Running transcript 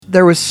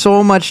there was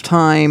so much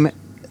time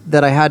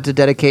that I had to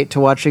dedicate to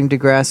watching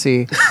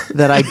Degrassi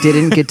that I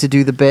didn't get to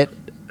do the bit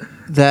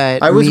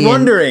that I was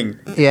wondering.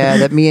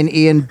 That me and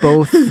Ian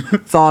both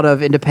thought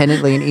of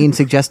independently, and Ian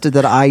suggested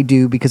that I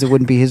do because it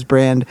wouldn't be his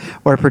brand,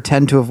 or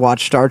pretend to have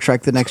watched Star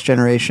Trek: The Next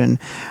Generation.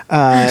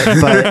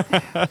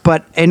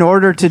 But in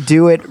order to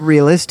do it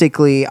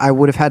realistically, I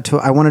would have had to.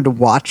 I wanted to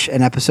watch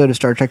an episode of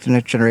Star Trek: The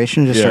Next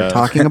Generation and just start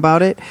talking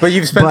about it. But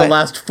you've spent the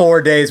last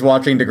 4 days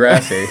watching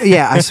Degrassi.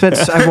 Yeah,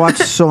 I've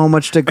watched so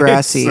much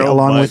Degrassi, so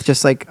along much. with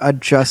just like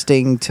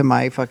adjusting to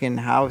my fucking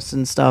house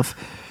and stuff.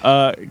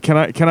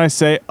 Can I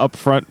say up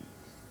front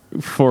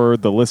for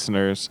the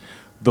listeners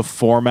the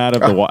format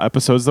of the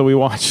episodes that we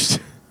watched?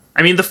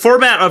 I mean, the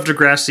format of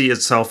Degrassi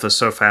itself is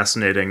so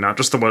fascinating, not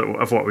just of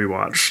what we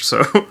watched.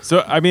 So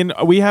I mean,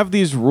 we have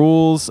these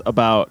rules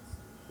about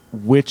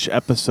which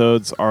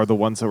episodes are the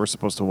ones that we're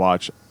supposed to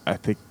watch. I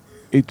think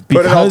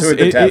because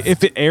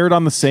if it aired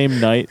on the same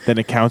night, then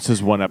it counts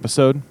as one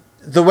episode.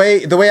 The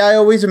way I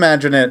always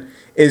imagine it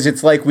is,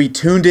 it's like we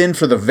tuned in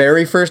for the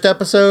very first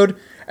episode,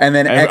 and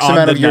then X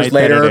amount of years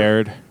later, on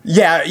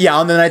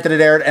the night that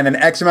it aired, and then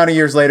X amount of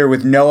years later,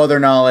 with no other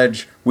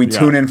knowledge, we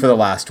tune in for the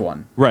last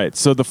one. Right.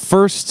 So the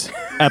first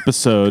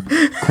episode,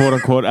 quote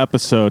unquote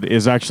episode,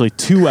 is actually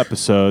 2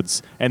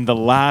 episodes, and the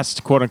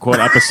last quote unquote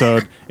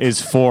episode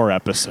is 4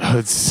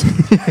 episodes.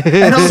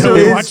 And also, so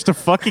we watched a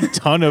fucking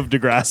ton of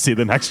Degrassi: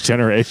 The Next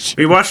Generation.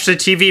 we watched a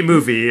TV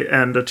movie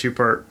and a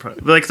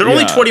 2-part. Like, they're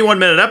only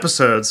 21-minute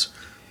episodes,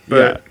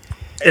 but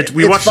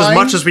we watched as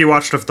much as we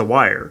watched of The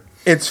Wire.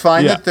 It's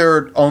fine that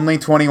they're only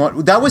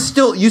 21. That was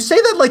still, you say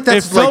that like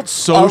that's it felt like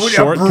so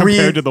short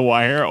compared to The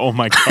Wire. Oh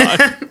my god.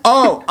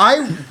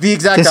 The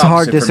exact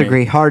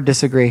opposite. Hard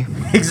disagree.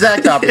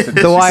 Exact opposite.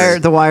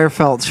 The Wire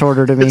felt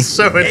shorter to me. It's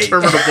so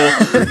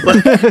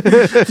interminable.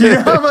 Do you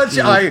know how much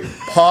I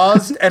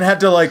paused and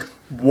had to like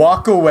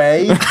walk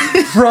away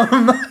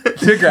from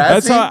Degrassi?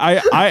 That's how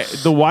I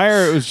The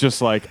Wire, it was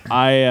just like,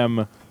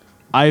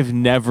 I've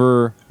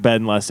never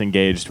been less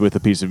engaged with a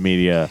piece of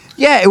media.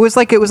 Yeah, it was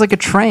like a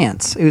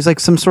trance. It was like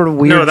some sort of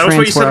weird trance. No, that was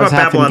what you said about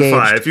Babylon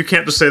 5. You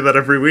can't just say that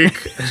every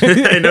week.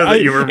 I know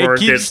that you were more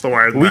engaged with The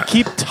Wire than we that.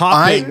 keep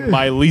topping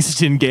my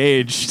least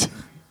engaged.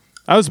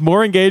 I was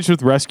more engaged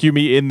with Rescue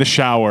Me in the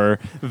shower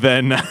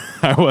than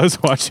I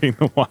was watching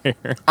The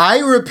Wire. I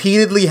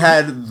repeatedly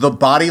had the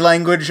body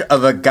language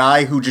of a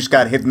guy who just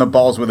got hit in the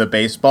balls with a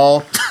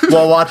baseball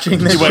while watching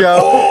the show.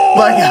 Oh!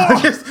 Like,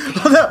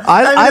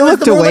 I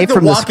looked away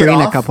from the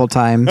screen a couple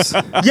times.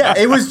 Yeah,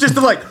 it was just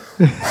like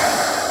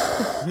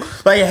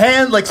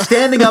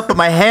standing up, but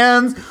my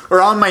hands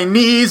were on my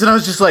knees, and I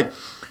was just like,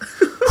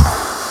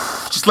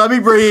 just let me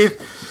breathe.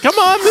 Come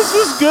on, this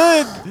was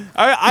good.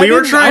 I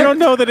don't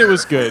know that it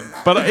was good,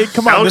 but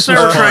come on. Alex and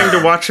I were trying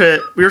to watch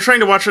it. We were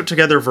trying to watch it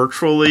together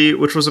virtually,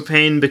 which was a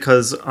pain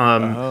because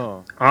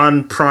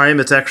on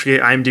Prime it's actually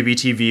IMDb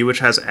TV, which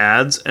has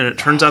ads, and it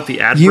turns out the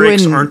ad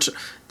breaks aren't.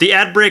 The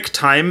ad break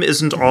time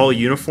isn't all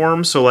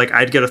uniform, so like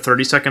I'd get a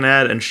 30-second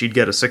ad and she'd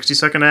get a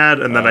 60-second ad,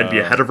 and then I'd be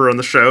ahead of her on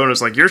the show, and it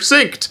was like, you're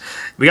synced.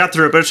 We got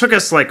through it, but it took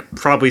us like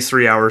probably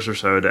 3 hours or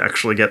so to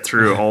actually get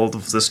through all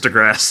of this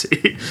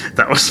Degrassi.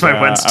 That was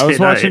my Wednesday night. I was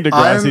watching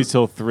Degrassi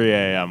till 3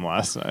 a.m.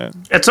 last night.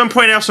 At some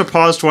point, I also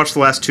paused to watch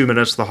the last 2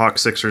 minutes of the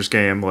Hawks-Sixers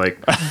game. Like,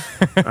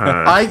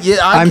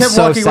 I'm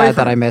so sad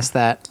that I missed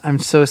that. I'm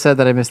so sad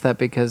that I missed that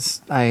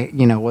because I,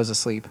 was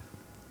asleep.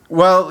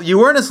 Well, you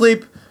weren't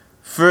asleep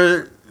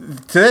for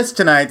this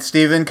tonight,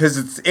 Stephen,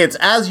 because it's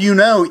as you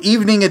know,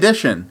 evening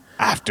edition.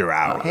 After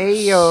Hours.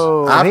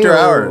 Hey-yo. After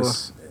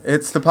Hours.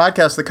 It's the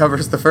podcast that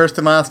covers the first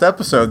and last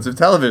episodes of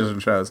television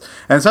shows.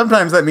 And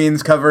sometimes that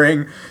means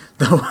covering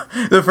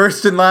the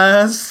first and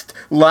last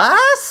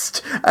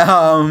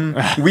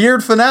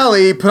weird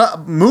finale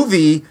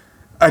movie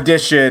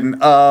edition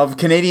of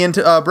Canadian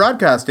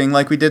broadcasting,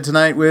 like we did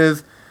tonight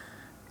with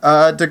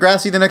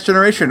Degrassi: The Next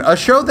Generation, a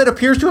show that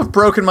appears to have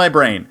broken my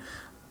brain.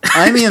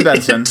 I'm Ian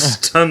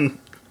Benson.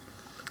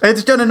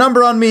 It's done a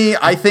number on me.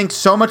 I think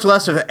so much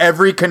less of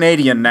every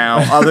Canadian now,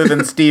 other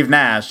than Steve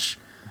Nash.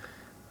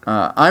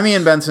 I'm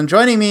Ian Benson.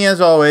 Joining me, as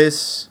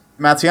always,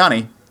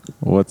 Matziani.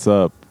 What's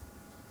up?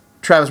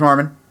 Travis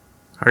Mormon.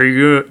 How are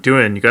you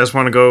doing? You guys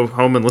want to go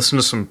home and listen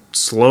to some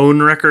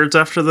Sloan records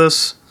after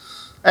this?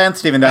 And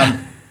Stephen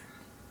Dunn.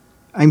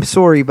 I'm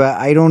sorry, but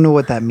I don't know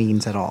what that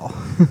means at all.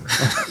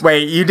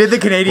 Wait, you did the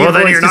Canadian voice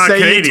then you're to not say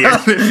Canadian.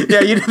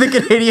 Yeah, you did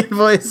the Canadian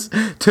voice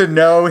to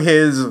know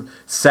his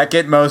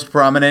second most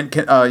prominent,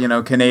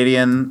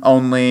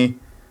 Canadian-only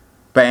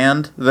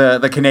band,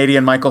 the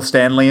Canadian Michael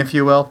Stanley, if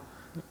you will.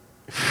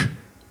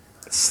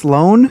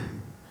 Sloan?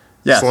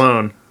 Yes.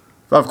 Sloan.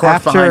 Of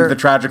course, behind the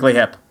Tragically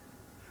Hip.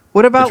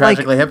 What about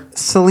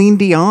Celine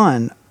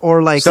Dion?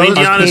 Or like Celine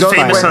Dion is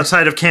famous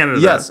outside of Canada.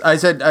 Yes, I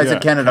said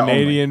Canada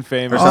Canadian only.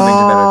 famous. Or something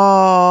to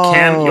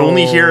that. You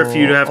only hear if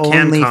you have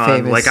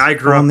CanCon, like I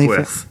grew up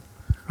with.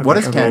 What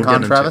is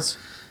CanCon, Travis?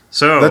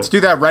 So let's do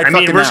that right. I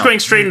mean, we're just going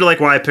straight into like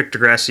why I picked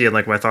Degrassi and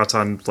like my thoughts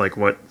on like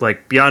what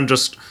like beyond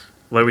just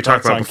like we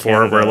talked about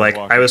before, where like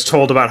I was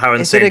told about how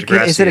insane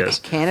Degrassi is. Is it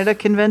a Canada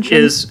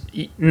convention?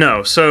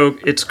 No, so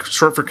it's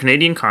short for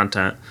Canadian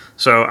content.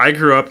 So I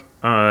grew up,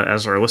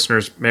 as our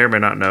listeners may or may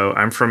not know,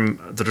 I'm from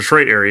the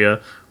Detroit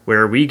area,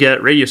 where we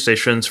get radio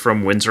stations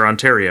from Windsor,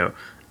 Ontario,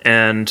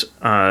 and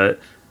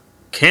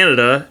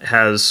Canada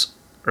has,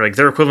 or like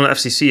their equivalent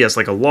FCC has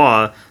like a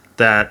law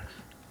that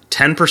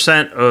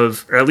 10%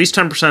 of, or at least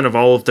 10% of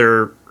all of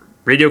their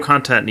radio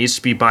content needs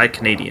to be by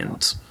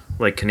Canadians.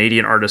 Like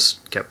Canadian artists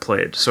get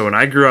played. So when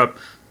I grew up,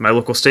 my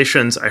local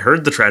stations, I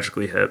heard the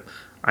Tragically Hip.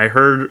 I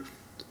heard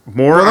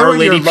more Our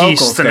Lady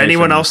Peace than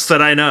anyone else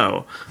that I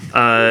know.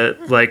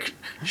 Like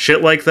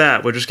shit like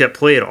that would just get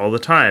played all the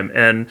time.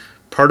 And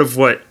part of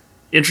what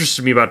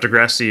interested me about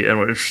Degrassi and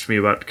what interested me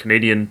about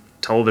Canadian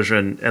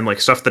television and like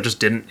stuff that just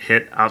didn't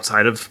hit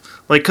outside of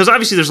like, because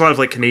obviously there's a lot of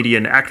like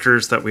Canadian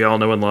actors that we all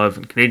know and love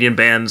and Canadian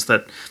bands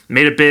that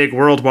made it big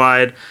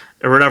worldwide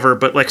or whatever,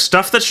 but like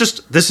stuff that's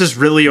just, this is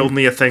really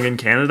only a thing in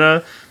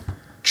Canada,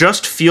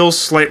 just feels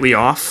slightly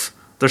off.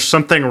 There's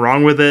something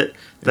wrong with it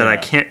that I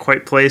can't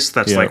quite place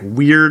that's like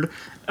weird.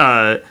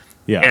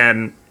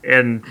 And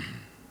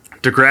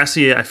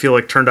Degrassi I feel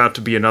like turned out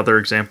to be another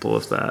example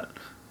of that.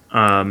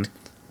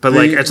 But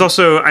like it's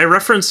also, I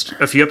referenced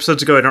a few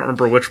episodes ago, I don't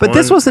remember which one. But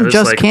this wasn't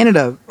just like,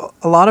 Canada.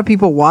 A lot of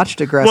people watched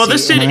Degrassi. Well,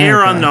 this did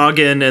air on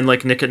Noggin and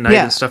like Nick at Night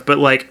and stuff, but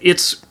like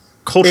its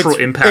cultural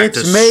impact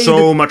is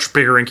so much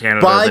bigger in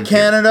Canada. By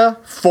Canada,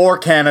 for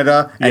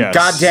Canada, and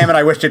God damn it,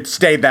 I wish it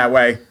stayed that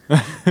way.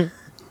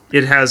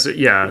 It has, We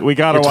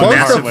gotta watch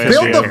Heartland.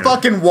 Build the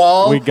fucking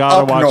wall. We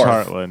gotta watch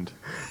north. Heartland.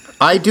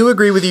 I do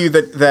agree with you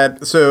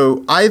that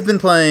so I've been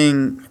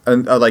playing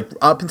like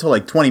up until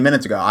like 20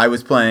 minutes ago. I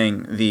was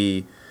playing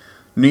the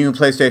new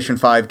PlayStation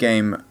 5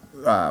 game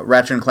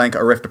Ratchet & Clank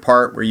A Rift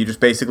Apart, where you just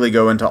basically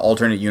go into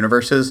alternate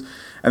universes,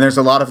 and there's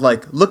a lot of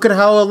like, look at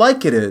how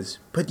alike it is,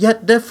 but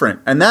yet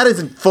different. And that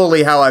isn't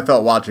fully how I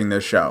felt watching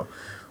this show,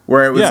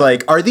 where it was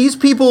like, are these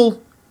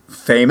people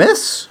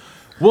famous?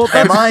 Well,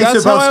 am I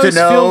that's supposed how I to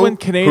know feel when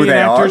Canadian who they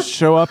actors are?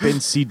 show up in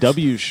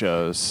CW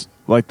shows.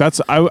 Like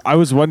I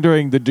was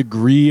wondering the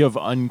degree of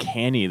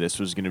uncanny this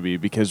was going to be,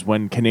 because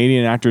when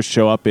Canadian actors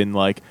show up in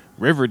like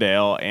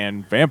Riverdale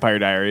and Vampire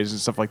Diaries and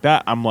stuff like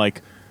that, I'm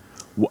like,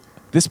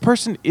 this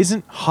person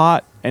isn't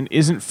hot and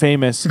isn't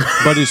famous,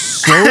 but is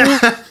so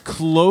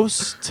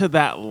close to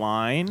that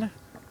line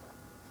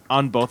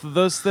on both of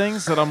those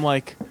things that I'm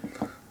like,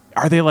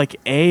 are they like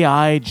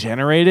AI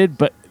generated?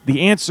 But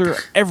the answer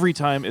every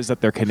time is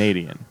that they're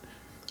Canadian.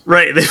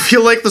 Right, they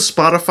feel like the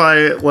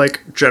Spotify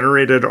like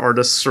generated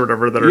artists or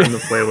whatever that are in the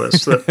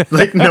playlist that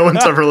like no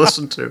one's ever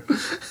listened to.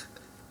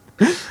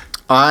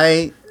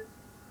 I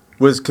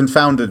was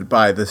confounded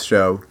by this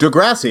show,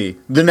 Degrassi: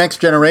 The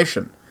Next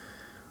Generation,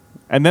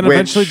 and then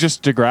eventually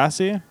just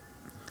Degrassi.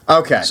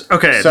 Okay. So,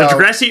 the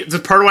Degrassi. The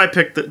part why I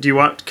picked. Do you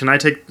want? Can I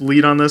take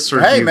lead on this,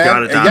 or do you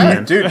got it down? Yeah,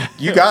 dude,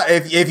 you got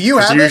if you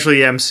have it.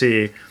 Usually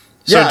MC.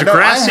 So yeah,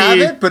 Degrassi, no, I have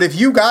it, but if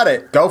you got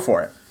it, go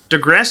for it.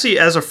 Degrassi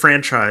as a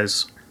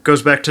franchise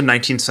goes back to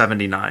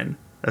 1979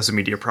 as a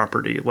media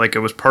property. Like, it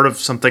was part of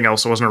something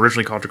else. It wasn't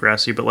originally called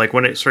Degrassi, but like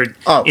when it started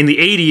in the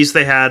 80s,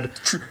 they had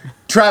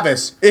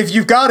Travis, if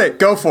you've got it,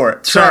 go for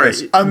it.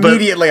 Travis,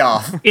 immediately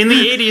off. In the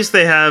 80s,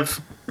 they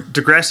have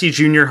Degrassi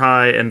Junior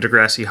High and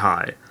Degrassi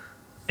High.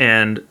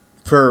 And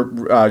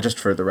for just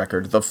for the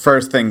record, the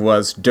first thing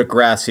was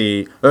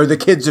Degrassi, or the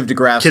Kids of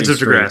Degrassi. Kids of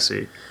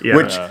Degrassi, yeah.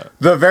 Which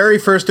the very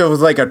first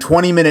was like a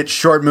 20-minute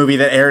short movie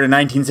that aired in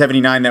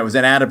 1979 that was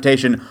an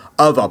adaptation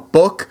of a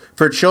book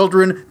for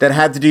children that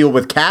had to deal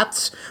with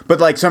cats. But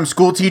like some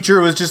school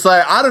teacher was just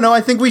like, I don't know,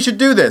 I think we should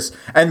do this.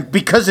 And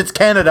because it's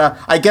Canada,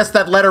 I guess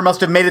that letter must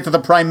have made it to the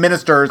Prime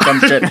Minister or some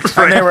shit. Right.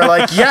 And they were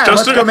like, yeah,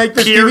 let's go make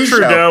this Pierre TV show.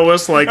 Trudeau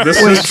was like, this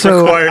is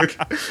required.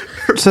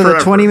 So the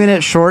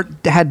 20-minute short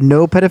had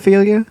no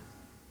pedophilia?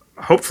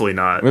 Hopefully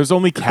not. There's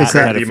only cat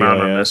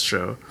pedophilia on this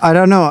show. I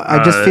don't know.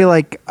 I just feel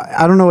like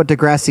I don't know what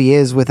Degrassi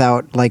is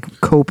without like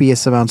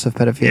copious amounts of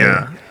pedophilia.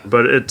 Yeah,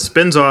 but it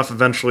spins off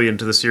eventually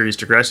into the series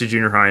Degrassi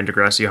Junior High and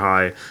Degrassi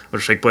High,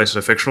 which take place at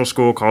a fictional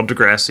school called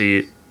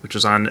Degrassi,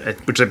 which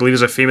I believe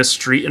is a famous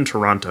street in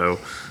Toronto.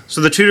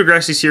 So the two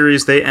Degrassi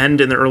series, they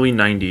end in the early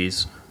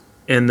 90s,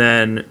 and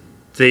then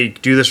they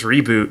do this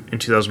reboot in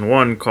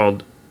 2001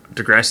 called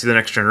Degrassi: The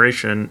Next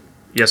Generation.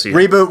 Yes,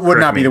 reboot would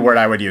not be the word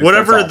I would use.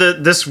 Whatever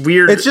this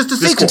weird, it's just a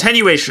sequel.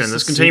 Continuation.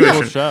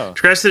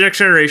 Degrassi: The Next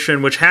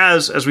Generation, which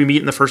has, as we meet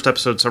in the first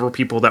episode, several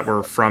people that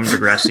were from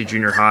Degrassi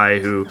Junior High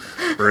who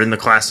were in the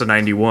class of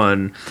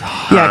 '91.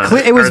 Yeah,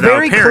 it was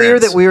very clear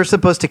that we were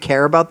supposed to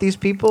care about these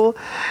people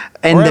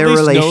and their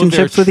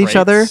relationships with each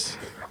other.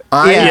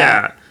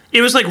 Yeah. It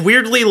was like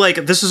weirdly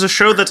like this is a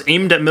show that's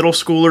aimed at middle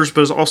schoolers,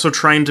 but is also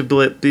trying to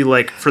be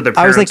like for their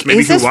parents. I was like, maybe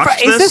is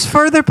this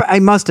further? I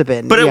must have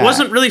been, but it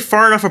wasn't really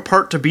far enough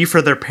apart to be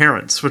for their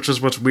parents, which is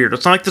what's weird.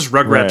 It's not like this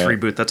Rugrats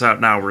reboot that's out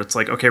now, where it's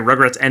like, okay,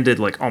 Rugrats ended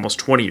like almost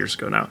 20 years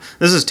ago now.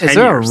 This is 10 years.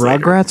 Is there a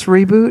Rugrats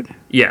reboot?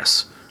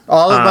 Yes.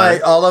 All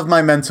of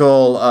my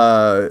mental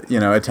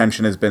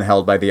attention has been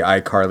held by the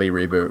iCarly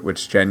reboot,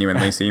 which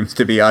genuinely seems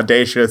to be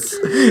audacious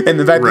in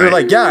the fact that they're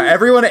like, yeah,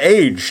 everyone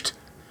aged.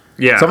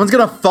 Yeah. Someone's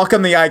going to fuck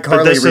on the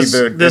iCarly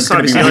reboot. This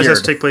obviously always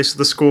has to take place at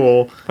the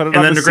school. And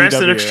then Degrassi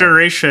the Next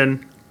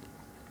Generation.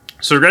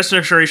 So Degrassi the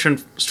Next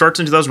Generation starts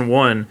in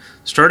 2001.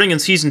 Starting in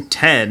season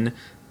 10,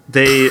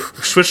 they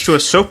switch to a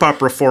soap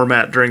opera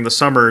format during the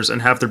summers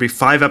and have there be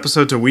 5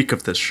 episodes a week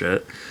of this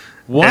shit.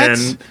 What?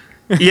 And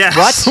yeah.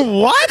 What?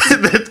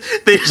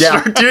 They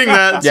start doing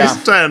that in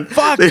season 10.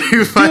 Fuck. They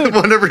do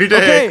 1 every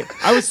day. Okay,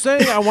 I was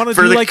saying I want to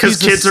do like these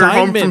kids are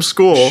home from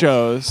school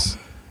shows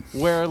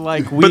where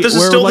like but this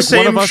is still the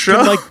same one of us show.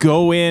 could like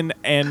go in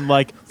and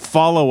like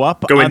follow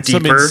up on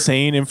some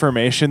insane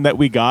information that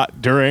we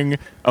got during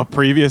a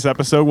previous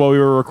episode while we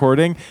were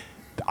recording.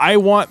 I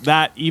want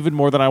that even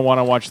more than I want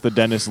to watch the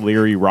Dennis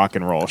Leary rock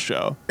and roll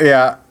show.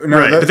 Yeah. No,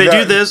 right. But they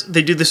do this.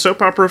 They do the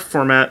soap opera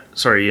format.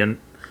 Sorry, Ian.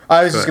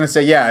 I was just going to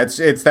say, yeah,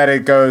 it's that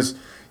it goes,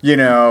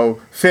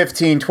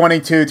 15,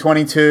 22,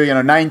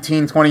 22,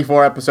 19,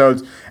 24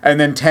 episodes, and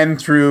then 10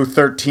 through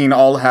 13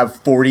 all have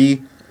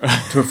 40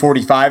 to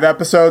 45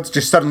 episodes,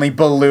 just suddenly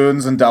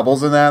balloons and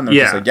doubles in that. And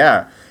they're just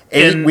like,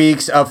 8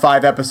 weeks of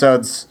 5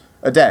 episodes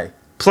a day.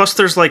 Plus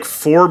there's like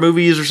 4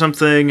 movies or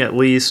something at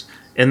least.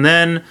 And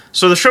then,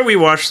 so the show we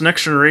watched, The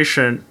Next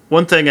Generation,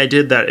 one thing I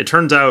did that it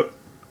turns out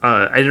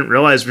I didn't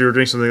realize we were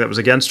doing something that was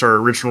against our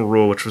original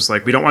rule, which was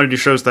like, we don't want to do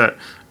shows that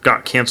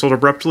got canceled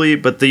abruptly,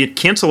 but the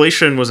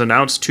cancellation was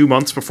announced 2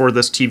 months before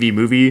this TV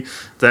movie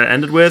that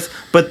ended with.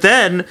 But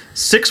then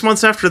 6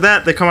 months after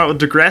that, they come out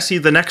with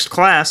Degrassi: The Next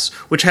Class,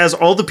 which has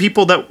all the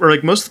people that were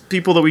like most of the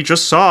people that we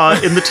just saw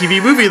in the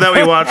TV movie that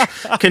we watched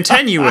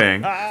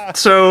continuing.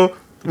 So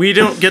we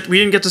didn't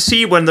get to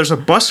see when there's a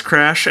bus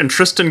crash and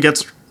Tristan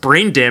gets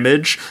brain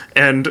damage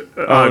and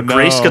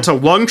Grace gets a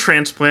lung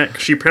transplant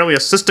because she apparently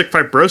has cystic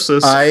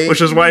fibrosis, which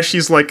is why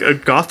she's like a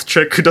goth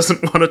chick who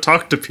doesn't want to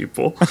talk to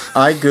people.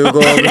 I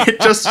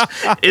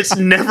googled it's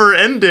never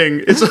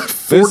ending. It's a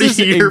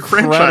 40-year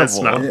franchise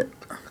now.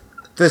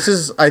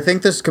 I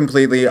think this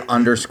completely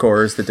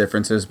underscores the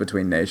differences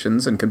between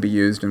nations and can be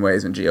used in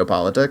ways in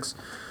geopolitics.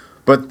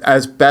 But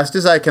as best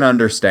as I can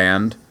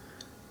understand,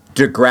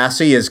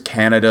 Degrassi is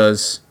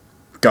Canada's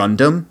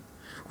Gundam,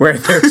 where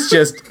there's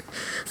just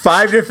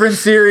 5 different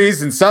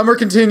series and some are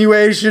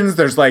continuations.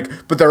 There's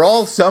but they're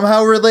all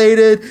somehow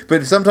related,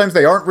 but sometimes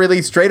they aren't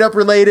really straight up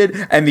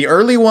related. And the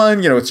early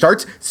one, it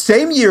starts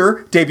same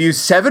year, debuts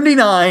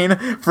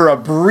 79 for a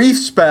brief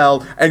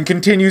spell and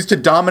continues to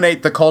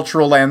dominate the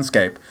cultural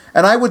landscape.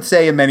 And I would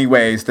say in many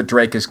ways that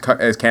Drake is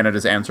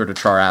Canada's answer to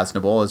Char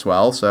Aznavour as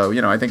well. So,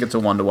 I think it's a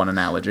 1-to-1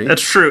 analogy.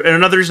 That's true. And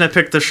another reason I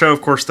picked the show,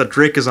 of course, that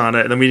Drake is on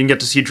it, and then we didn't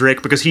get to see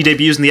Drake because he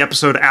debuts in the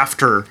episode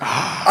after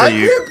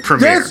the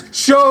premiere. This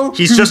show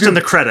He's just in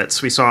the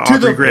credits. We saw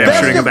Aubrey Graham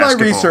shooting a basketball. To the best of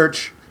my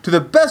research, to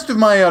the best of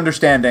my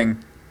understanding,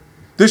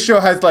 this show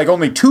has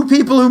only 2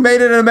 people who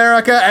made it in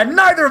America, and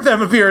neither of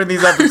them appear in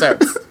these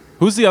episodes.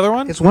 Who's the other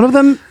one? Is one of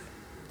them...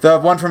 The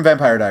one from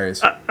Vampire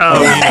Diaries.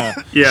 Yeah.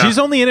 She's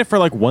only in it for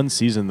 1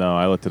 season, though.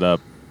 I looked it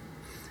up.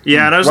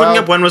 Yeah, and I was looking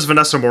up when was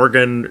Vanessa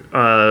Morgan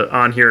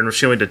on here, and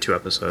she only did 2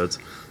 episodes.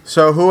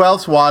 So who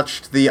else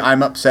watched the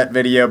I'm Upset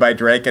video by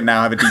Drake and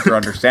now have a deeper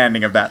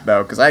understanding of that,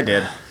 though? Because I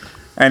did.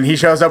 And he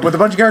shows up with a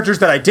bunch of characters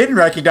that I didn't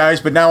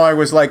recognize, but now I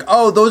was like,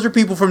 oh, those are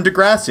people from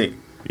Degrassi.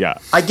 Yeah.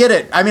 I get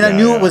it. I mean, I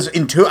knew it was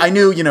I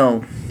knew,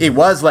 it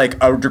was like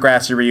a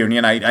Degrassi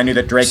reunion. I knew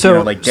that Drake,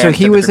 danced So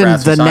he was in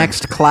The song.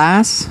 Next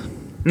Class?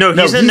 No,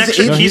 he's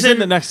in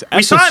the next episode.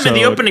 We saw him in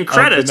the opening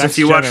credits if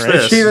you watch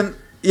this. Steven,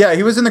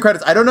 he was in the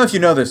credits. I don't know if you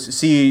know this.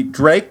 See,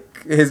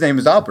 Drake, his name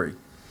is Aubrey.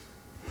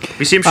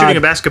 We see him shooting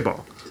a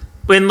basketball.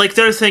 And the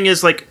other thing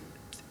is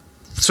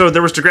so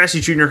there was Degrassi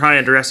Junior High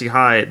and Degrassi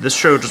High. This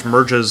show just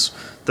merges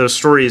those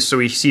stories, so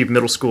we see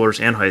middle schoolers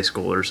and high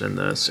schoolers in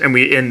this. And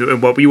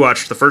in what we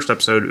watched the first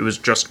episode, it was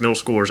just middle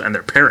schoolers and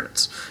their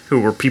parents, who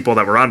were people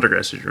that were on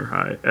Degrassi Junior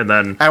High. And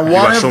then we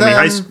watched only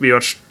high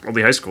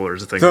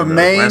schoolers. I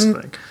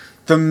think.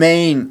 The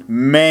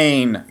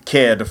main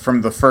kid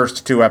from the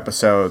first 2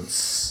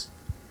 episodes,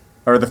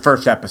 or the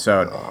first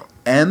episode,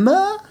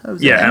 Emma.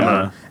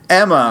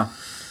 Emma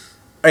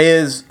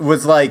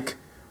was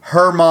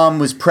her mom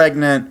was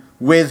pregnant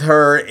with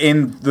her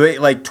in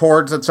the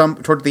towards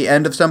the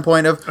end of some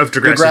point of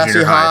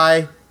Degrassi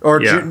High or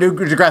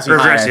Degrassi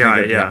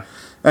High. Yeah.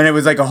 And it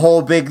was a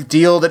whole big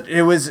deal that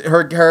it was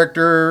her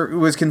character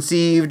was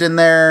conceived in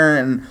there,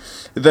 and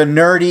the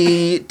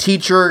nerdy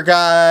teacher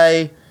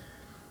guy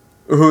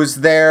who's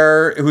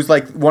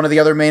one of the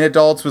other main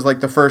adults was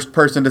the first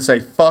person to say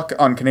fuck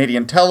on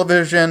Canadian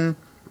television.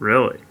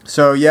 Really?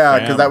 So yeah,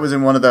 because that was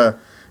in one of the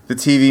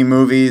TV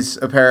movies,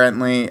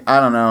 apparently. I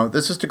don't know.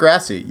 This is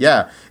Degrassi,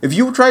 yeah. If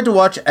you tried to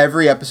watch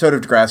every episode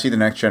of Degrassi: The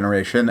Next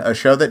Generation, a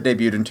show that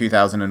debuted in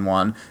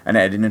 2001 and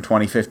ended in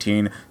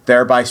 2015,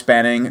 thereby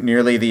spanning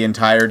nearly the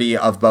entirety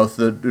of both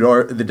the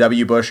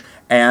W. Bush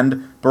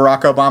and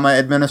Barack Obama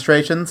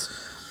administrations,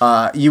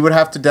 you would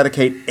have to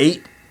dedicate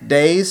 8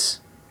 days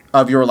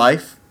of your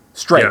life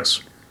straight.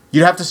 Yes.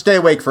 You'd have to stay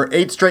awake for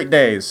 8 straight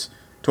days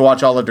to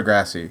watch all of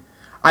Degrassi.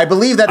 I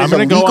believe that is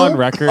illegal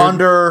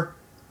under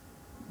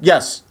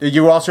Yes,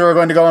 you also are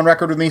going to go on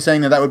record with me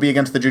saying that would be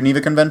against the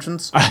Geneva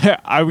Conventions?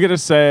 I'm going to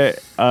say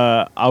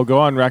I'll go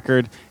on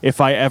record.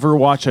 If I ever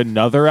watch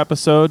another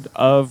episode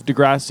of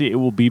Degrassi, it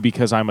will be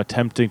because I'm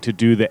attempting to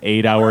do the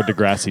 8-hour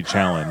Degrassi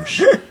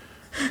challenge,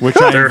 which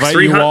I invite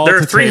you all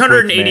to take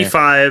with me.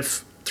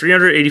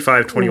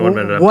 385 21-minute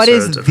episodes. What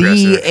is of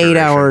the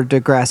 8-hour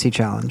Degrassi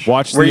challenge?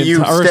 Watch Where the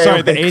you or stay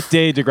sorry, the awake.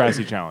 8-day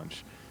Degrassi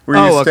challenge. Where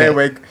you stay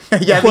awake?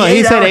 Yeah, Well,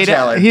 he said 8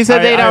 challenge. He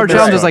said I- 8-hour I-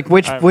 challenge. right. Is like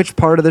which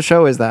part of the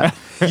show is that?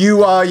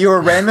 You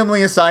are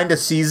randomly assigned a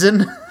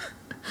season.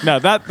 No,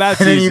 that's And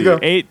then you easy. go-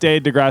 8-day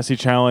Degrassi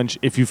challenge.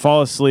 If you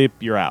fall asleep,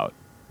 you're out.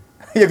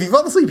 If you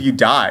fall asleep, you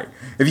die.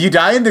 If you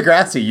die in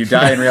Degrassi, you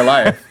die in real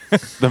life.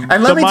 The,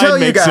 And let the me mind tell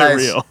you makes it guys,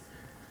 real.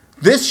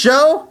 This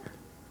show,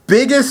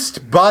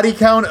 biggest body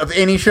count of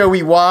any show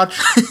we watch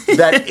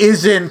that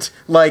isn't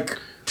like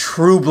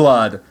True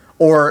Blood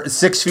or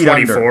 6 Feet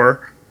Under.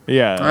 24.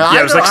 Yeah. Yeah,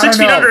 it was like 6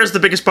 Feet know. Under is the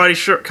biggest body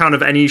count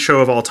of any show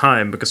of all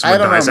time because someone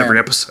I don't know, dies every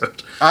man.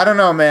 episode. I don't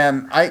know,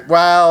 man. Okay.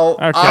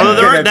 Although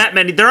there aren't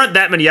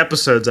that many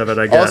episodes of it,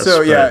 I guess. Also,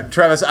 but- yeah,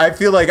 Travis, I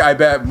feel like I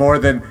bet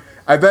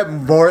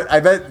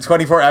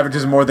 24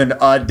 averages more than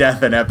a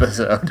death an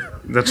episode.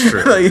 That's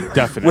true. Like,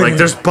 Definitely. Like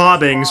there's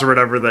bobbings or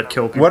whatever that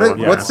kill people.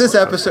 what's this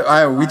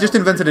episode? We just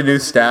invented a new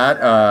stat.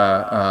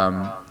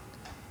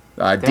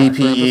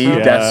 DPE,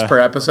 episode? deaths Yeah. per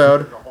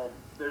episode.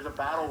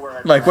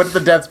 Like, what's the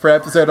deaths per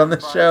episode on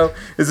this show?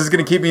 Is this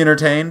going to keep me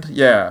entertained?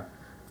 Yeah.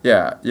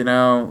 Yeah,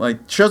 like,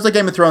 shows like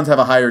Game of Thrones have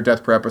a higher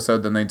death per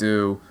episode than they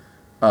do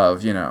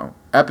of,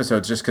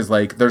 episodes, just because,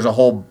 like, there's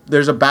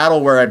a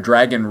battle where a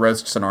dragon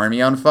roasts an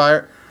army on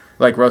fire.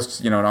 Like,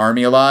 roasts, an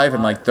army alive,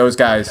 and, like, those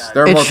guys,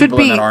 there are It more should people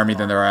in be- that army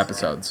than there are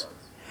episodes.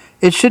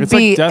 It should It's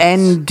be like deaths-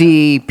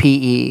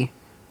 NDPE.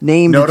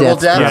 Named Notable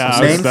deaths. deaths,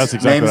 Yeah, names, that's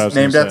exactly what I was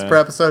named gonna deaths say. per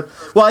episode.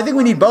 Well, I think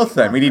we need both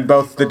then. We need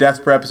both the deaths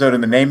per episode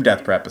and the named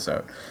death per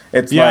episode.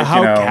 It's Yeah, like,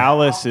 how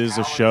callous is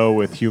a show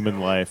with human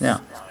life? Yeah,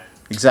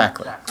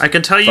 exactly. I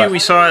can tell you But- we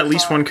saw at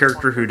least one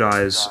character who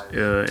dies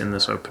in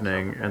this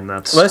opening, and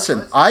that's...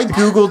 Listen, I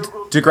Googled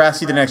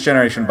Degrassi The Next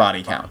Generation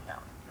body count.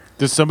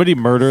 Does somebody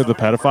murder the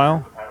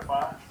pedophile?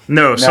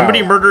 No,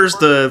 somebody murders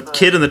the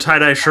kid in the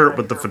tie-dye shirt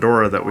with the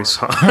fedora that we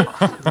saw.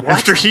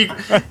 After he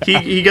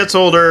gets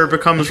older,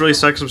 becomes really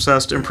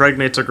sex-obsessed,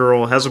 impregnates a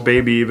girl, has a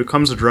baby,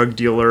 becomes a drug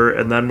dealer,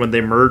 and then when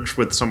they merge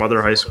with some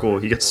other high school,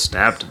 he gets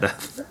stabbed to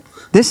death.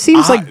 This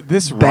seems like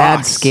this bad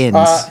rocks.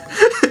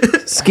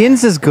 Skins.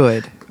 Skins is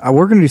good.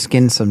 We're gonna do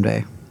Skins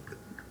someday.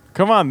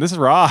 Come on, this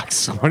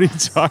rocks. What are you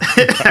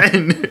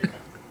talking about?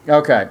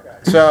 Okay,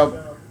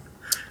 so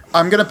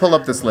I'm going to pull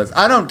up this list.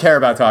 I don't care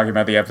about talking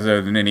about the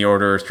episode in any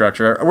order or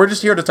structure. We're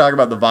just here to talk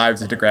about the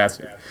vibes of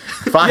Degrassi.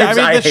 Vibes Yeah, I mean,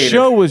 the hated.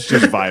 show was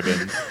just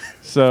vibing.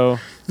 So,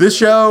 This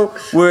show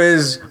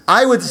was,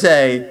 I would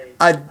say,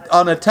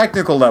 on a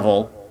technical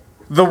level,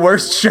 the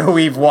worst show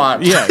we've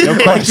watched. yeah, no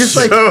Like, question. just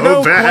like, So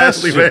no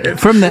badly question. made.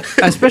 From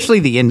especially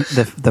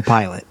the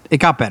pilot, it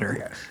got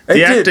better. It The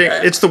did.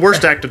 acting, it's the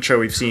worst acted show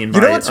we've seen by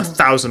know what's-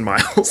 1,000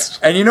 miles.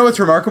 And you know what's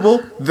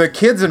remarkable? The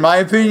kids, in my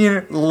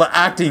opinion,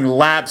 acting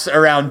laps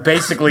around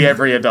basically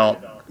every adult.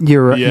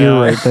 You're right. Yeah. You're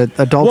right. The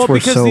adults well, were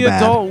because so the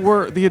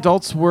bad. the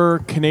adults were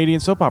Canadian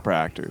soap opera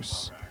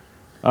actors.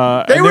 They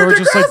And were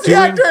just like Degrassi doing,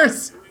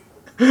 actors!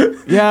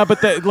 yeah, but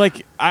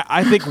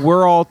I think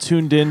we're all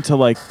tuned in to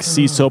like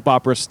see soap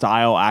opera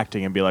style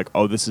acting and be like,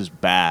 oh, this is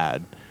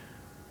bad.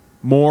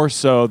 More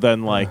so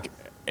than like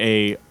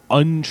a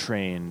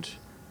untrained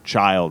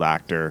child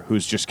actor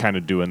who's just kind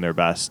of doing their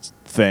best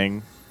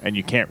thing, and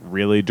you can't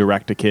really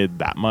direct a kid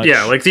that much.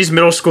 Yeah, like these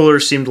middle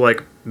schoolers seemed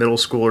like middle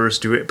schoolers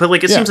do it, but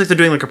like it Yeah. seems like they're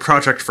doing like a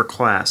project for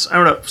class. I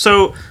don't know.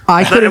 So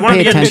I couldn't wanna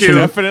pay get attention. It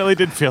into- definitely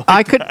did feel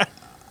like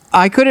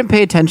I couldn't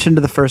pay attention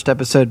to the first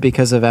episode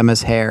because of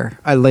Emma's hair.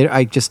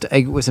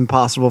 It was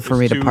impossible for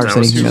me to too- parse that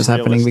was anything too that was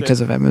happening realistic.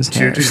 because of Emma's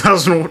hair.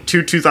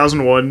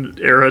 2001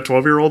 era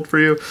 12-year-old for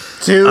you.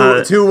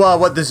 To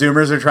what the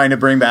Zoomers are trying to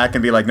bring back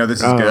and be like, no, this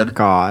is Oh good.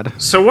 God!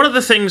 So one of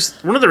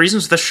the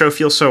reasons this show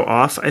feels so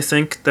off, I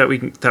think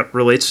that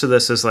relates to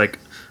this is like,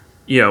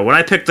 when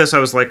I picked this, I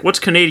was like, what's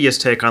Canadia's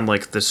take on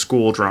like the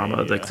school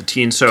drama, like the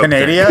teen soap?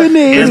 Canada?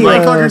 Canada, And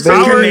like,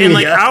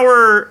 baby.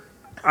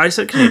 I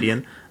said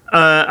Canadian.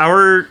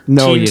 Our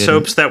No, you teen didn't.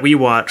 soaps that we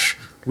watch,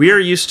 we are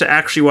used to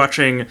actually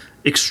watching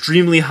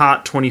extremely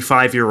hot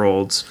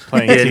 25-year-olds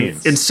Playing in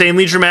teens.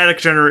 insanely dramatic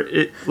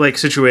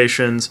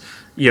situations,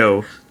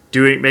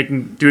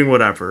 doing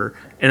whatever.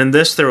 And in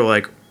this, they were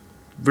like,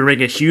 we're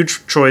making a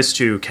huge choice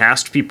to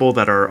cast people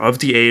that are of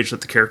the age that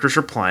the characters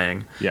are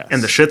playing. Yes.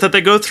 And the shit that they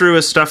go through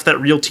is stuff that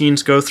real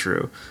teens go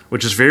through,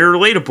 which is very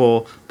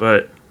relatable,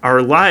 but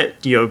our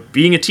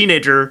being a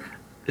teenager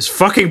is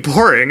fucking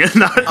boring and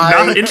not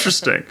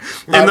interesting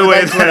in the way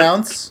to that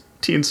announce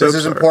teen soaps this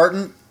is are.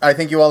 important. I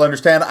think you all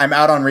understand. I'm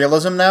out on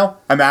realism now.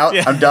 I'm out.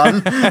 Yeah. I'm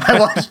done.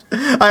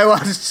 I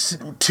watched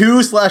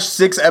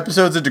 2/6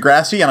 episodes of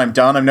Degrassi, and I'm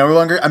done. I'm never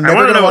going to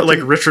know watch what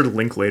Richard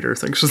Linklater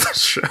thinks of this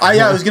show.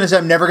 I was going to say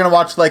I'm never going to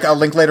watch like a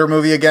Linklater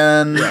movie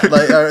again.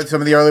 Like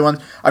some of the early ones.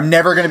 I'm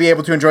never going to be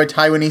able to enjoy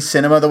Taiwanese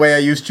cinema the way I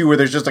used to, where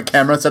there's just a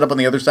camera set up on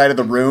the other side of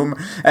the room,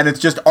 and it's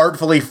just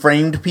artfully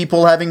framed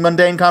people having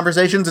mundane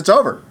conversations. It's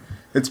over.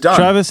 It's done.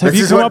 Travis, have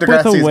you come up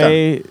with a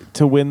way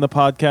to win the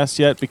podcast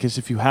yet? Because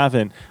if you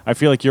haven't, I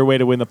feel like your way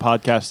to win the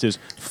podcast is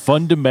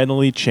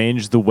fundamentally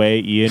change the way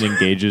Ian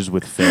engages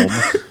with film.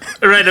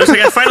 Right. I was like,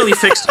 I finally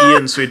fixed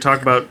Ian so he'd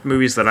talk about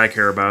movies that I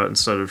care about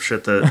instead of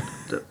shit that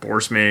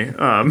bores me.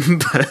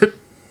 But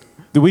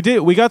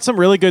we got some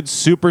really good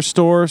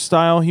Superstore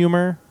style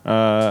humor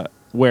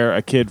where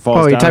a kid falls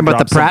down. Oh, you're talking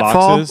about the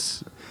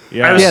pratfall?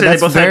 Yeah, I was saying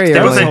they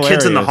both had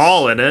kids in the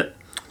hall in it.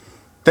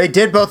 They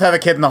did both have a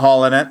kid in the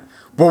hall in it.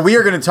 Well, we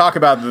are going to talk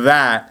about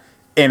that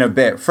in a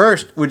bit.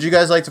 First, would you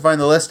guys like to find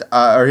the list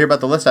or hear about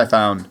the list I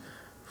found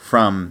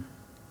from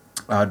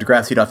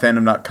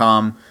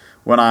Degrassi.fandom.com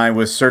when I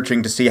was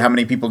searching to see how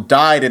many people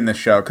died in the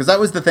show? Because that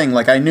was the thing.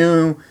 Like, I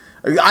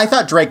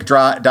thought Drake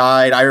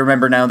died. I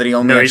remember now that he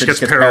only gets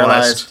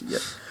paralyzed. Yeah.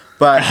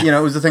 But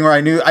it was the thing where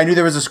I knew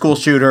there was a school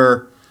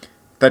shooter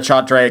that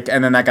shot Drake,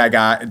 and then that guy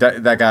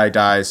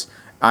dies,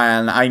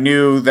 and I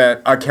knew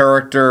that a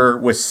character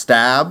was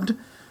stabbed.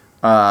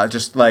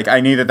 Just like I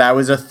knew that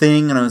was a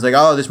thing, and I was like,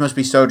 "Oh, this must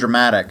be so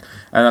dramatic."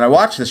 And then I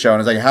watched the show, and I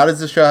was like, "How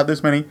does this show have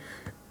this many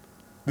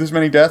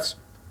deaths?"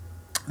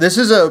 This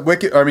is a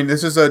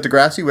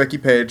Degrassi wiki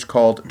page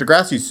called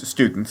Degrassi's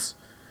Students,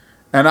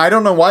 and I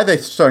don't know why they're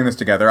throwing this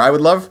together. I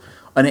would love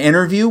an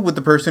interview with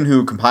the person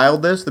who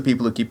compiled this, the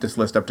people who keep this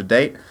list up to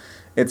date.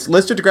 It's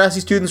listed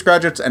Degrassi students,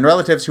 graduates, and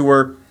relatives who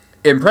were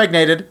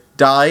impregnated,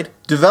 died,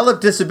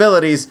 developed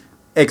disabilities,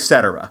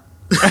 etc.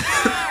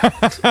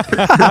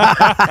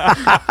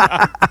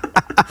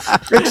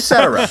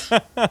 Etc.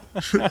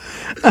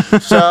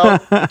 So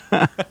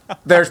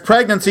there's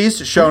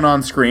pregnancies shown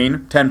on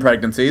screen, 10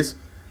 pregnancies.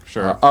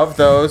 Sure. Of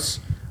those,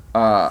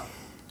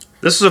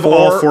 this is of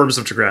all forms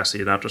of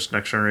Degrassi, not just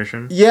Next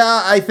Generation.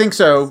 Yeah, I think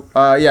so.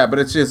 But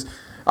it's just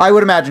I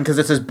would imagine because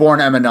it says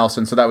born Emma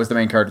Nelson, so that was the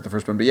main character of the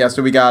first one. But yeah,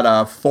 so we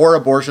got 4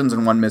 abortions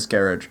and 1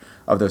 miscarriage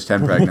of those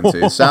 10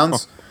 pregnancies.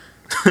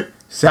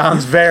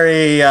 Sounds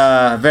very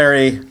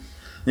very.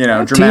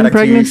 Dramatic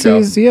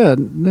pregnancies, TV show.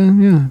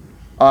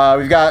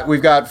 Yeah.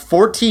 We've got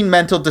 14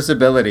 mental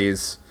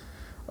disabilities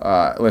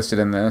listed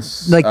in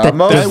this. Like that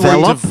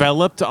were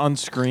developed on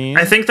screen.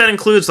 I think that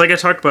includes, like I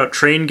talked about,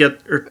 Tristan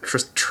gets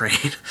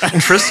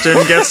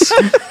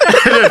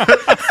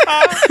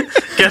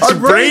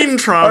brain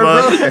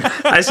trauma.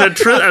 I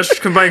was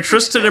combining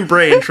Tristan and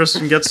brain.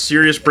 Tristan gets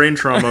serious brain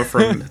trauma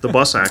from the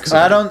bus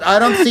accident. I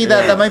don't see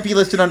that. That might be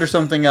listed under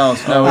something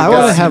else. No, I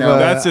want to have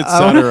that's et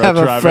cetera, I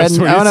want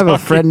to have a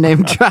friend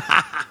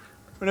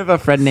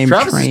named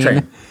Travis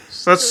Train.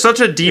 That's such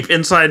a deep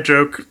inside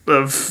joke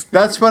of.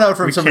 That's spun out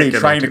from somebody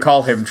trying to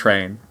call him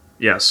Train.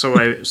 Yes,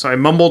 so I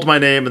mumbled my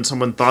name, and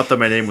someone thought that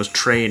my name was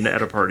Train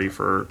at a party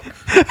for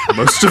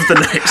most of the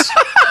night.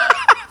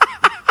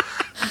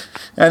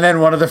 And then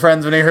one of the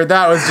friends, when he heard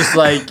that, was just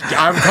like,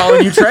 "I'm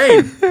calling you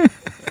Train."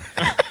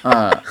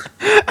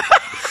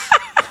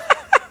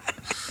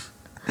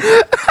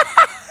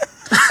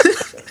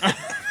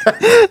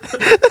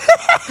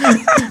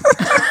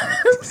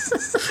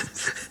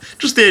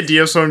 Just the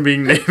idea of someone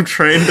being named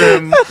Train to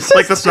him.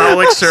 Like, that's not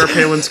like Sarah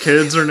Palin's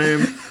kids are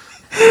named.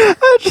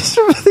 I'm just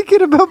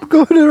thinking about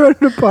going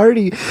around a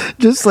party,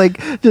 just like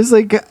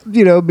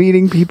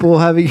meeting people,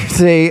 having you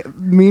say,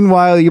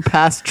 meanwhile you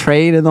pass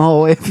Train in the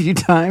hallway a few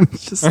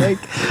times, just like,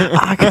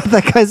 God,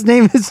 that guy's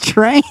name is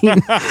Train.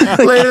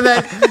 Later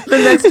the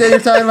next day you're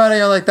talking about it,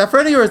 you're like, that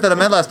friend of yours that I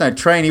met last night,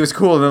 Train, he was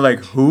cool, and they're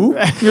like, who?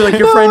 You're like,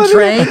 your friend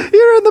Train?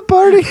 You're in the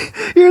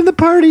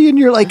party, and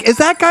you're like, is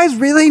that guy's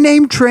really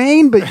named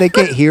Train? But they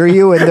can't hear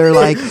you, and they're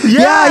like,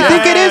 yeah, I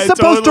think it is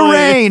supposed to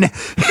rain.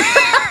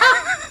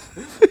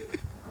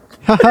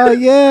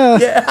 Yeah.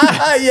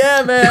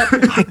 Yeah, man.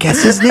 I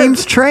guess his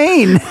name's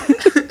Train.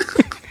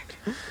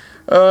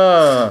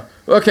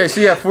 Okay, so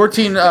yeah,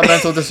 14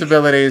 mental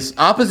disabilities.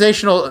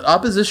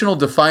 Oppositional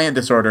defiant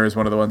disorder is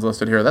one of the ones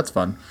listed here. That's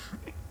fun.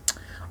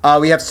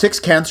 We have 6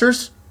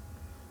 cancers.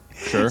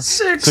 Sure.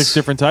 6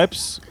 different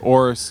types,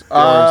 or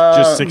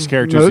just 6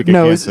 characters who get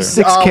cancer.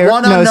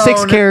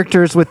 6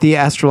 characters with the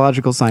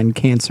astrological sign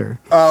Cancer.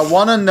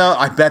 1 unknown.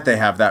 I bet they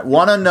have that.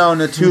 1 unknown,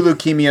 2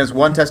 leukemias,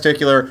 1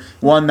 testicular,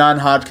 1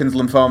 non-Hodgkin's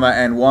lymphoma,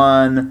 and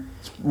one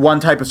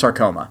type of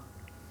sarcoma.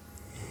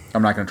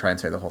 I'm not going to try and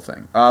say the whole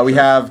thing. We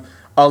have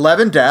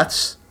 11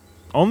 deaths.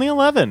 Only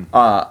 11.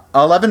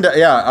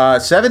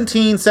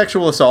 17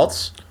 sexual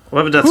assaults.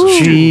 11 deaths.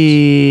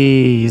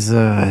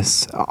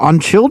 Jesus. On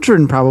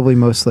children, probably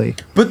mostly.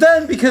 But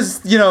then, because,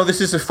 this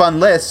is a fun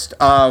list,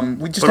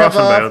 we just but have...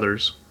 often by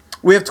others.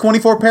 We have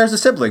 24 pairs of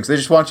siblings. They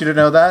just want you to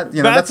know that.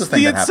 That's the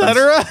thing that happens.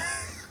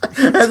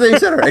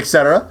 Et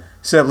cetera.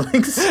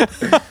 Siblings.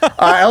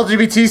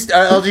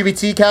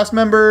 LGBT cast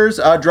members.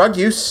 Drug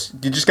use.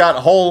 You just got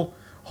a whole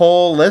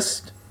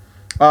list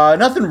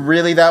Nothing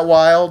really that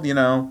wild,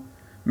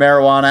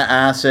 marijuana,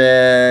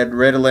 acid,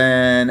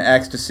 Ritalin,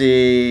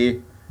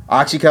 ecstasy,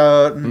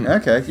 oxycodone.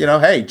 Okay,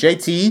 hey,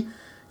 JT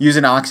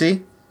using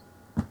oxy.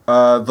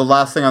 The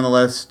last thing on the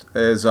list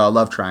is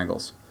love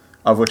triangles,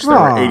 of which there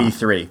were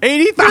 83.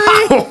 83?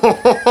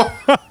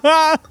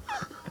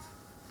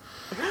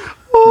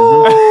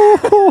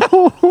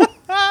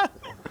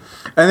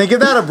 And they give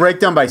that a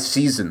breakdown by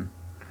season.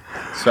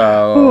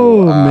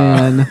 So,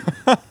 man.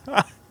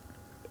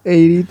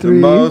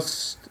 83.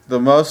 The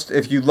most,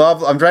 if you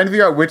love, I'm trying to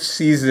figure out which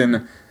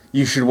season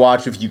you should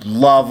watch if you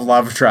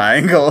love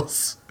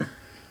triangles.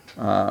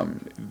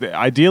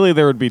 Ideally,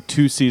 there would be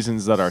 2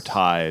 seasons that are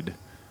tied.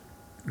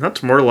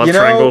 That's more love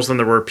triangles than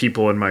there were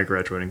people in my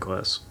graduating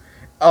class.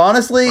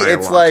 Honestly,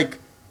 it's like,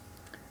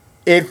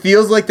 it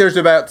feels like there's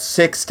about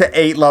 6 to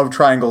 8 love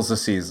triangles a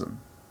season.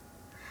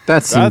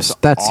 That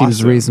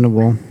seems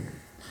reasonable.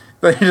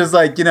 But just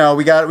like,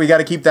 we got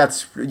to keep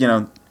that,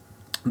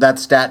 that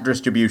stat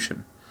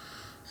distribution.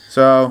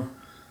 So,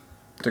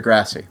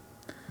 Degrassi.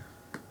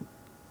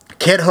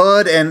 Kit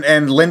Hood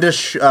and Linda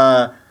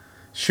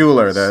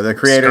Schuler, the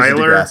creators of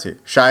Degrassi.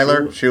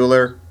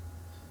 Schuler.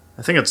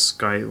 I think it's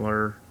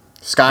Skylar.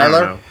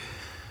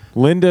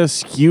 Linda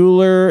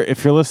Schuler,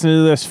 if you're listening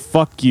to this,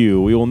 fuck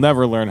you. We will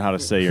never learn how to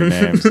say your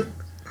names.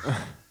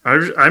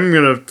 I'm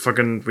gonna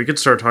we could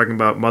start talking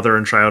about Mother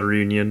and Child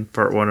Reunion,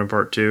 part 1 and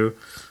part 2.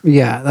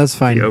 Yeah, that's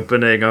fine. The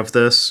opening of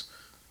this,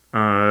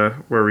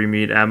 where we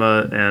meet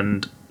Emma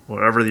and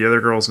whatever the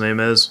other girl's name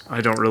is, I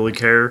don't really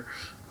care,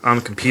 on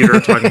the computer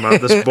talking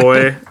about this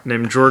boy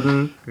named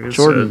Jordan, who's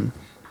an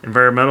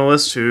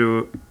environmentalist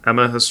who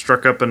Emma has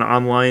struck up an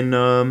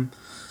online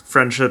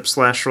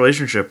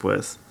friendship/relationship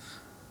with.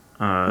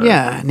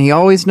 And he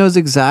always knows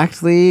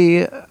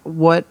exactly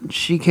what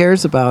she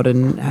cares about,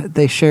 and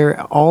they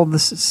share all the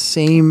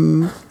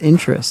same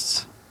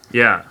interests.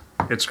 Yeah,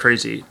 it's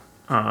crazy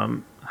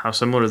how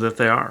similar that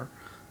they are.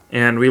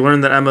 And we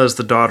learned that Emma is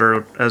the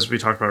daughter, as we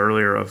talked about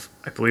earlier, of,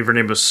 I believe her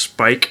name was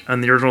Spike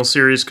on the original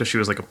series because she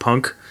was like a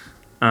punk.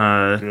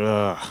 And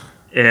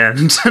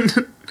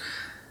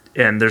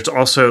and there's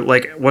also,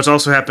 like, what's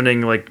also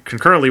happening, like,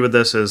 concurrently with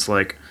this is,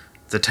 like,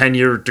 the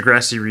 10-year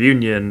Degrassi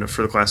reunion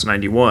for the class of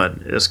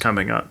 91 is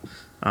coming up,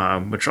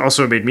 which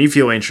also made me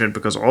feel ancient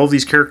because all of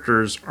these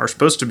characters are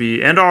supposed to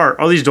be,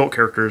 all these adult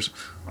characters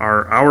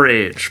are our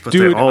age, but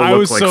dude, they all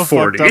look like 40. I was so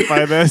fucked up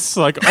by this.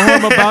 Like,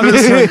 I'm about to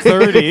turn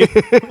 30.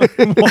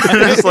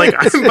 It's like,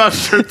 I'm about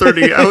to turn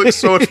 30. I look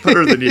so much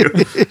better than you.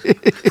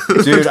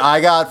 Dude,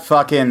 I got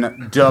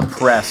fucking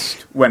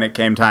depressed when it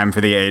came time for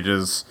the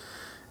ages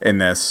in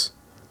this.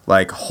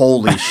 Like,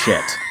 holy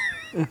shit.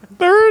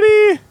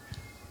 30!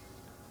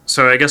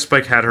 So I guess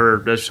Spike had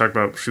her, as you talked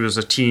about, she was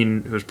a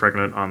teen who was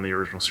pregnant on the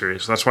original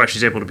series. So that's why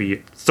she's able to be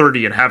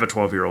 30 and have a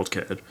 12-year-old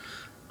kid.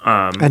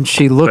 And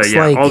she looks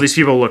like... all these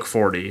people look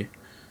 40.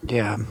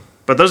 Yeah.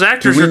 But those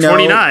actors are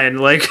 29.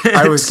 Like,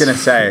 I was going to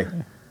say,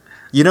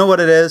 you know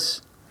what it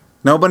is?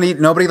 Nobody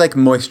like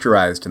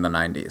moisturized in the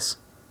 90s.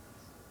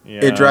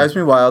 Yeah. It drives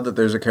me wild that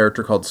there's a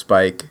character called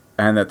Spike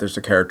and that there's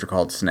a character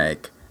called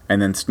Snake.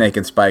 And then Snake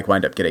and Spike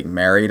wind up getting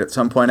married at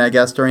some point, I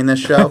guess, during this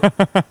show.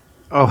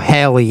 Oh,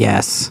 hell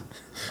yes.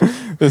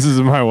 This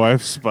is my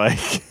wife,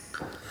 Spike.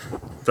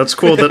 That's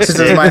cool. That's this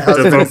is my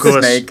husband, the vocalist,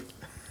 Snake.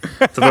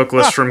 The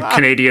vocalist from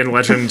Canadian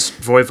Legends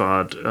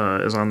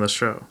Voivod is on this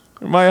show.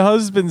 My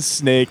husband,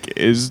 Snake,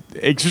 is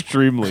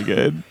extremely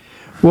good.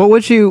 What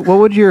would your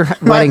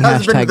wedding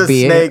hashtag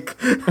be?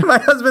 My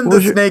husband,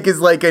 the Snake, is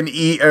like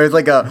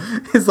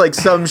is like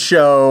some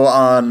show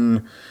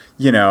on,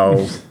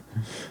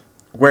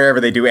 wherever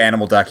they do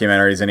animal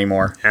documentaries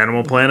anymore.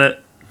 Animal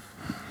Planet,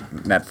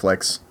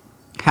 Netflix.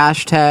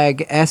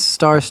 Hashtag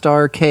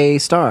S**K*.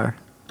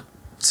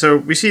 So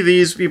we see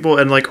these people,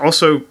 and like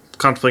also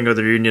contemplating with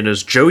the reunion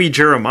is Joey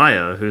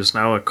Jeremiah, who's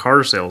now a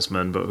car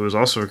salesman, but who's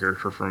also a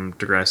character from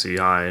Degrassi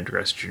High and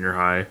Degrassi Junior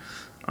High,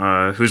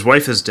 whose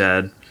wife is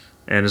dead,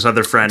 and his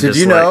other friend Did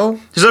you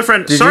know? His other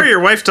friend, your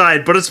wife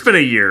died, but it's been a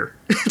year.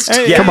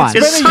 Come on.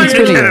 It's time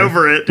to get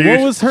over it, dude. What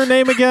was her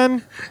name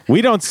again?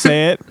 We don't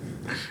say it.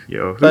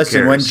 Yo,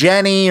 listen, when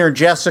Jenny or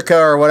Jessica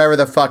or whatever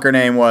the fuck her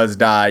name was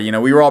died,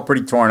 we were all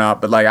pretty torn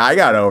up, but like I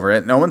got over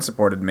it. No one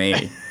supported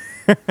me.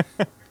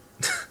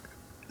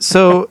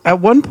 So at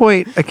one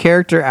point, a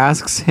character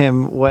asks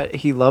him what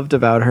he loved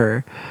about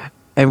her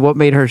and what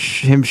made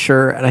him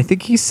sure. And I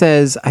think he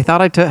says, I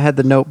thought I had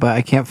the note, but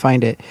I can't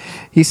find it.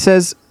 He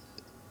says,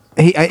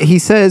 he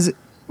says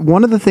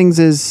one of the things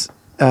is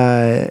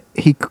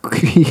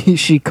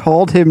she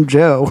called him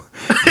Joe.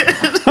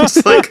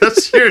 It's like,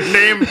 that's your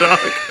name, dog.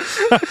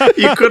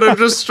 You could have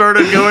just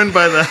started going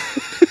by that.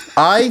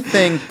 I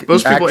think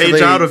most people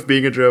age out of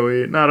being a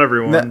Joey. Not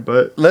everyone,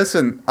 but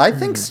listen, I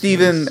think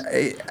Steven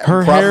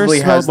her probably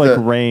hair smelled has like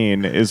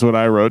rain, is what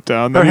I wrote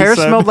down. Her hair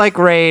smelled like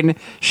rain.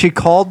 She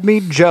called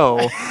me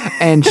Joe,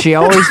 and she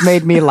always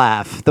made me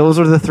laugh. Those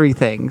are the three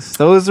things.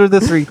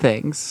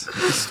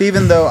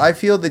 Steven, though, I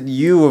feel that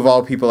you, of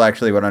all people,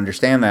 actually would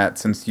understand that,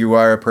 since you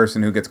are a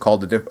person who gets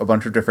called a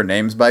bunch of different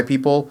names by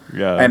people,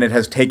 and it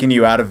has taken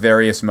you out of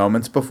various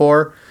moments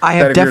before. I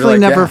have definitely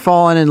never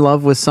fallen in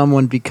love with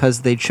someone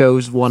because they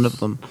chose one of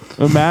them.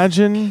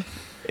 Imagine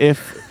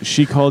if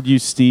she called you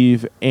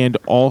Steve and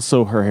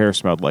also her hair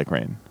smelled like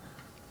rain.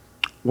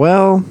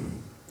 Well,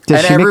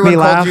 does she make me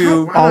laugh?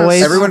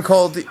 Always. Everyone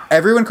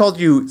called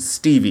you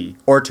Stevie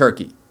or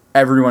Turkey.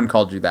 Everyone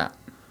called you that.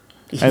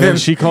 And then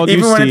she called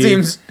you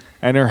Steve,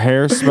 and her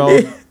hair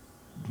smelled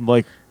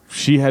like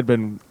she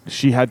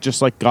had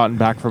just like gotten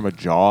back from a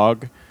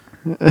jog.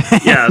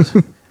 Yeah.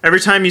 Every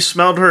time you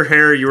smelled her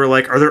hair, you were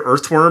like, "Are there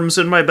earthworms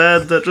in my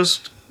bed that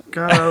just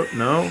got out?"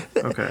 No.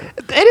 Okay.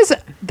 It is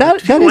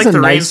that is like a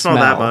the rain nice smell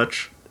smell. that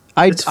much.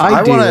 I do.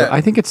 I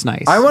think it's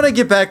nice. I want to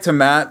get back to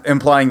Matt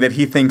implying that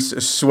he thinks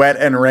sweat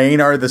and rain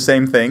are the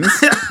same things.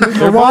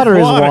 The water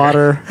is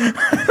water.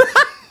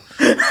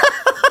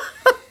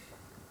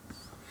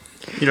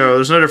 You know,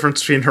 there's no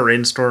difference between a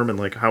rainstorm and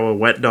like how a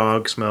wet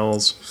dog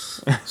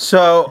smells.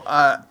 So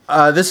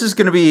this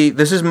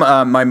is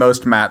my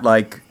most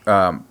Matt-like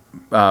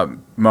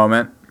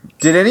moment.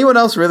 Did anyone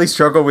else really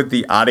struggle with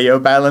the audio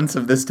balance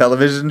of this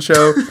television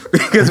show?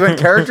 Because when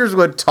characters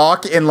would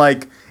talk in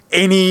like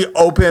any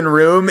open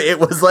room, it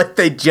was like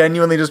they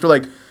genuinely just were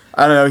like,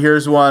 I don't know,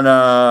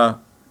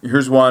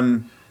 here's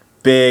one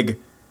big,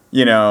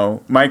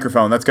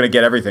 microphone that's going to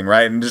get everything,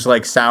 right? And just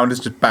like sound is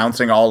just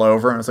bouncing all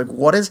over. And I was like,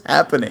 what is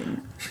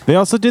happening? They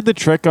also did the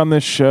trick on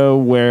this show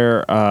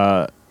where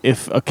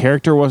if a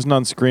character wasn't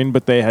on screen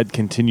but they had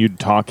continued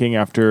talking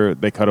after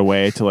they cut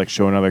away to like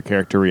show another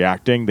character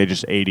reacting, they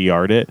just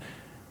ADR'd it.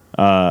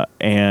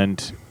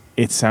 And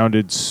it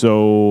sounded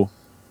so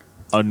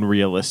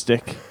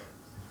unrealistic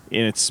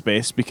in its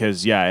space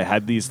because, it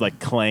had these like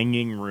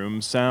clanging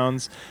room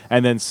sounds,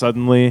 and then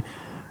suddenly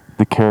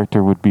the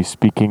character would be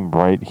speaking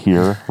right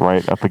here,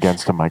 right up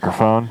against a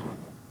microphone.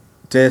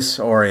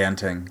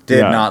 Disorienting.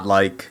 Did not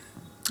like.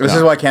 This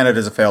is why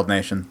Canada's a failed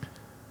nation.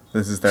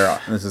 This is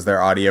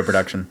their audio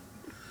production.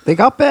 They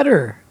got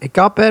better. It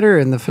got better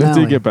in the finale.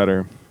 It did get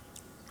better.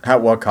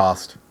 At what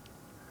cost?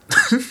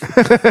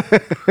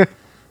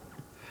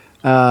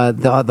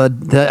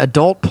 The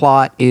adult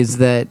plot is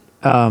that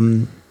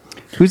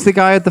who's the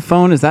guy at the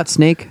phone? Is that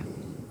Snake?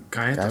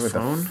 Guy with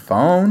the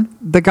phone?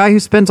 The guy who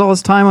spends all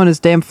his time on his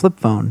damn flip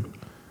phone.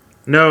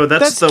 No,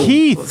 that's the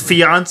Keith.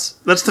 Fiance.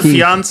 That's the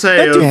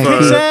fiance of.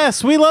 His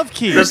ass. We love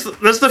Keith.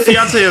 That's the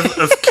fiance of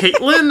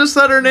Caitlin. Is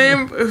that her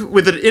name?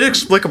 With an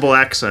inexplicable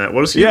accent.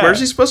 What is he? Where's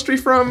he supposed to be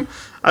from?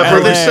 I've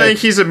heard they're saying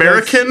he's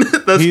American.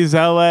 He's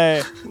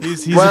LA.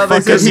 He's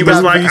because he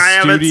was like, I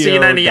haven't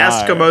seen any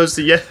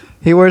Eskimos yet.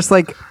 He wears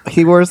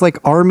like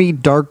army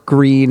dark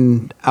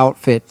green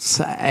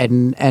outfits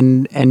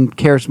and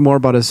cares more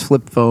about his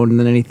flip phone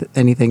than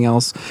anything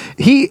else.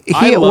 He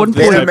at one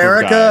point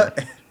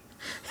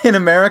in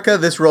America,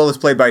 this role is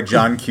played by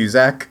John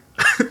Cusack.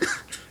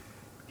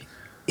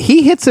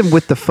 He hits him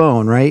with the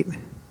phone, right?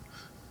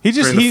 He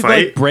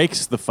like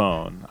breaks the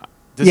phone.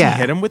 Does he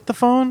hit him with the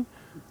phone?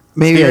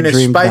 Maybe Steven I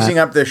dreamed is spicing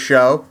up this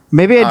show.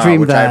 Maybe I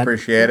dreamed which that. I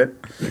appreciate it.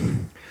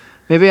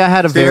 Maybe I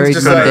had a very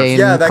mundane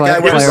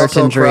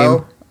Claritin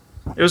dream.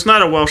 It was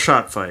not a well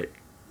shot fight.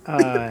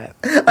 I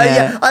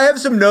have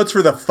some notes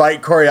for the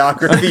fight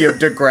choreography of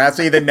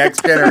Degrassi: The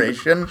Next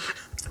Generation.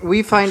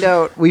 We find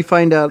out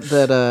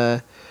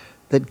that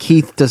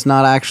Keith does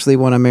not actually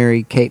want to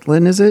marry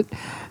Caitlin, is it?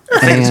 I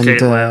think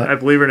it's Caitlin. I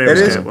believe her name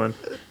is Caitlin.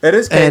 It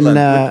is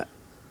Caitlin.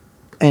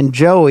 And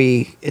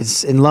Joey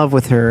is in love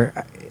with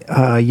her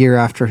a year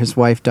after his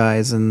wife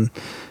dies, and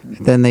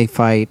then they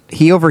fight.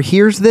 He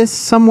overhears this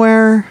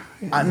somewhere.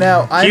 He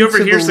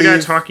overhears the guy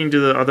talking to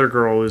the other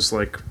girl who's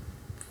like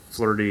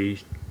flirty.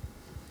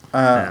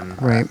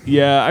 Right.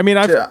 Yeah, I mean,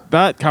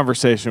 that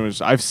conversation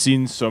was. I've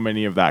seen so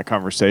many of that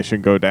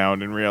conversation go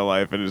down in real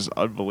life. It is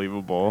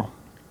unbelievable.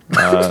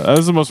 That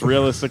was the most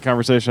realistic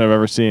conversation I've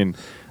ever seen.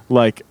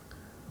 Like,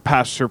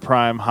 past her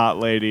prime hot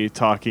lady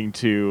talking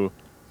to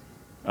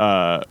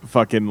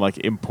fucking like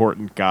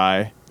important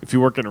guy. If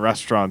you work in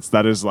restaurants,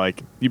 that is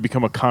like you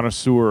become a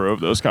connoisseur of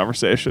those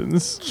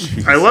conversations.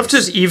 Jeez. I loved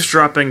his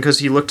eavesdropping because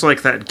he looked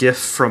like that gif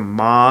from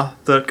Ma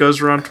that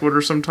goes around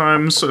Twitter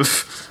sometimes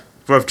of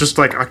just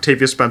like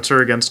Octavia Spencer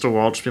against a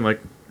wall, just being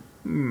like,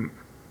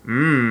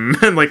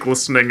 and like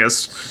listening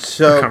as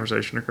the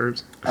conversation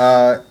occurs.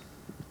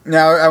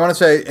 Now, I want to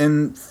say,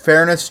 in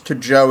fairness to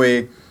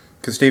Joey,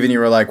 because Steven, you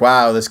were like,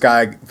 wow, this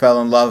guy fell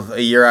in love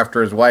a year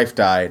after his wife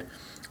died.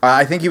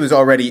 I think he was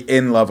already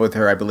in love with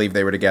her. I believe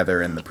they were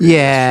together in the previous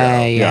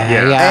show.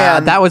 Yeah.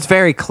 And that was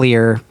very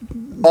clear.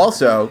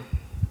 Also,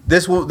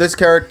 this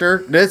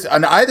character,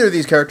 and either of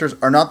these characters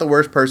are not the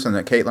worst person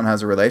that Caitlin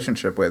has a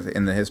relationship with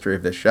in the history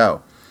of this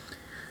show.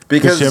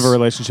 Because does she have a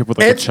relationship with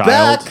like a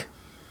child?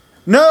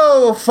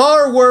 No,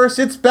 far worse.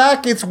 It's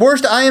back. It's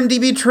worst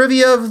IMDb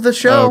trivia of the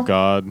show. Oh,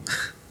 God.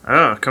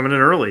 Oh, coming in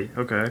early.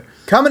 Okay.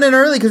 Coming in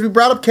early because we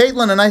brought up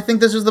Caitlin, and I think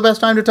this is the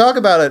best time to talk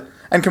about it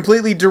and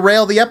completely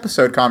derail the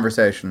episode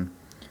conversation.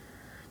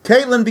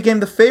 Caitlin became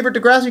the favorite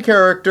Degrassi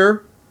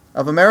character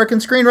of American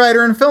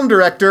screenwriter and film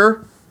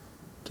director,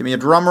 give me a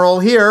drum roll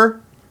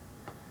here,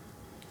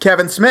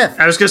 Kevin Smith.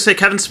 I was going to say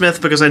Kevin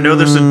Smith because I know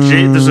there's a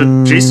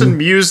Jason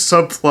Mewes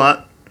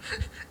subplot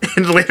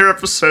in later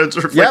episodes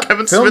where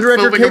Kevin film Smith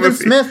director filming Kevin a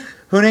movie. Smith,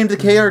 who named the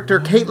character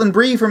Caitlin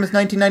Bree from his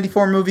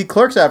 1994 movie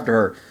Clerks after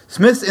her.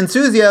 Smith's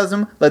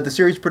enthusiasm led the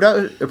series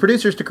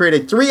producers to create a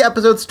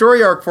 3-episode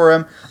story arc for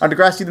him on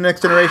Degrassi: The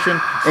Next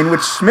Generation, in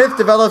which Smith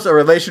develops a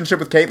relationship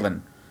with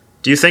Caitlin.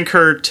 Do you think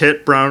her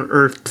tit brown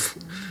or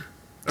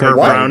her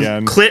brown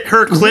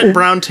clit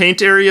brown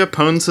taint area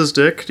pones his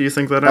dick? Do you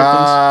think that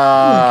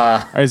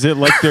happens? Is it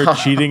like they're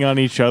cheating on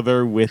each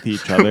other with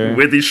each other?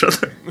 With each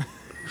other.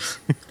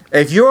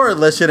 If you're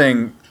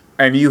listening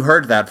and you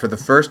heard that for the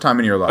first time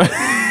in your life,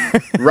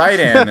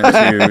 write in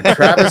to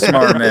Travis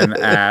Marmon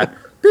at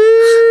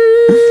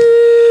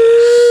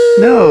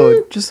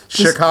No, just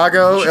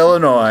Chicago,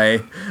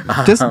 Illinois.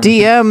 Just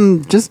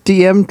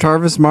DM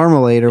Travis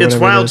Marmalade or whatever.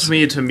 It's wild it is. to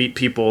me to meet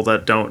people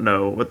that don't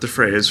know what the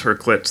phrase "her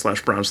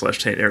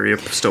clit/brown/taint area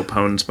still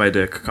pones my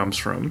dick" comes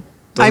from.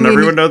 Doesn't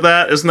everyone know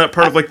that? Isn't that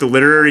part of like the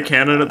literary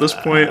canon at this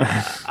point?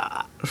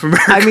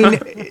 I mean,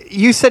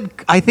 you said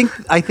I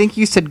think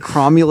you said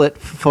cromulent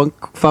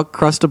fuck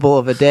crustable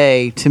of a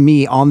day to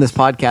me on this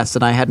podcast,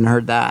 and I hadn't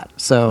heard that.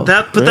 So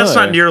that's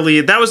not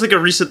nearly. That was like a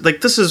recent.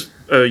 Like this is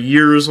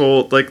years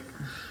old. Like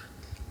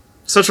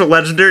such a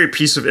legendary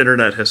piece of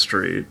internet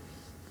history.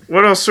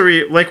 What else are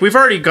we like? We've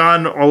already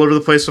gone all over the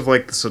place of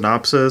like the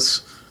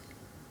synopsis.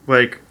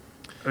 Like,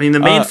 I mean, the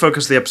main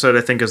focus of the episode,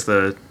 I think, is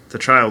the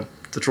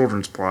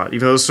children's plot.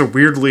 Even though it's a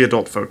weirdly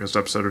adult focused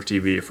episode of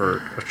TV for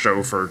a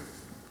show for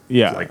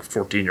like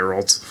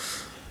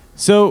 14-year-olds.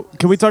 So,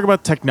 can we talk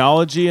about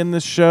technology in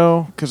this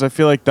show? Because I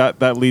feel like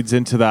that leads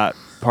into that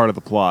part of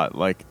the plot.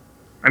 Like,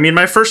 I mean,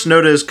 my first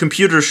note is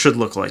computers should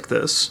look like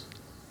this.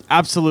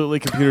 Absolutely,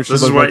 computers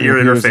should look like this. This is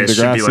what your interface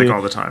should be like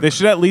all the time. They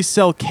should at least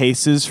sell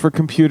cases for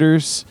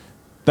computers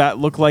that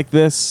look like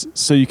this,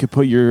 so you could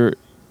put your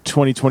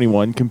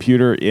 2021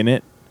 computer in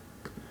it.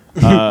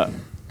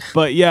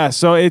 But yeah,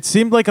 so it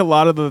seemed like a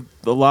lot of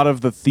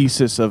the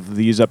thesis of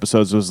these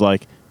episodes was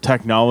like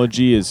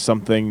technology is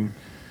something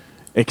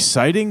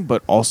exciting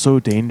but also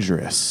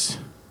dangerous.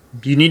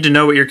 You need to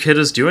know what your kid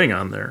is doing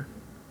on there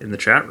in the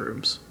chat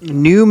rooms.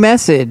 New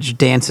message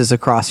dances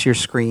across your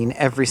screen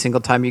every single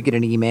time you get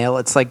an email.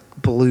 It's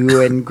like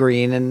blue and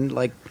green and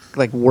like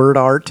word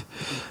art.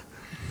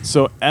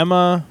 So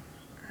Emma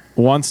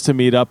wants to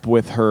meet up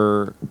with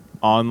her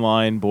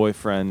online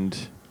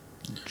boyfriend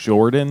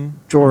Jordan.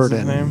 Jordan,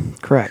 his name?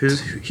 Correct.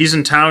 He's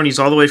in town. He's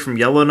all the way from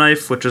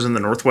Yellowknife, which is in the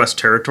Northwest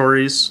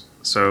Territories.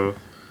 So,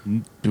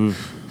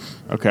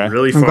 okay,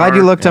 really far. I'm glad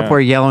you looked up where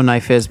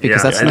Yellowknife is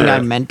because that's something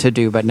I meant to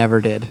do but never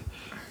did.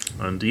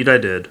 Indeed, I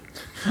did.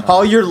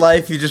 All your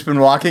life, you've just been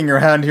walking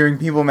around hearing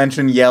people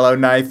mention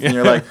Yellowknife, and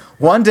you're like,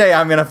 one day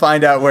I'm gonna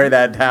find out where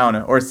that town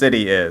or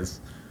city is.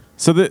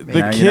 So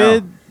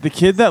the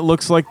kid that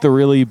looks like the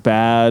really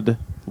bad,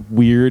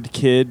 weird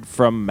kid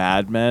from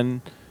Mad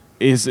Men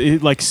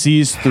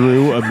sees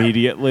through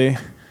immediately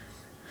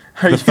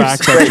the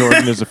fact that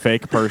Jordan is a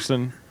fake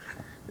person.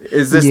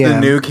 Is this the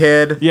new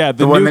kid? Yeah,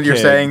 the one that you're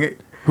saying.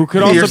 Who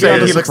could also be on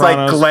The he looks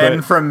like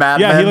Glenn from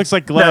Mad Men? Yeah, he looks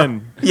like Glenn.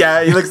 No.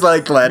 Yeah, he looks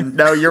like Glenn.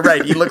 No, you're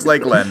right. He looks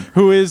like Glenn.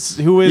 Who is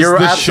you're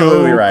the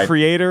show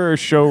creator or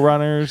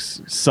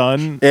showrunner's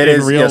son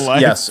in real life?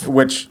 Yes,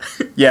 which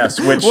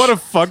what a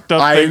fucked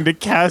up thing to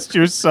cast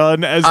your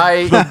son as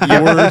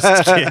the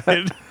worst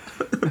kid.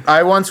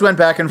 I once went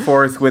back and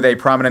forth with a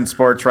prominent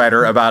sports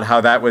writer about how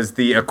that was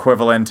the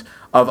equivalent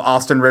of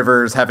Austin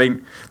Rivers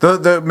having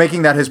the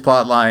making that his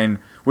plot line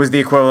was the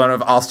equivalent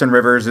of Austin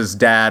Rivers'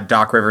 dad,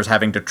 Doc Rivers,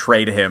 having to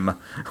trade him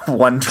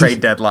one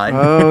trade deadline.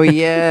 Oh,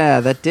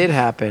 yeah, that did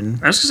happen.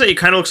 I was going to say, he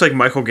kind of looks like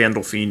Michael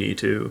Gandolfini,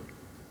 too.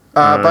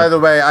 By the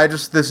way,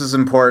 this is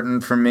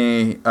important for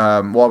me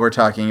while we're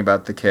talking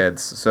about the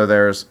kids. So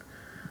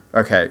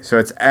so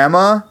it's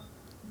Emma.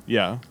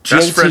 Yeah.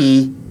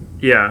 JT.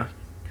 Yeah,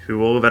 who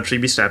will eventually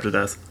be stabbed to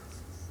death.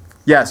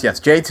 Yes,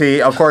 JT.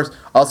 Of course,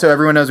 also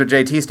everyone knows what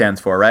JT stands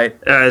for, right?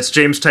 It's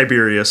James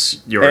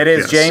Tiberius York. It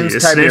is James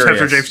Tiberius. It's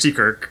named after James T.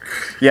 Kirk.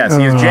 Yes,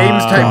 he is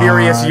James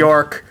Tiberius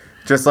York,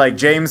 just like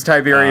James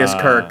Tiberius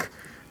Kirk.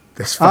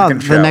 This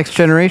fucking show. The Next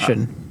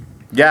Generation.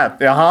 Yeah,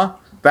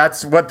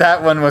 That's what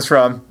that one was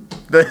from.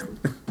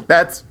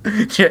 That's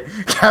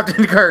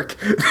Captain Kirk,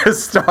 the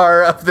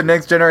star of The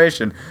Next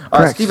Generation.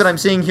 Steven, I'm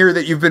seeing here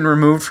that you've been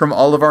removed from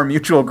all of our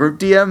mutual group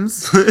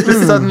DMs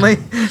just suddenly.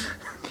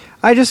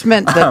 I just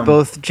meant that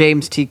both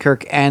James T.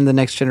 Kirk and The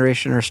Next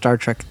Generation are Star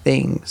Trek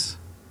things.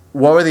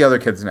 What were the other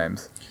kids'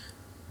 names?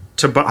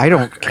 I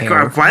don't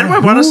care. Why do I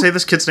want to say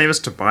this kid's name is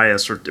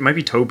Tobias, or it might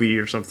be Toby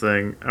or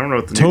something? I don't know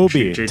what the name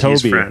is.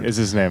 Toby is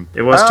his name.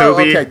 It was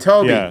Toby? Okay,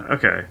 Toby. Yeah.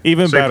 Okay.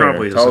 Even better. He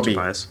probably is Toby.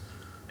 Tobias.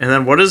 And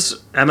then what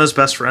is Emma's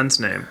best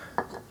friend's name?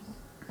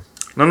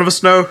 None of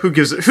us know. Who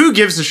gives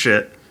a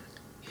shit?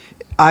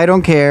 I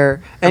don't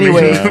care.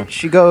 Anyway,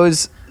 she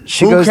goes.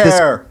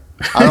 I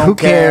don't who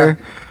care.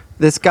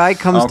 This guy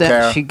comes down.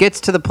 Care. She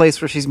gets to the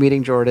place where she's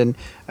meeting Jordan.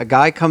 A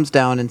guy comes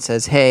down and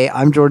says, "Hey,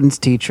 I'm Jordan's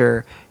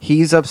teacher.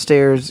 He's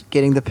upstairs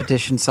getting the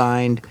petition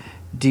signed.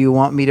 Do you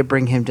want me to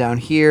bring him down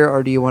here,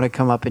 or do you want to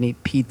come up and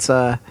eat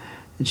pizza?"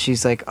 And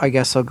she's like, "I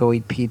guess I'll go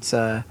eat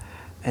pizza."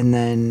 And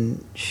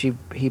then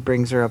he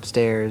brings her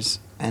upstairs,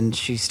 and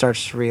she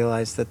starts to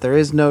realize that there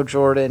is no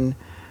Jordan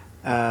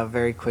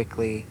very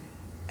quickly,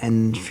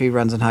 and she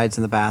runs and hides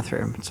in the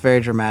bathroom. It's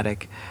very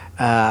dramatic.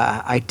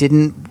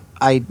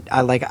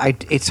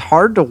 It's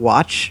hard to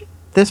watch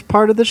this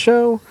part of the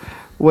show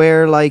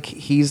where like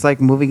he's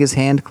like moving his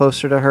hand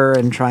closer to her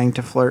and trying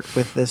to flirt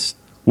with this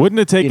wouldn't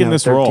have taken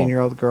this role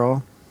 13-year-old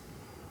girl.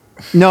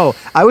 No,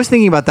 I was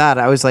thinking about that.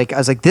 I was like,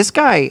 this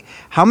guy,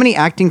 how many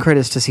acting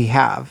credits does he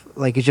have?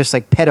 Like, he's just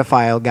like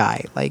pedophile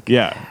guy. Like,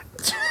 yeah.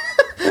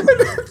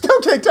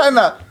 Don't take time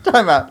out.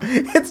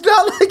 It's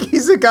not like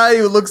he's a guy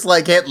who looks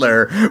like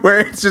Hitler,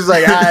 where it's just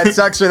like, it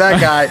sucks for that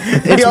guy.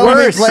 He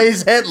only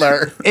plays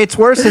Hitler. It's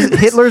worse.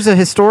 Hitler's a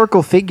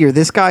historical figure.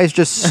 This guy is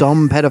just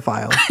some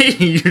pedophile.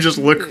 You just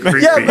look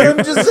creepy. Yeah, but I'm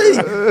just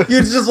saying,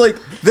 you're just like,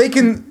 they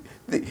can...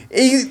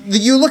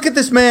 You look at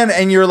this man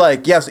and you're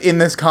like, yes, in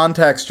this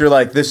context, you're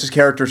like, this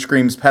character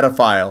screams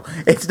pedophile.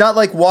 It's not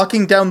like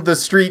walking down the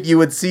street, you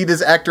would see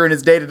this actor in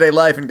his day-to-day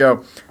life and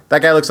go,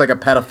 that guy looks like a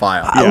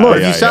pedophile. But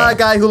if you saw a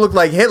guy who looked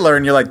like Hitler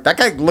and you're like, that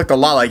guy looked a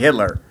lot like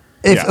Hitler.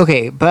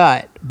 Okay,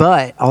 but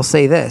I'll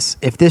say this.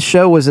 If this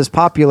show was as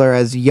popular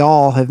as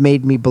y'all have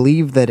made me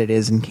believe that it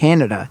is in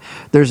Canada,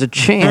 there's a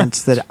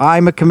chance that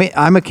I'm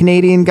a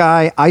Canadian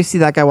guy. I see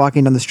that guy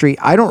walking down the street.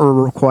 I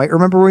don't quite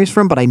remember where he's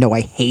from, but I know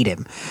I hate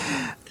him.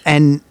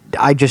 And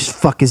I just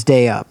fuck his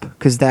day up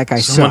because that guy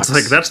Someone's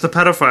sucks. like, that's the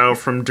pedophile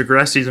from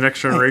Degrassi's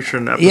Next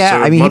Generation episode. Yeah,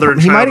 I mean, Mother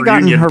and he might Child have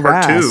gotten Reunion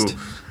harassed. Part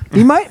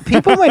 2.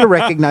 People might have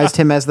recognized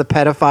him as the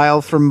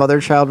pedophile from Mother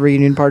Child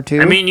Reunion Part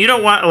 2. I mean, you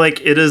don't want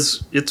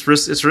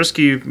it's a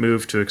risky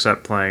move to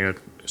accept playing a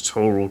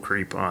total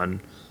creep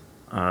on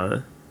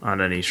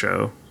any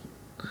show.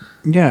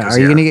 Yeah, are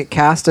you going to get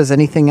cast as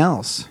anything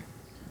else?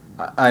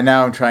 I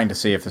now am trying to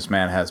see if this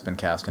man has been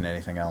cast in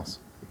anything else.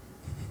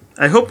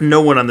 I hope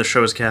no one on the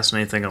show is cast in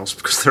anything else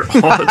because they're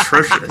all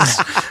atrocious.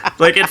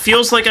 Like it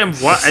feels like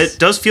it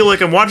does feel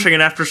like I'm watching an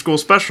after-school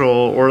special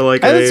or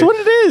like that's what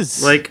it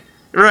is. Like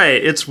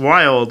right, it's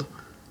wild.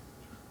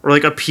 Or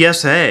like a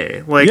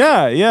PSA. Like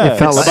yeah. It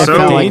felt it's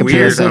so like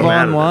weird. a PSA of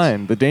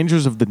online. The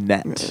dangers of the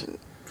net.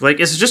 Like,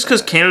 is it just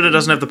because Canada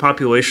doesn't have the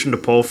population to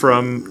pull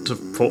from to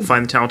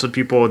find talented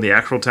people, and the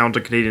actual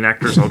talented Canadian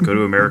actors all go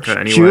to America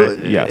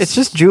anyway? Yes. It's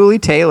just Julie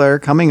Taylor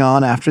coming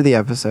on after the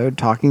episode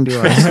talking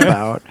to us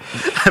about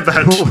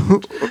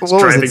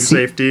driving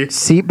safety,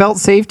 seatbelt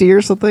safety,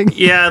 or something.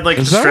 Yeah, like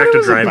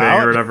distracted driving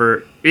or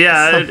whatever.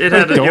 Yeah,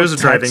 it was a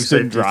driving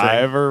safety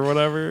drive thing. or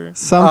whatever.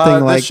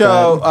 Something like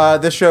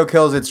that. This show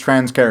kills its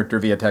trans character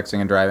via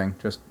texting and driving.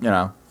 Just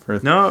to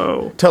Cool.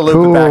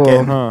 loop it back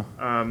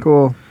in.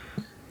 Cool.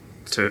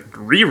 To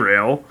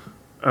rerail.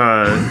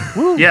 I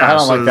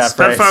don't like that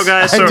phrase. Pedophile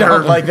guy, I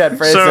don't like that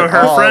phrase at all.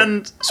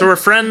 Her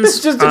friends.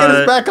 It's just to get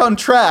us back on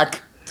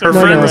track. Her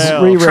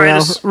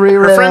friends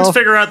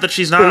figure out that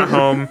she's not at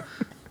home,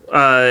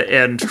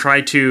 and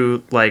try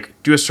to like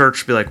do a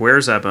search, be like,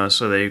 "Where's Emma?"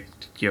 So they,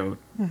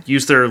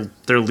 use their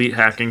elite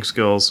hacking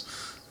skills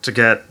to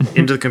get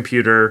into the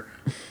computer,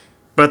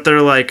 but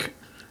they're like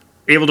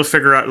able to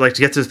figure out, like, to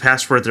get to the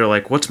password. They're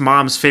like, what's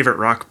mom's favorite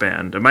rock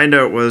band? And my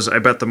note was, I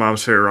bet the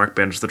mom's favorite rock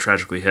band is the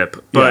Tragically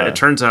Hip. But it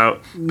turns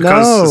out,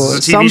 because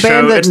this is a TV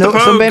show,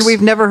 some band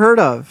we've never heard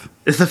of.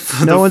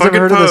 No one's ever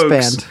heard of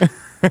this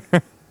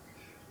band.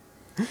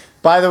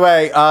 By the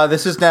way,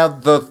 this is now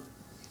the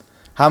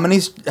how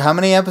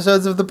many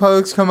episodes of the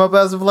Pogues come up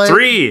as of late?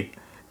 3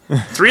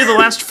 of the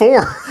last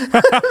 4.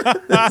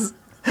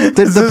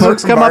 Did the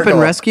Pogues come up and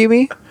rescue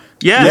me?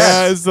 Yes.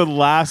 Yeah, it's the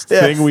last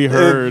thing we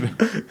heard.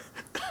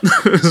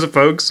 It was a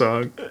Pogue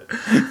song.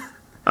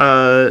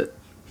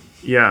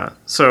 Yeah.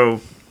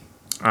 So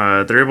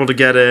they're able to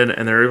get in,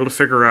 and they're able to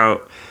figure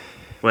out,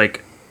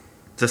 like,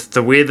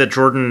 the way that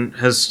Jordan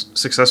has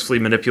successfully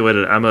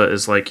manipulated Emma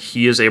is, like,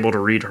 he is able to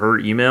read her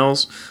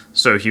emails.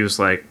 So he was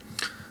like,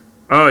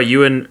 oh,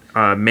 you and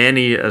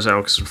Manny, as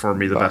Alex informed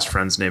me, the best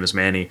friend's name is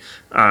Manny.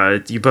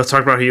 You both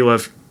talked about how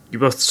you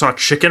both saw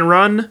Chicken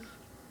Run,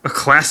 a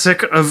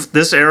classic of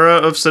this era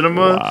of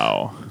cinema.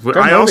 Wow.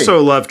 I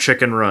also love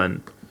Chicken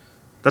Run.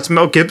 That's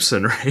Mel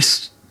Gibson,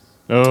 right?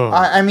 Oh.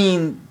 I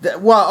mean,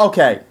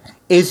 okay.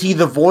 Is he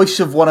the voice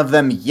of one of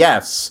them?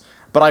 Yes.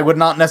 But I would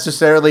not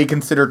necessarily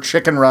consider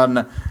Chicken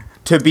Run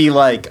to be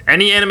like...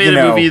 Any animated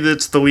movie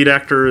that's the lead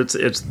actor,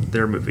 it's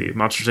their movie.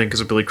 Monsters, Inc.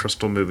 is a Billy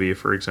Crystal movie,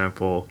 for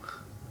example.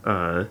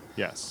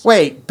 Yes.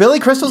 Wait,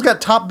 Billy Crystal's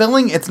got top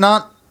billing? It's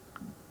not...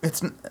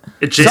 It's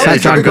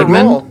John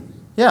Goodman? Role.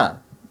 Yeah.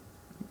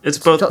 It's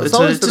both. It's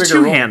a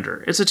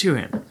two-hander. It's a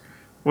two-hander.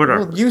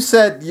 Whatever. Well, you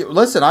said,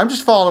 listen, I'm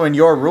just following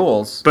your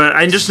rules. But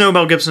I just know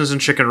Mel Gibson's in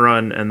Chicken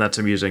Run, and that's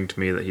amusing to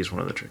me that he's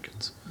one of the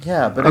chickens.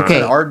 Yeah, but it's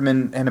an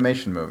Aardman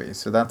animation movie,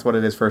 so that's what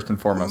it is first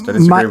and foremost. I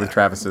disagree with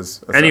Travis's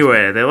assessment.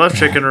 Anyway, they love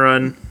Chicken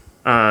Run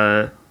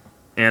and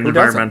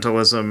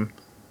environmentalism.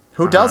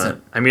 Who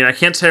doesn't? I mean, I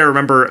can't say I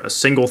remember a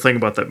single thing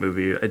about that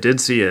movie. I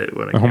did see it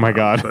when it came out,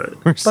 God.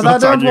 But I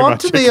don't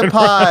want to be a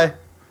pie.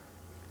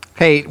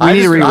 Hey, we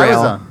need a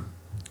rerail.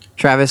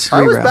 Travis,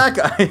 I was back...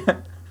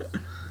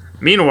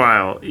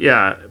 Meanwhile,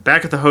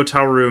 back at the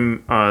hotel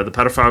room, the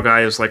pedophile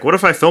guy is like, what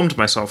if I filmed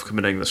myself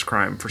committing this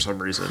crime for some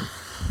reason?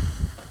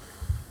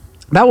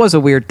 That was a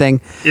weird thing.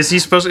 Is he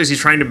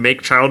trying to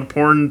make child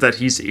porn that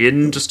he's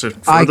in just to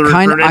further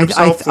incriminate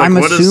himself? I'm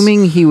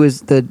assuming he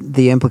was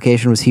the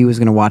implication was he was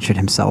going to watch it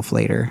himself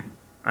later.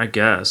 I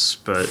guess,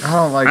 but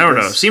I don't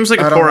know. Seems like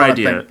a poor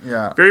idea.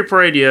 Very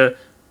poor idea.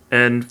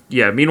 And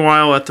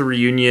meanwhile at the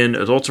reunion,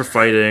 adults are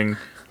fighting.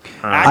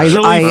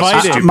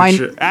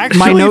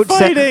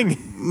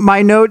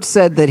 My note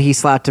said that he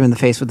slapped him in the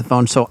face with the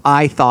phone, so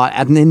I thought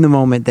in the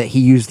moment that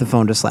he used the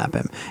phone to slap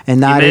him,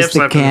 and that is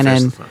the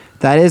canon.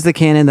 That is the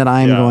canon that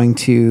I am going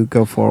to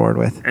go forward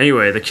with.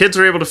 Anyway, the kids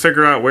are able to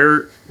figure out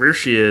where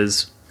she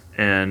is,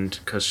 and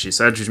because she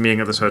said she's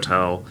meeting at this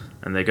hotel,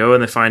 and they go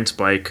and they find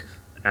Spike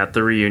at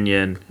the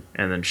reunion,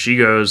 and then she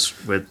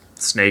goes with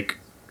Snake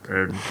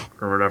or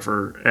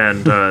whatever,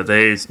 and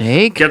they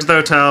get to the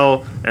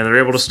hotel, and they're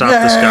able to stop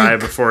this guy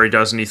before he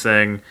does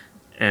anything.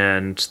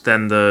 And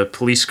then the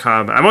police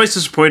come. I'm always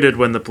disappointed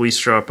when the police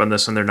show up on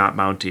this and they're not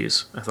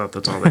Mounties. I thought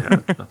that's all they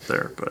had up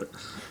there, but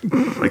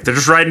like they're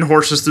just riding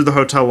horses through the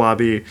hotel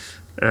lobby,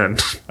 and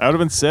that would have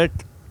been sick.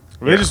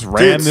 They just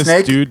ran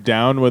this dude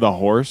down with a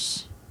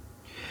horse.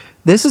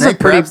 This is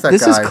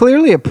is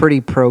clearly a pretty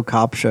pro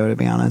cop show, to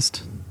be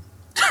honest.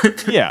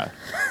 Yeah,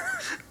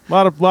 a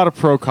lot of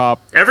pro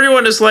cop.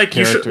 Everyone is like,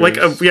 characters. You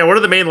should one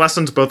of the main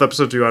lessons both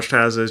episodes we watched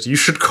has is you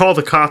should call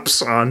the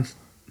cops on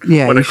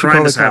when a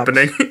crime is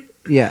happening.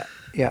 Yeah.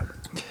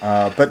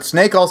 But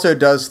Snake also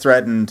does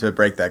threaten to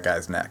break that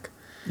guy's neck.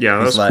 Yeah,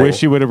 that's like,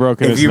 wish he would have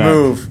broken his neck.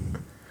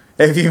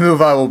 If you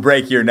move, I will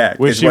break your neck.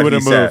 Wish he would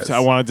have moved. I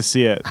wanted to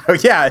see it. Oh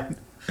yeah.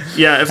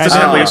 Yeah, if this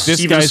had like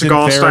Steven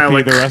Seagal style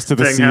like the rest of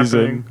the season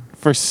happening.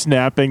 For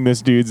snapping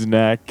this dude's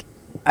neck.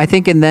 I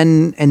think, and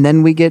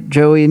then we get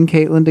Joey and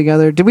Caitlin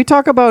together. Did we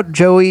talk about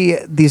Joey?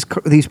 These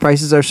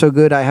prices are so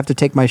good, I have to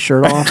take my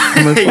shirt off.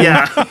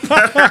 Yeah,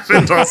 that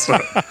happened also.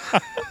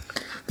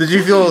 Did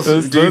you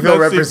feel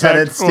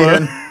represented,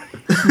 Steven?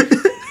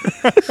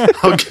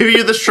 I'll give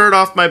you the shirt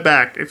off my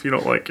back if you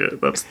don't like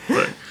it. That's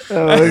the thing.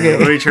 Oh, okay.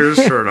 Let me tear his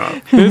shirt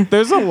off.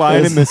 There's a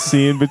line in the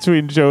scene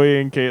between Joey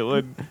and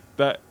Caitlin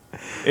that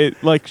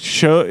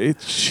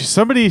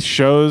somebody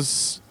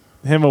shows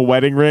him a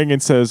wedding ring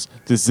and says,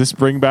 "Does this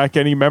bring back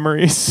any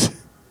memories?"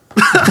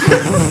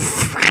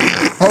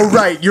 Oh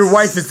right, your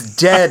wife is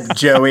dead,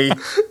 Joey.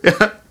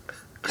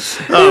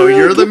 Oh,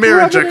 you're the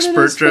marriage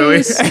expert,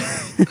 Joey.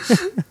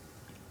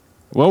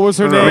 What was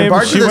her name?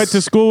 She went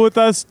to school with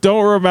us.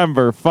 Don't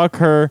remember. Fuck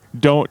her.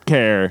 Don't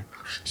care.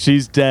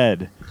 She's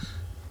dead.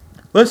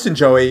 Listen,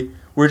 Joey,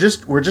 we're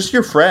just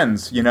your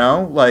friends, you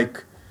know?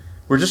 Like,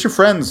 we're just your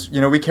friends.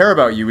 You know, we care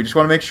about you. We just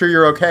want to make sure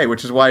you're okay,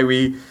 which is why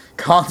we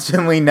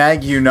constantly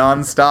nag you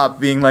nonstop,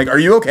 being like, "Are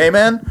you okay,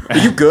 man? Are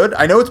you good?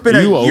 I know it's been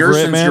a year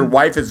since your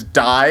wife has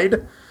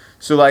died,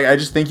 so like, I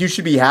just think you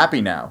should be happy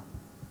now."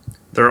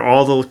 They're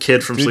all the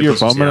kid from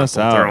Sleepless in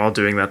Seattle. They're all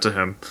doing that to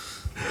him.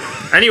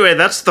 Anyway,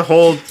 that's the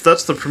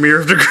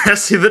premiere of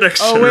Degrassi: The Next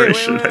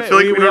Generation. Wait. I feel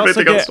like we don't have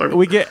anything else to talk about.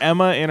 We get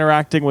Emma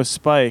interacting with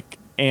Spike,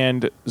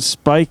 and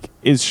Spike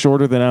is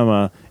shorter than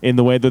Emma in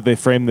the way that they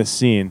frame this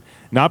scene.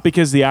 Not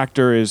because the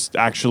actor is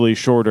actually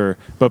shorter,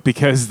 but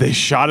because they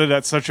shot it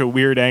at such a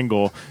weird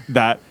angle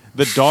that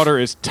the daughter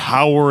is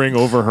towering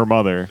over her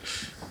mother.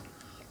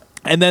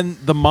 And then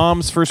the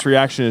mom's first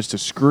reaction is to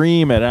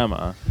scream at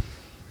Emma.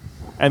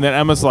 And then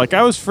Emma's like,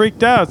 "I was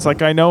freaked out." It's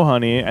like, "I know,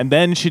 honey." And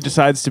then she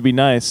decides to be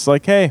nice.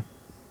 Like, "Hey,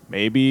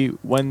 maybe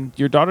when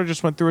your daughter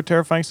just went through a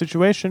terrifying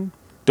situation,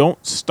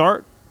 don't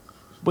start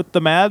with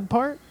the mad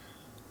part."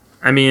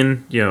 I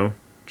mean,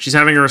 she's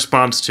having a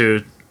response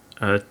to,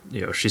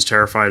 she's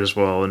terrified as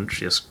well, and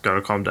she just got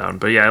to calm down.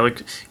 But yeah,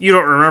 like, you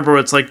don't remember what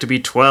it's like to be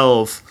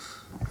 12.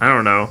 I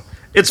don't know.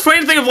 It's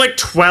funny to think of like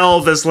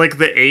 12 as like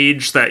the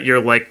age that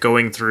you're like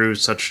going through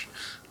such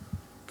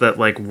that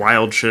like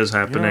wild shit is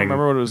happening. You don't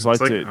remember what it was like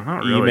to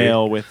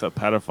email with a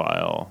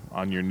pedophile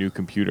on your new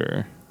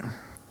computer.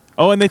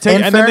 Oh, and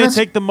then they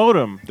take the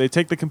modem. They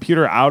take the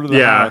computer out of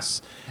the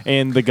house,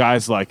 and the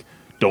guy's like,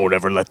 "Don't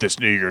ever let this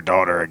near your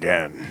daughter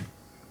again."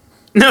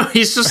 No,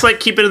 he's just like,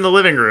 keep it in the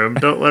living room.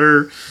 Don't let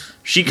her.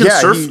 She can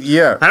surf.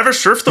 Have her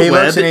surf the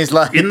web. And he's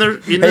like, he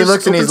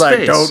looks and he's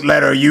like, "Don't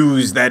let her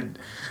use that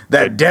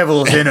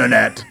devil's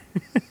internet."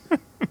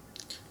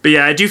 But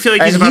yeah, I do feel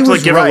like he's about to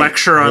like give a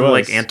lecture on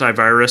like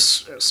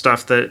antivirus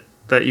stuff that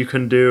you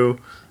can do.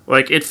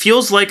 Like, it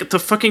feels like the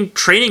fucking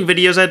training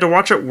videos I had to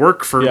watch at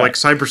work for like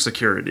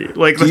cybersecurity.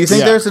 Like, do you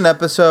think there's an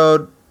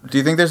episode? Do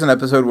you think there's an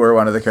episode where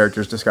one of the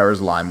characters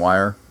discovers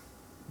LimeWire?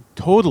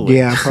 Totally.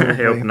 Yeah, I hope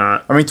probably.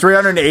 not. I mean,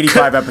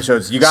 385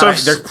 episodes. You got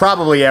So- there's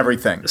probably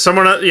everything.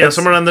 Someone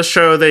on this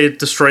show, they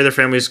destroy their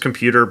family's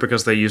computer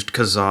because they used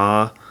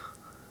Kazaa.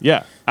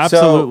 Yeah,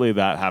 absolutely.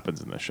 That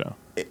happens in this show.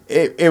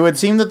 It would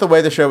seem that the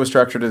way the show was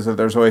structured is that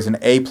there's always an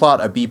A plot,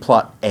 a B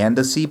plot, and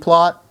a C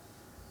plot,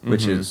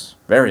 which is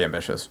very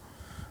ambitious.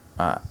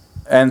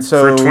 And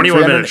so For a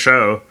 21-minute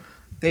show.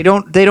 They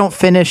don't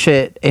finish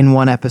it in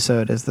one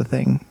episode is the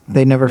thing.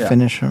 They never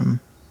finish them.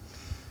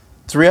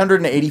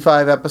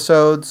 385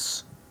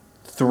 episodes,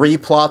 3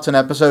 plots an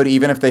episode,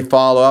 even if they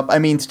follow up. I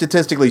mean,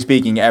 statistically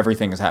speaking,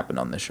 everything has happened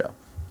on this show.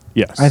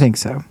 Yes, I think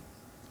so.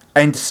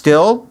 And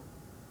still,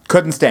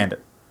 couldn't stand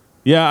it.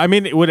 Yeah, I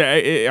mean,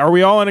 are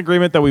we all in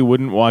agreement that we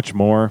wouldn't watch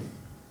more?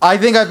 I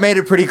think I've made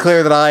it pretty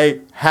clear that I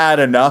had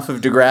enough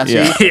of Degrassi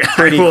Yeah.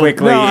 pretty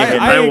quickly. No,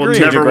 I will agree.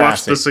 never Degrassi.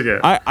 watch this again.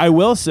 I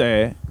will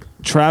say,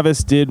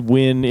 Travis did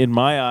win in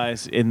my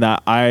eyes in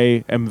that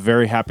I am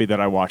very happy that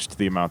I watched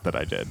the amount that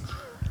I did.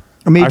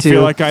 Me too. I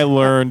feel like I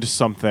learned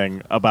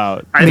something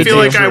about. I feel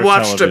like I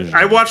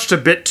television. watched a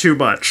bit too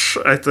much.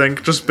 I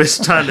think just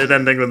based on it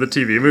ending with a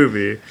TV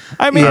movie.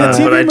 I mean, Yeah. the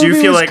TV But I do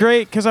movie feel was like-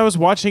 great because I was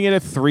watching it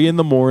at 3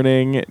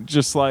 a.m,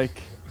 just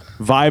like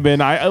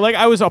vibing.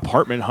 I was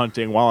apartment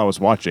hunting while I was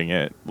watching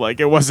it. Like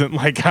it wasn't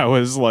like I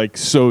was like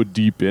so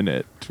deep in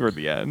it toward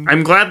the end.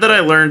 I'm glad that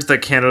I learned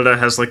that Canada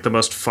has like the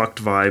most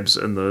fucked vibes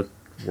in the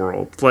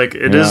world. Like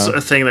it is Yeah.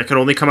 a thing that can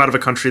only come out of a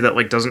country that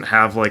like doesn't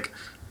have like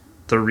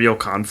the real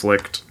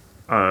conflict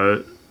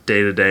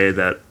day to day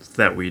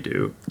that we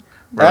do.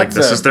 Where, like, That's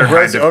this is their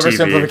gross kind of TV.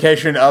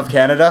 oversimplification of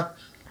Canada.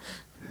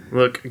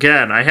 Look,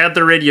 again, I had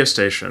the radio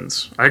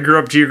stations. I grew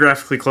up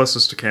geographically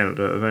closest to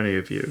Canada of any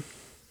of you.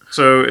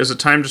 So is it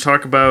time to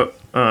talk about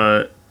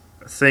a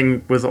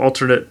thing with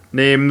alternate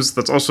names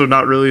that's also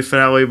not really a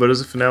finale, but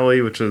is a finale,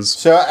 which is...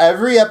 So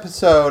every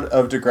episode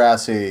of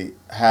Degrassi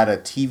had a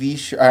TV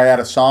show. I had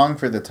a song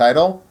for the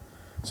title.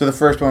 So the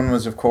first one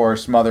was, of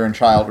course, Mother and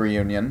Child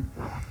Reunion.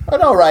 Oh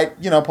no, right?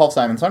 You know, Paul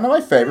Simon song, not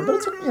my favorite, but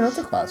it's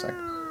a classic.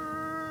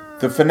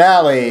 The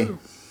finale.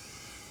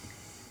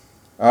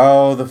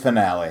 Oh, the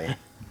finale.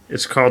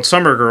 It's called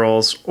Summer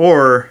Girls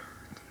or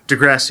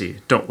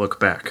Degrassi, Don't Look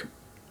Back.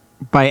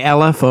 By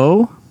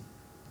LFO.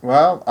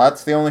 Well,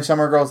 that's the only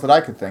Summer Girls that I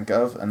could think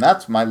of, and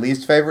that's my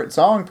least favorite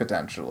song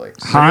potentially.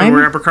 Time?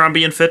 We're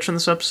Abercrombie and Fitch in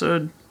this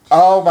episode.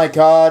 Oh my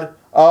god!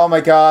 I'm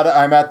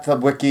at the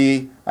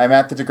wiki. I'm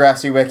at the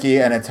Degrassi wiki,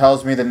 and it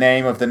tells me the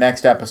name of the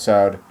next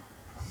episode.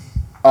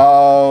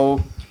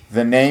 Oh,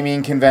 the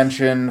naming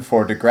convention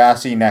for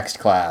Degrassi Next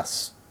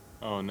Class.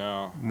 Oh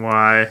no.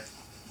 Why?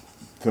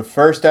 The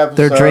first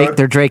episode.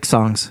 They're Drake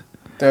songs.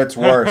 That's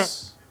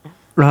worse.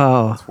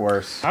 Oh. It's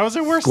worse. How is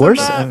it worse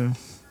Worse? than that?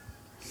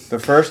 The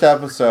first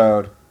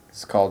episode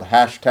is called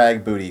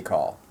hashtag Booty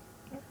Call.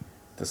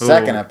 The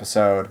second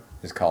episode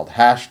is called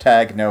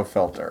hashtag No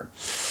Filter.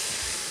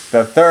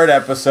 The third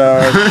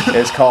episode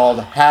is called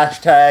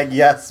hashtag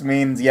Yes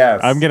Means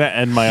Yes. I'm gonna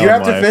end my You own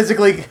have to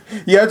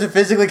life.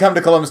 physically come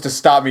to Columbus to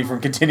stop me from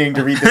continuing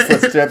to read this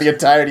list throughout the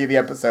entirety of the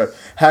episode.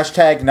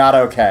 Hashtag not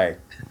okay.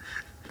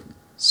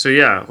 So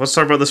yeah, let's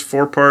talk about this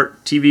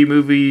 4-part TV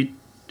movie,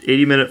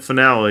 80-minute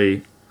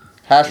finale.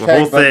 Hashtag The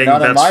whole but thing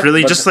none of that's my-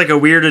 really but- just like a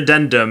weird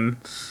addendum.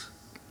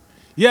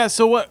 Yeah.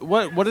 So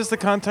what is the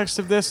context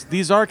of this?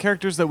 These are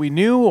characters that we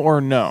knew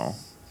or no?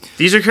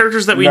 These are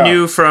characters that we No.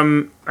 knew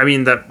from. I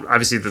mean, that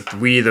obviously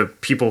the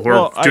people who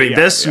are doing yeah,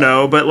 this yeah.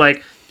 know, but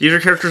like these are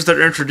characters that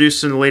are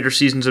introduced in the later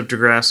seasons of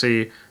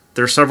Degrassi.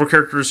 There are several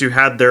characters who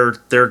had their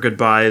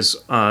goodbyes.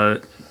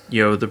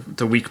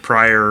 The week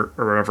prior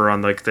or whatever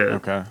on like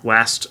the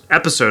last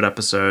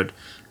episode.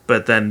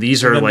 But then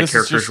these are then like this is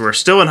characters just who are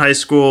still in high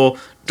school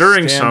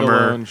during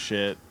summer, Standalone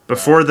shit.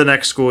 before the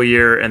next school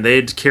year, and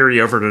they'd carry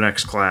over to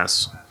next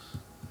class.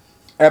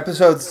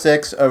 Episode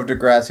 6 of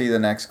Degrassi The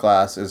Next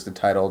Class is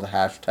titled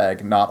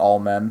hashtag Not All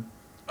Men.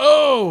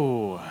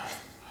 Oh.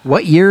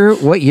 What year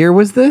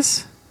was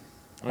this?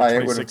 It would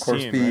of course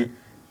 2016, be. right?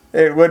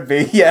 It would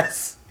be,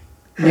 yes.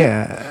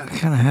 Yeah,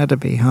 kind of had to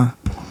be, huh?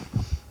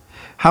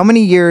 How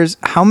many years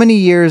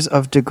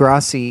of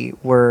Degrassi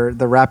were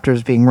the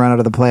Raptors being run out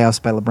of the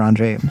playoffs by LeBron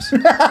James?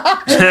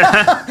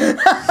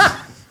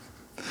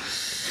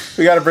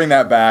 We got to bring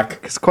that back.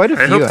 It's quite a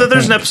few. I hope that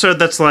there's an think. episode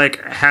that's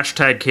like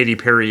hashtag Katy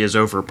Perry is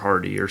over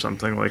party or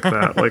something like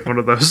that. Like one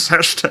of those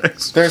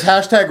hashtags. There's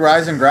hashtag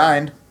Rise and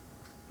Grind.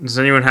 Does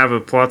anyone have a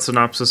plot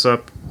synopsis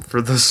up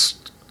for this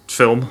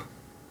film?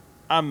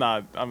 I'm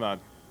not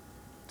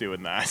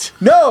doing that.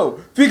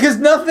 No, because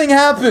nothing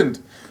happened.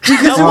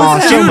 Because it Oh,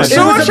 was, so it much was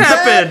so a much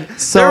bad- happened.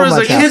 So there was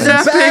much a happened.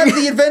 Bad kidnapping.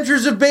 The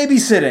Adventures of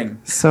Babysitting.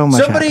 So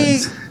much Somebody.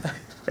 happens.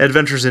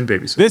 Adventures in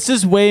Babysitting. This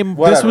is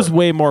Whatever. was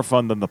way more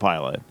fun than the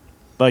pilot.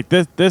 Like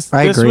this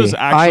I agree. was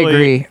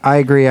actually I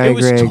agree. it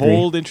was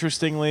told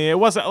interestingly. It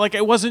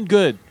wasn't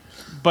good,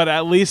 but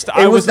at least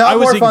I was was not I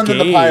was more fun than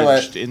the engaged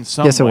pilot. in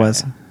some Yes, it way.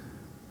 was.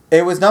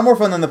 It was not more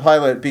fun than the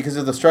pilot because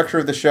of the structure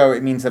of the show.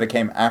 It means that it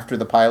came after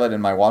the pilot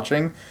in my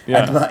watching.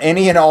 Yeah. And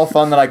any and all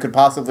fun that I could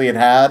possibly have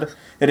had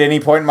at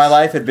any point in my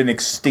life had been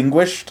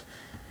extinguished.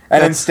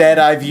 And instead,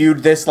 I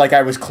viewed this like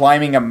I was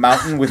climbing a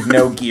mountain with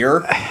no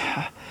gear.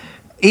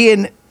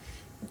 Ian,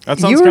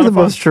 you are the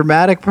most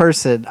dramatic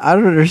person. I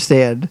don't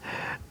understand.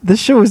 This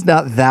show is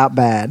not that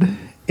bad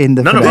in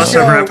the None of us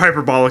ever have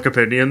hyperbolic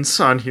opinions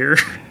on here.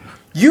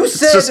 You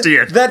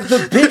said that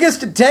the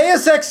biggest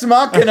Deus Ex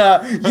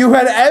Machina you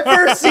had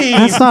ever seen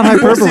That's not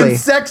hyperbole. was in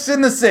Sex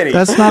in the City.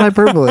 That's not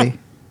hyperbole.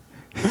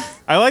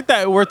 I like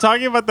that. We're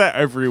talking about that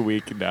every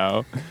week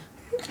now.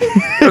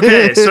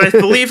 Okay, so I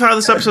believe how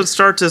this episode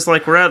starts is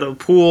like we're at a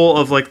pool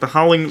of like the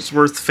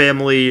Hollingsworth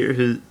family.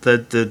 Who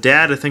the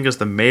dad I think is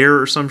the mayor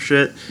or some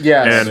shit.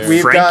 Yes,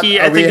 and Frankie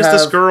I think is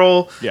this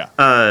girl. Yeah,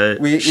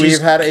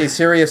 we've had a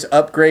serious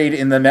upgrade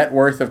in the net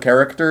worth of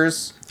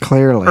characters.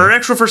 Clearly, her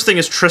actual first thing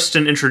is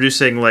Tristan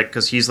introducing like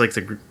because he's like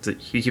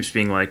he keeps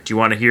being like, "Do you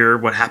want to hear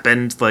what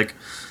happened like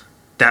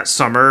that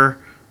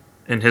summer?"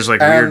 And his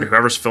like weird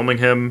whoever's filming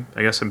him,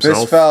 I guess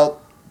himself. This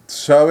felt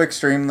so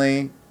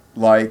extremely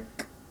like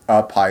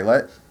a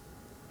pilot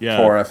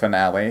for a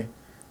finale.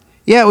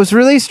 Yeah, it was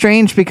really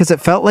strange because it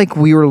felt like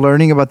we were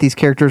learning about these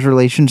characters'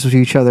 relations with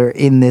each other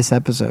in this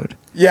episode.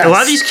 Yeah, a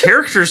lot of these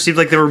characters seemed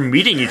like they were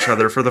meeting each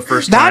other for the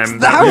first time.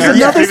 That was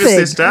another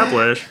thing.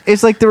 Established.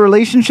 It's like the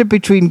relationship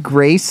between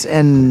Grace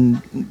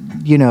and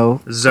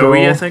Zoe.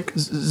 girl. I think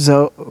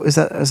Zoe is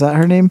that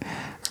her name?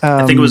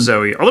 I think it was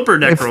Zoe. All the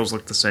brunette girls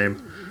look the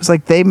same. It's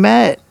like they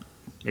met.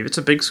 Maybe it's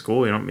a big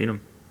school. You don't meet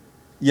them.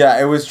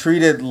 Yeah, it was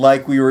treated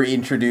like we were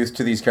introduced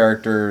to these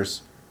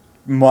characters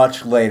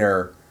much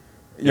later.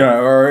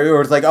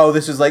 Or it's like, oh,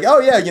 this is like, oh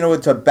yeah,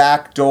 it's a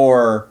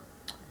backdoor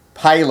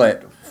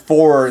pilot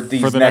for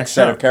these next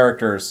set of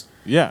characters.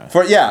 Yeah.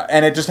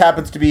 And it just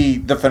happens to be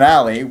the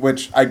finale,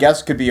 which I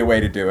guess could be a way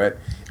to do it.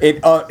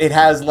 It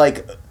has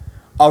like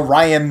a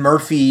Ryan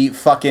Murphy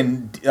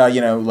fucking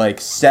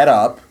like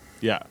setup.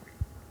 Yeah.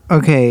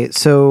 Okay,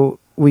 so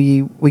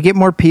we get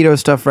more pedo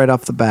stuff right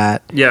off the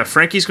bat. Yeah,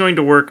 Frankie's going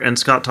to work, and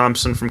Scott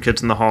Thompson from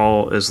Kids in the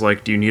Hall is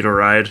like, "Do you need a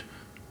ride?"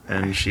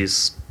 And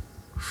she's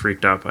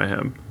freaked out by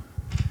him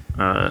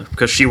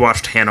because she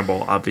watched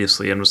Hannibal,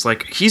 obviously, and was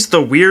like, "He's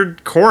the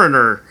weird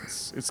coroner."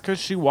 It's because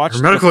she watched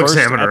her medical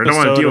examiner. I don't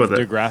want to deal with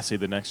it. Degrassi: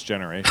 The Next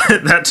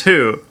Generation. That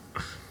too.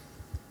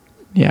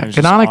 Yeah,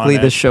 canonically,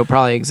 this show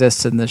probably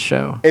exists in this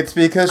show. It's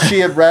because she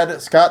had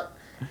read Scott.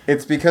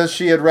 It's because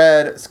she had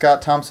read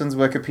Scott Thompson's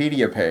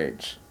Wikipedia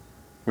page.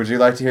 Would you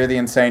like to hear the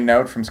insane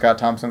note from Scott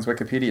Thompson's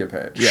Wikipedia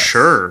page? Yes.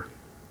 Sure.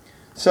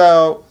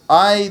 So,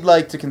 I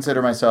like to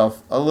consider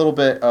myself a little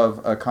bit of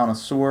a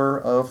connoisseur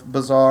of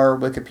bizarre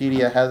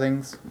Wikipedia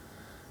headings.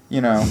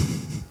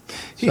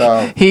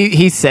 So.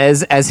 He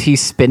says as he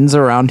spins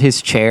around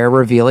his chair,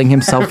 revealing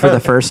himself for the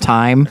first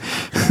time,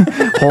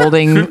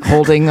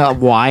 holding a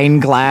wine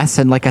glass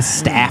and like a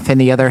staff in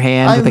the other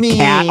hand with a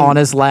cat on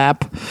his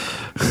lap.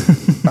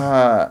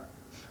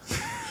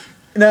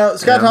 Now,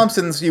 Scott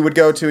Thompson's you would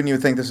go to and you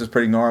would think this is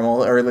pretty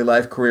normal. Early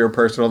life, career,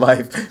 personal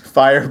life,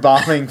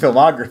 firebombing,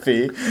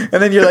 filmography.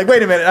 And then you're like,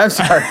 wait a minute, I'm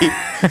sorry.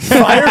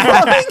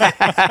 Firebombing?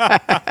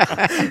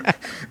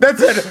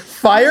 That's it.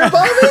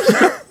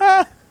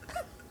 Firebombing?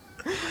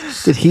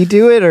 Did he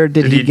do it or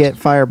did he get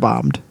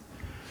firebombed?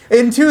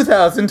 In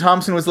 2000,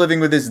 Thompson was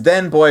living with his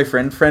then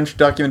boyfriend, French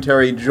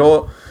documentary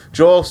Joel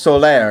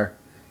Solaire,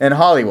 in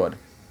Hollywood.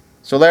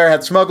 Solaire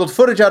had smuggled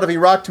footage out of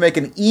Iraq to make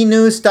an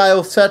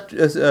E-News-style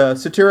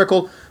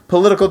satirical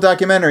political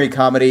documentary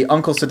comedy,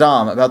 Uncle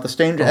Saddam, about the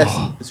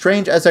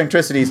strange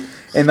eccentricities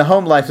in the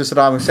home life of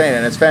Saddam Hussein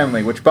and his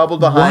family, which bubbled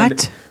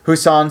behind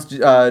Hussein's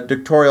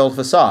dictatorial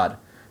facade.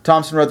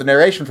 Thompson wrote the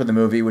narration for the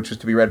movie, which was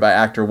to be read by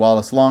actor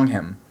Wallace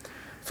Longham.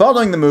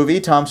 Following the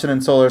movie, Thompson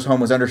and Solaire's home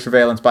was under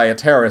surveillance by a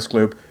terrorist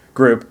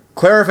group,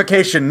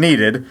 clarification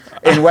needed,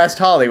 in West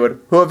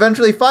Hollywood, who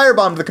eventually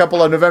firebombed the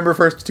couple on November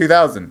 1st,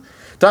 2000.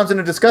 Thompson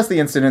had discussed the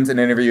incidents in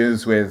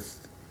interviews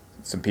with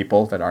some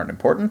people that aren't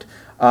important.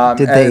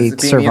 Did they survive?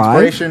 The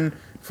inspiration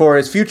for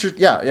his future.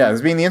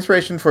 As being the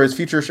inspiration for his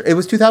future. It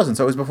was 2000,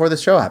 so it was before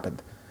this show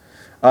happened.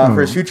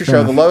 For his future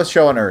show, The Lowest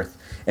Show on Earth.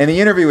 In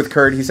the interview with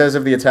Kurt, he says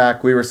of the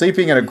attack, "We were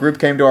sleeping and a group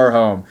came to our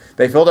home.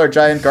 They filled our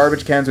giant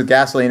garbage cans with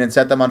gasoline and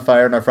set them on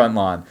fire in our front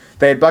lawn.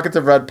 They had buckets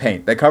of red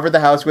paint. They covered the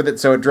house with it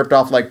so it dripped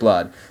off like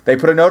blood. They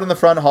put a note in the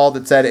front hall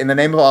that said, 'In the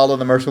name of Allah,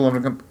 the merciful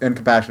and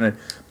compassionate,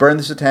 burn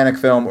the satanic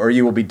film or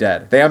you will be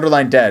dead.' They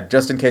underlined dead,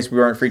 just in case we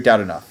weren't freaked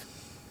out enough."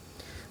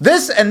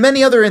 This and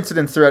many other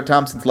incidents throughout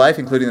Thompson's life,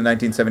 including the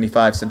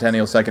 1975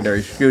 Centennial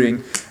secondary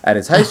shooting at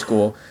his high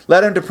school,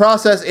 led him to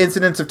process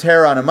incidents of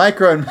terror on a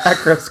micro and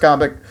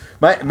macrocosmic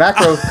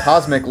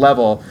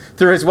level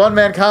through his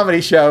one-man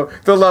comedy show,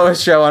 The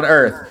Lowest Show on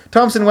Earth.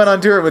 Thompson went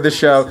on tour with the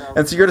show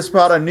and secured a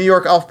spot on New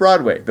York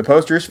Off-Broadway. The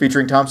posters,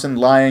 featuring Thompson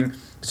lying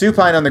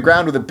supine on the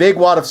ground with a big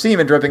wad of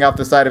semen dripping off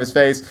the side of his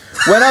face,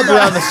 went up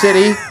around the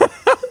city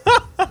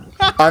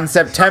on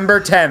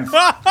September 10th,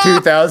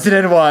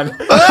 2001.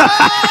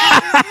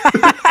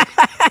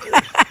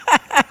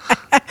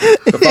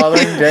 The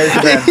following day's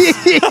events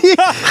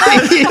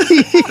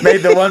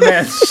made the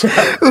one-man show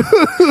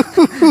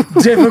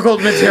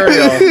difficult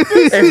material,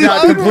 if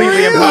not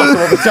completely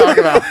impossible to talk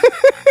about.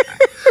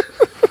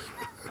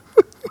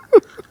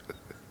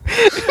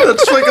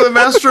 It's like the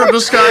Master of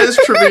Disguise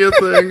trivia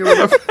thing. Or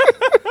whatever.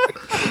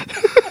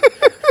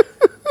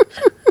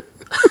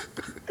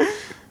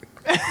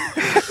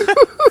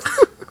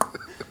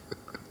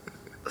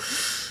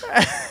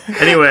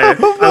 Anyway, I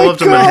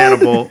loved him in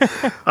Hannibal.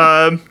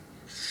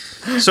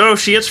 So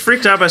she gets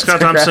freaked out by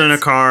Scott Thompson in a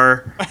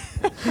car.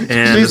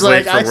 And she's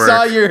like, I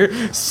saw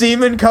your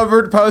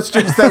semen-covered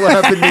posters that went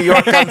up in New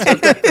York on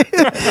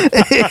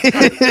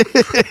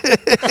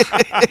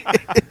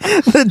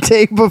the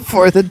day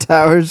before the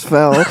towers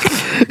fell.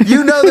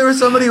 You know, there was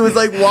somebody who was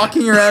like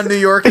walking around New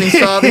York and he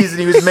saw these and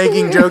he was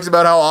making jokes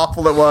about how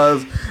awful it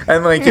was.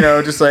 And like, you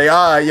know, just like,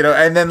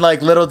 and then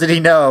like little did he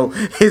know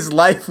his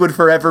life would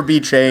forever be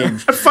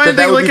changed. I'm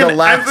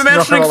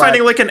imagining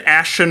finding like an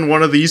ash in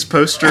one of these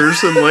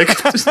posters and like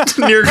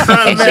near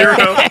ground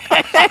zero.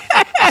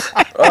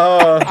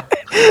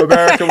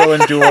 America will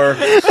endure.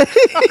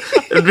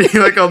 It'd be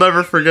like, I'll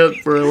never forget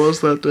where I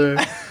was that day.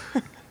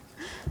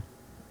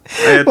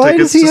 Why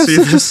does he have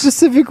such a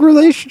specific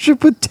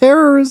relationship with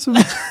terrorism?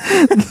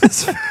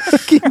 This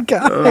fucking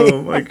guy.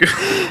 Oh my god.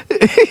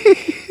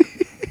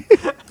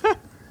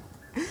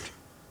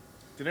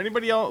 Did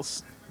anybody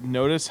else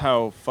notice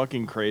how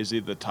fucking crazy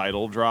the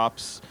title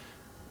drops,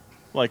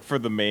 like for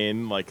the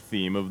main like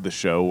theme of the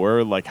show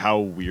were? Like how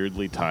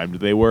weirdly timed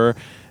they were.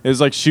 It was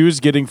like she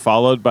was getting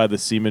followed by the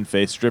semen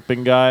face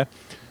stripping guy,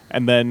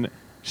 and then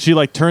she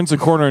like turns a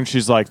corner and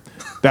she's like,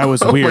 "That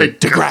was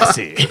weird,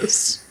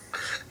 Degrassi."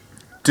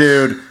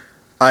 Dude,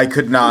 I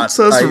could not. It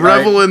says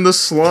revel in the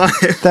slime.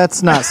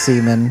 That's not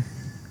semen.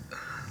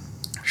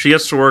 She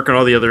gets to work and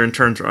all the other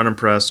interns are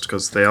unimpressed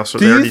because they already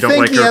don't like her. Do you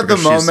think he had the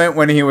moment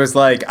when he was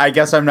like, I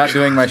guess I'm not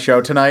doing my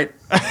show tonight?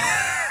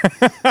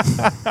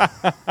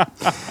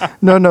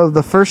 No,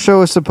 the first show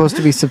was supposed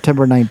to be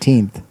September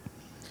 19th.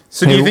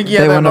 So do you think he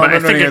had that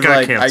moment when he was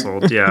like,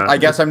 canceled, yeah. I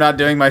guess I'm not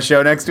doing my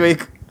show next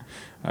week?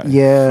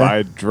 Yeah.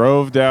 I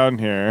drove down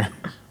here.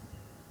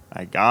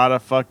 I gotta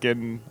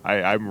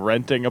I'm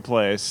renting a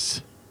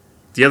place.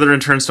 The other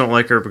interns don't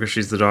like her because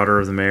she's the daughter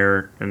of the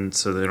mayor, and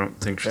so they don't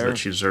think that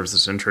she deserves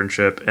this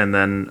internship. And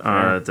then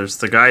there's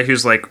the guy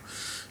who's like,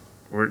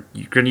 you're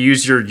going to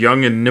use your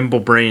young and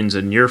nimble brains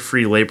and your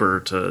free labor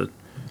to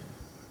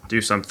do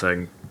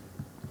something.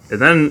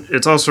 And then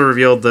it's also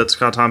revealed that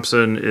Scott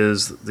Thompson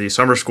is the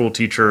summer school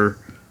teacher,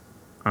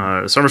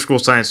 summer school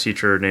science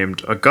teacher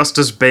named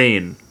Augustus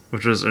Bain,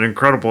 which is an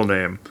incredible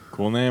name.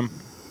 Cool name.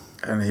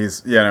 And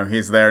he's there and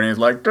he's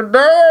like, today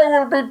I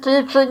will be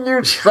teaching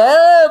you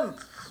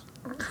science.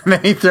 And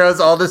then he throws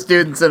all the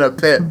students in a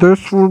pit.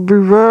 This will be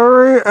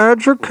very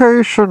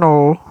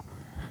educational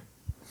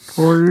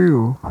for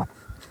you.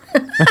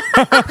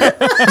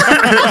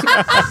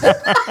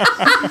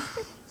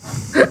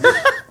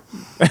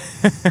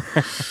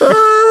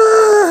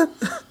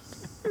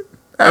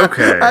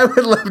 Okay. I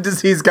would love to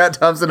see Scott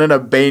Thompson in a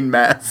Bane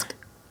mask.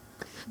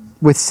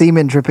 With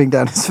semen dripping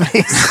down his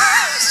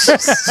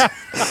face.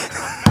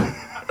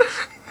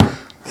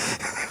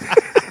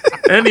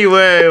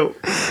 Anyway,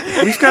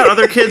 we've got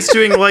other kids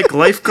doing like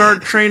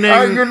lifeguard training.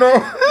 I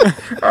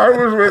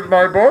was with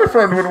my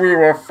boyfriend when we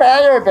were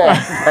firebombed by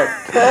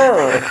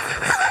terrorists.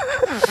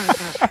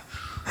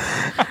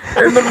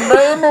 In the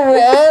name of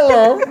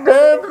Allah,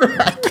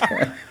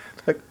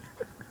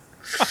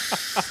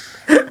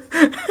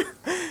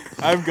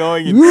 I'm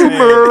going insane. You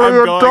merely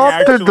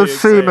adopted the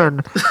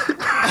semen.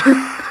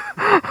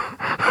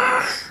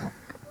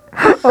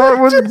 I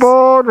was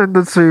born in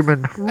the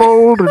semen,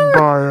 molded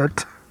by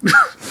it.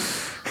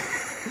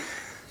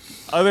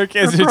 Other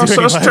kids are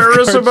process doing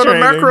terrorism at a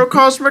training.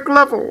 macrocosmic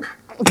level.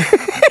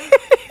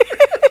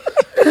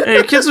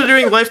 Hey, kids are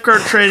doing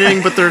lifeguard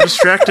training, but they're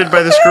distracted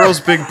by this girl's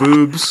big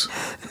boobs.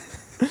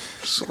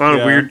 Just a lot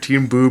of weird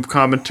teen boob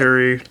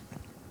commentary.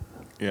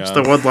 Yeah. Just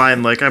the one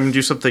line, like, I'm gonna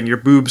do something your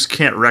boobs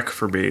can't wreck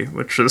for me,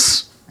 which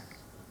is...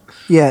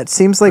 Yeah, it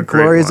seems like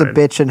great Gloria's line. a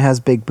bitch and has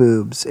big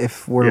boobs.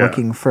 If we're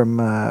looking from,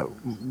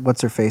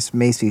 what's-her-face,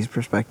 Macy's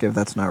perspective,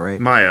 that's not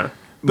right. Maya.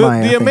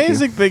 The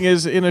amazing thing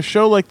is, in a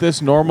show like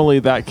this, normally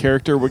that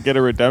character would get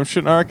a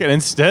redemption arc, and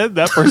instead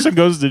that person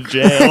goes to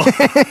jail.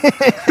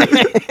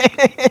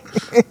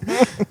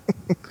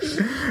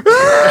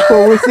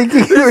 Well, we're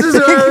thinking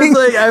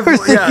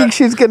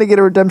she's going to get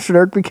a redemption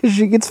arc because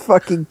she gets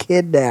fucking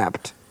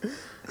kidnapped.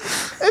 And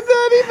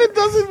that even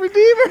doesn't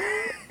redeem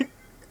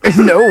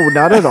her. No,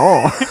 not at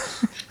all.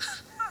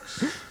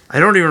 I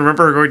don't even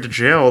remember her going to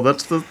jail.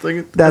 That's the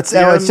thing. It's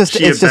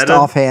just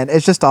offhand.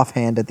 It's just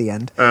offhand at the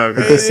end. Oh, okay.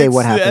 Like they say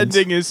what happens. The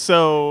ending is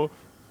so...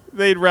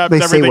 They'd wrapped They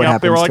say everything what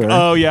up. They were like, happens to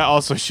her. oh yeah,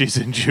 also she's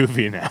in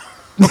juvie now.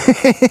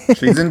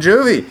 she's in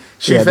juvie.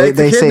 She faked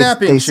the they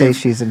kidnapping. say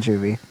she's in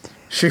juvie.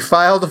 She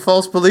filed a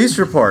false police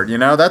report. You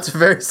know, that's a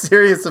very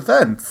serious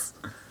offense.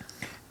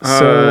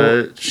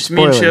 She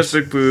has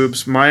big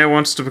boobs. Maya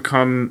wants to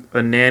become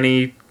a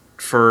nanny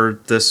for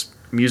this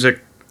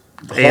music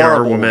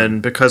AR woman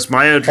because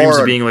Maya dreams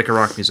of being like a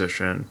rock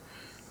musician.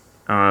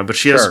 But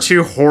she has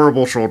two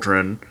horrible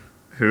children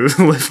who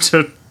live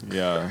to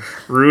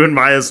ruin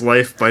Maya's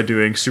life by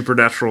doing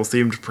supernatural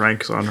themed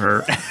pranks on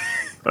her.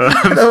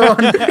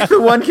 The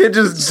one kid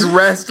just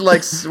dressed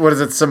like, what is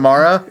it,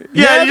 Samara?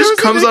 Yeah, he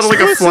just comes out of like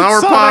a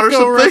flower pot or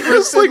something.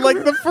 It's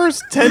like the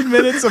first 10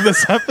 minutes of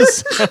this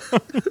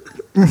episode.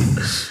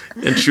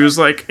 And she was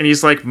like, and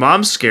he's like,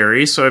 Mom's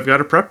scary, so I've got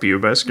to prep you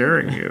by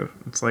scaring you.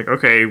 It's like,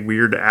 okay,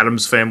 weird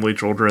Addams Family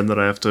children that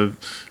I have to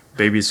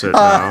babysit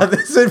now.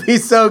 This would be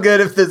so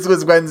good if this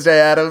was Wednesday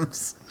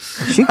Addams.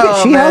 She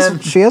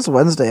has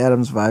Wednesday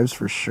Addams vibes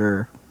for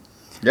sure.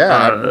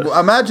 Yeah,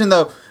 imagine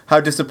though how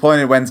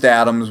disappointed Wednesday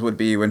Addams would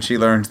be when she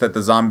learns that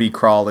the zombie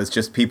crawl is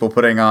just people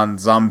putting on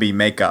zombie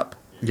makeup.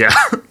 Yeah.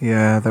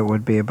 Yeah, that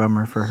would be a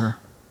bummer for her.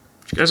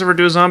 Did you guys ever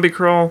do a zombie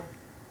crawl?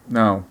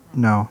 No.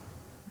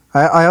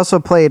 I also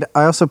played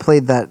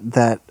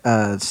that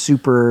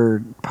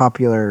super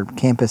popular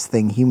campus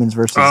thing, Humans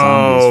vs.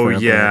 Zombies. Oh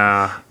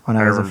yeah, when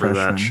I was a remember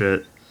freshman. that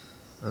shit.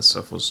 That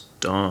stuff was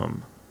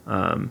dumb.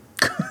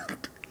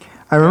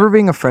 I remember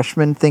being a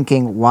freshman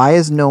thinking, why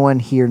is no one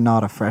here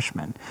not a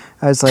freshman?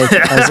 I was like,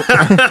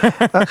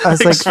 I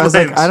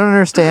don't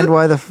understand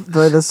why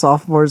the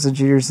sophomores and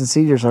juniors and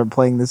seniors aren't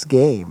playing this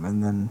game.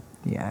 And then,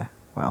 yeah,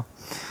 well.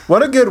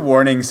 What a good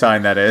warning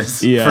sign that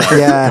is. Yeah.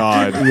 Yeah.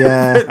 God.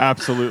 Yeah.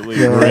 Absolutely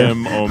Yeah.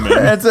 grim omen.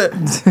 That's it.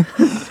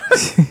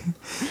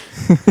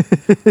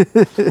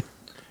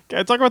 Can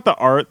I talk about the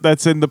art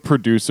that's in the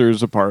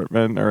producer's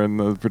apartment or in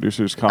the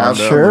producer's condo?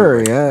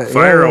 Sure, yeah.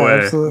 Fire away.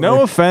 Absolutely.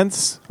 No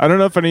offense. I don't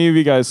know if any of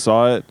you guys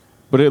saw it,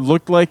 but it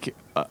looked like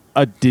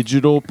a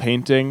digital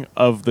painting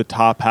of the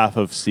top half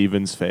of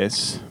Steven's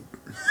face.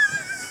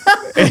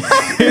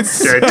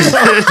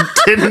 I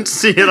didn't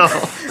see it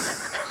all.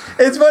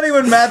 It's funny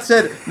when Matt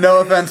said,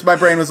 no offense, my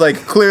brain was like,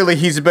 clearly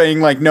he's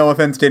being like, no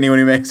offense to anyone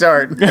who makes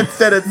art.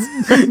 Instead it's,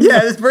 yeah,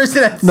 this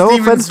person has No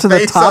Steven's offense to the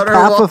face top on her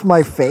half wall. of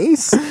my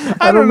face.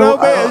 I don't know,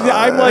 man.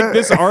 I'm like,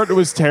 this art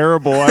was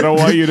terrible. I don't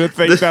want you to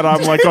think that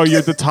I'm like, oh,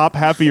 the top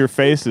half of your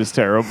face is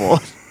terrible.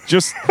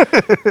 Just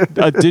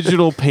a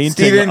digital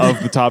painting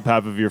of the top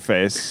half of your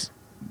face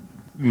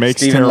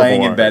makes Steven terrible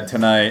laying in art. bed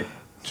tonight.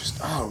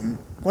 Just,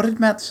 what did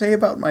Matt say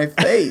about my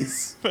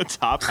face? The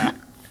top half.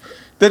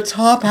 The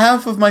top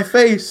half of my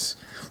face.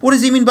 What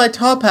does he mean by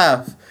top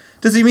half?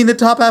 Does he mean the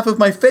top half of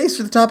my face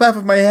or the top half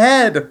of my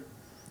head?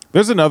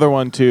 There's another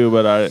one too,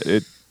 but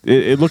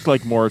it looked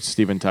like more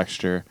Steven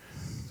texture.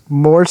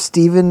 More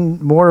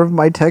Steven, more of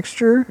my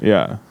texture?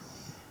 Yeah.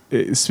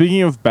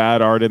 Speaking of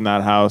bad art in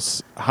that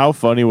house, how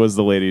funny was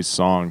the lady's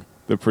song?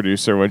 The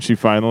producer when we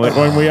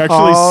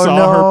actually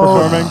saw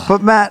her performing.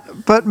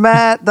 But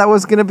Matt, that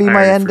was gonna be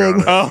my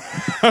ending. Oh,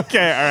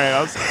 okay,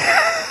 all right.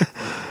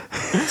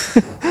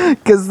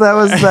 Because that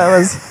was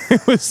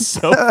It was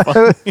so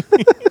funny.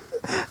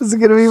 This is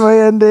gonna be my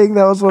ending.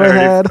 That was what I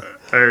had.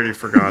 I already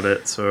forgot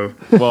it. So,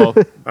 Well,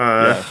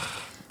 I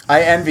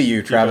envy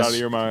you, get it Travis. out of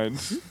your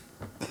mind.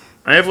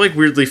 I have like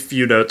weirdly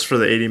few notes for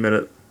the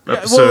 80-minute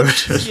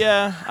episode.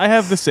 Yeah, I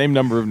have the same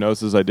number of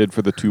notes as I did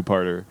for the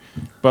two-parter,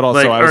 but also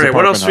Like, I all was right,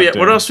 what else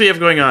hunting. we have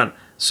going on?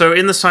 So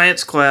in the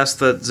science class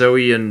that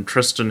Zoe and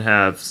Tristan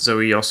have,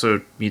 Zoe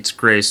also meets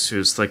Grace,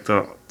 who's like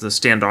the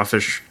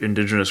standoffish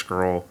indigenous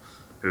girl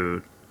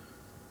who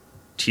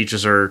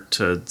teaches her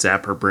to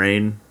zap her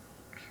brain.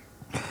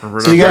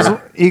 So you guys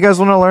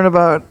want to learn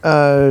about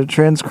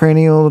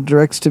transcranial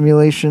direct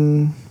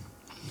stimulation?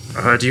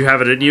 Do you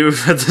have it in you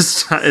at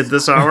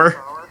this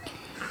hour?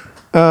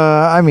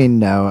 I mean,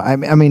 no. I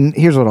mean,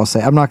 here's what I'll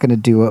say. I'm not going to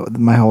do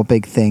my whole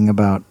big thing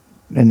about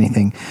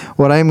anything.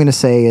 What I'm going to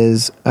say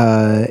is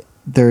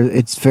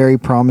it's very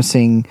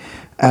promising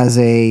as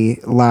a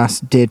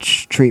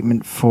last-ditch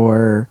treatment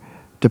for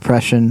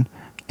depression.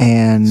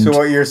 And So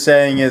what you're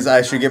saying is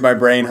I should get my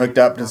brain hooked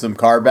up to some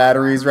car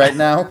batteries right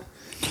now?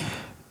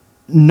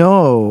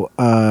 no.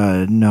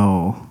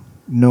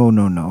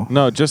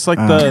 No, just like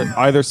the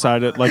either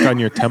side, like on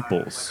your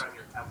temples,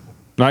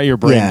 not your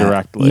brain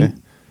directly.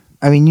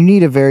 I mean, you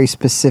need a very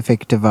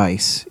specific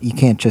device. You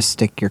can't just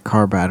stick your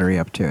car battery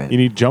up to it. You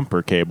need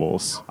jumper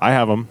cables. I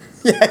have them.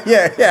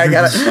 Yeah. I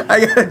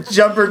gotta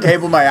jumper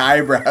cable my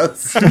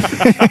eyebrows.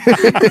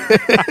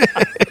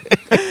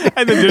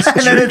 And then just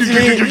And then it's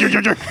me.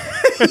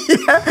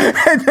 Yeah,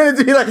 and then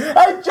it's me like,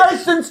 hey,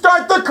 Jason,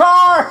 start the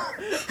car!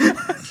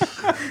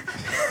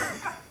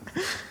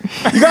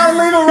 You gotta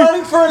leave it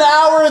running for an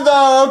hour,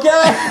 though,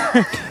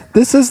 okay?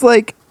 This is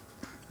like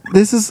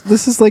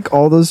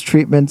all those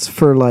treatments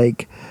for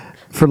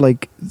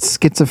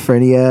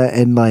schizophrenia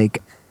and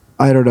like,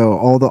 I don't know,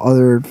 all the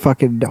other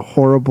fucking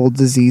horrible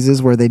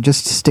diseases where they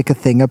just stick a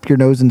thing up your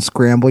nose and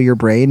scramble your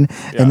brain,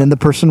 and then the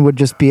person would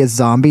just be a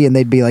zombie and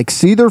they'd be like,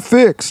 see, they're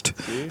fixed.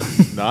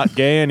 not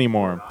gay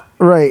anymore.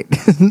 Right.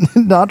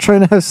 Not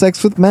trying to have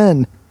sex with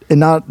men and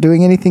not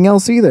doing anything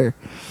else either.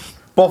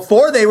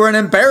 Before they were an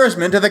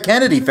embarrassment to the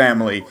Kennedy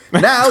family.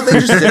 Now they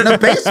just sit in a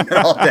basement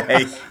all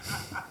day.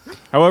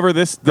 However,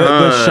 the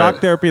shock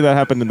therapy that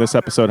happened in this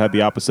episode had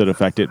the opposite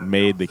effect. It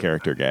made the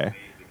character gay.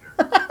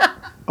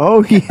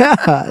 Oh,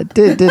 yeah, it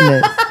did,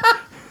 didn't it?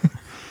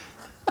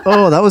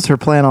 Oh, that was her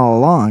plan all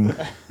along.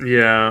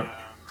 Yeah.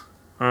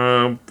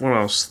 What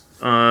else?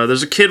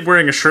 There's a kid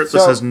wearing a shirt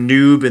that says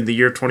 "noob" in the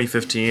year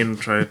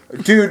 2015.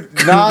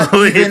 Dude, not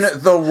even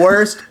the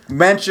worst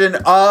mention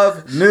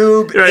of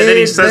noob. Right, then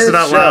he says it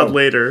out loud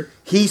later.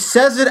 He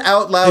says it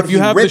out loud. If you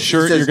have the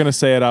shirt, you're gonna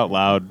say it out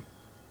loud.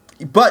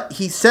 But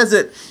he says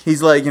it.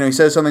 He's like, he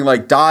says something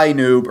like "die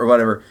noob" or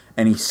whatever,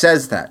 and he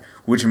says that,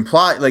 which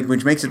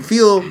makes it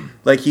feel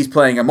like he's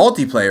playing a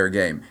multiplayer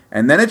game.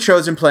 And then it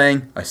shows him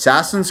playing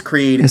Assassin's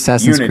Creed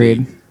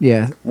Unity.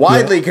 Yeah.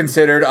 Widely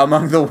considered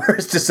among the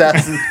worst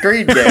Assassin's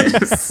Creed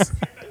games.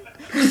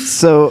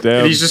 So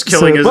and he's just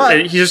killing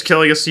he's just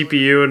killing a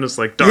CPU and it's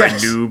like die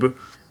noob.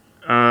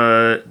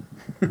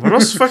 What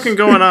else is fucking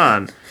going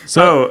on?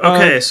 So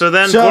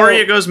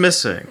Gloria goes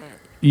missing.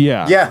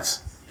 Yeah.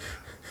 Yes.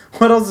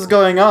 What else is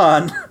going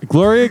on?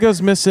 Gloria goes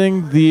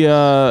missing.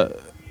 The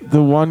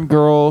one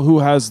girl who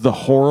has the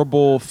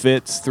horrible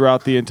fits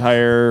throughout the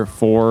entire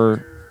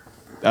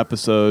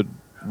 4-episode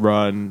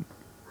run,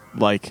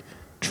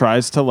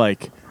 tries to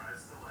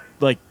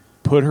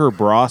put her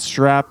bra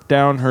strap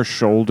down her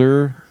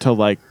shoulder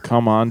to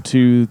come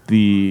onto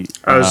the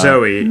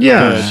Zoe.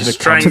 Yeah, she's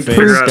trying to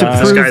prove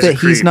that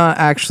he's not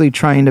actually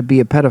trying to be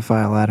a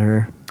pedophile at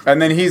her. And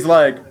then he's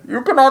like,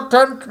 "You cannot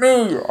tempt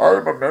me.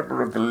 I'm a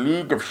member of the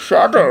League of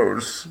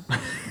Shadows."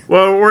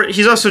 Well,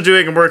 he's also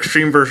doing a more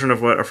extreme version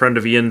of what a friend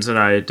of Ian's and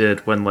I did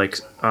when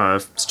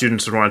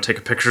students would want to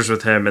take pictures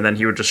with him, and then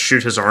he would just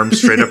shoot his arm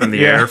straight up in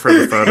the air for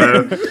the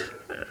photo.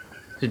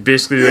 He'd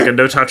basically do a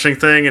no touching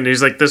thing, and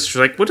he's like this. She's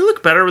like, "Would it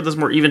look better with this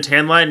more even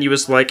tan line?" And he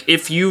was like,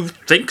 "If you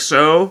think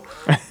so,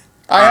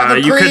 I have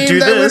a cream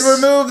that would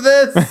remove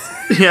this."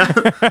 Yeah.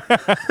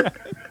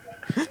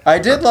 I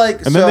did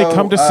and then they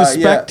come to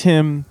suspect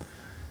him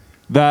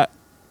that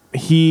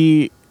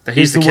he's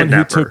the one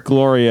who took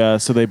Gloria,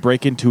 so they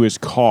break into his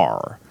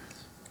car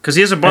because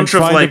he has a bunch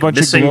of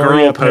missing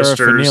girl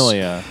posters.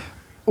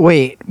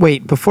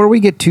 Wait! Before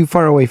we get too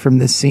far away from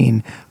this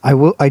scene,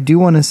 I do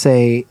want to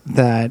say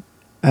that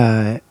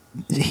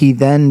he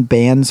then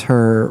bans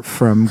her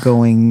from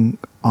going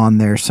on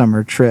their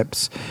summer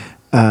trips.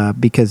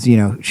 Because,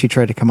 she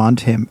tried to come on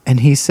to him. And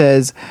he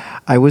says,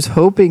 "I was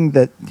hoping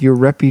that your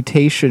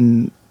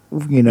reputation,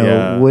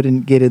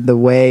 wouldn't get in the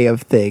way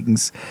of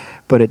things."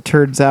 But it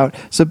turns out...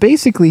 So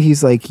basically,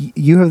 he's like,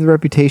 you have the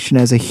reputation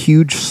as a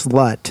huge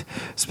slut,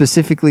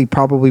 specifically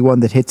probably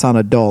one that hits on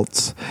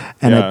adults.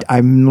 And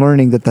I'm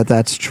learning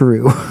that's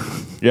true.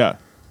 Yeah.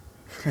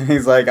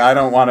 He's like, "I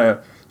don't want to...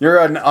 You're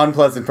an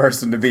unpleasant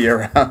person to be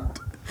around.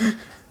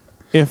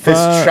 This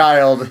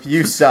child,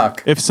 you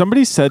suck." If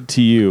somebody said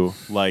to you,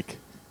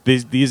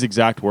 these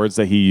exact words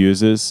that he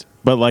uses,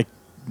 but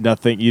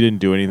nothing, you didn't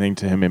do anything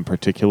to him in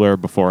particular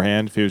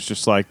beforehand, if he was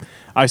just like,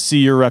 "I see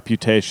your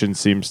reputation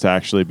seems to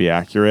actually be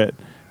accurate,"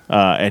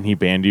 and he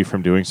banned you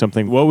from doing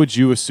something, what would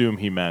you assume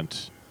he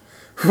meant?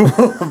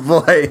 Oh,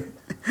 boy.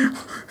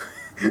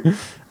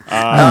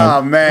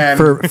 Oh, man.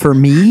 For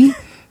me...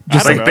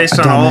 Just based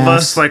on all of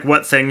us,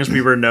 what things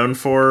we were known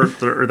for,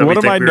 or that what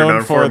we think we were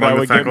known for that among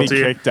would the faculty?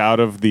 Get me kicked out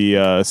of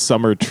the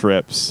summer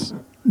trips?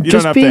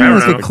 Just being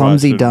a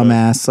clumsy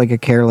dumbass, a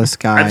careless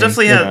guy. I've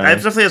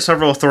definitely had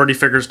several authority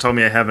figures tell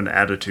me I have an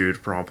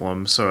attitude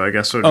problem, so I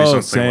guess it would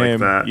be something like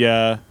that.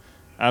 Yeah,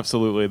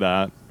 absolutely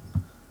that.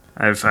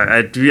 I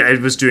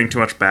was doing too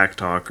much back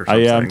talk or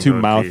something. I'm too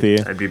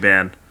mouthy. I'd be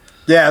banned.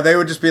 Yeah, they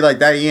would just be like,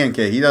 "That Ian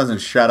kid, he doesn't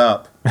shut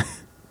up."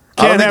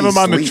 Can't have him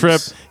on the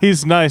trip.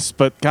 He's nice,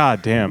 but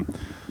goddamn,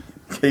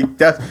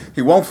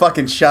 he won't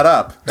fucking shut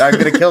up. I'm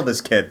gonna kill this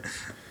kid.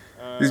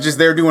 He's just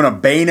there doing a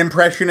Bane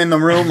impression in the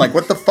room.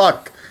 What the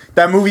fuck?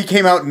 That movie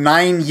came out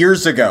 9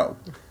 years ago.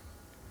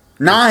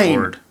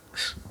 9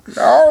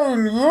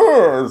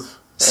 years.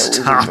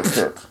 Stop.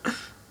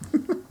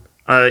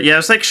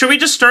 It's should we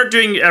just start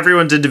doing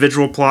everyone's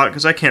individual plot?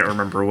 Because I can't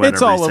remember when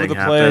it's all over the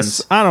happens.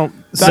 place. I don't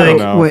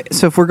know.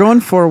 So if we're going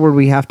forward,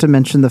 we have to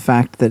mention the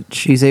fact that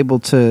she's able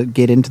to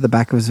get into the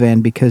back of his van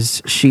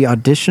because she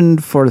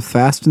auditioned for the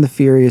Fast and the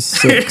Furious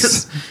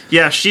 6.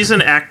 Yeah, she's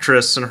an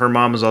actress, and her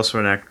mom is also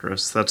an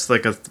actress. That's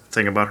a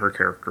thing about her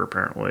character,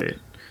 apparently.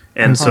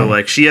 And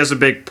so she has a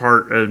big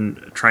part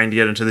in trying to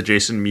get into the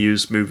Jason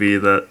Mewes movie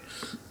that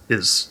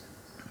is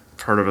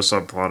part of a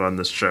subplot on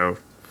this show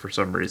for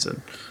some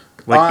reason.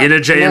 In a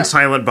Jay and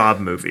Silent Bob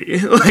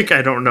movie.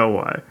 I don't know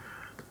why.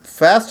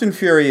 Fast and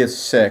Furious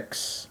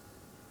 6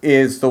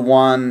 is the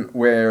one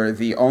where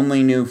the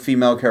only new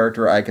female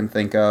character I can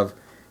think of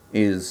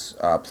is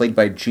played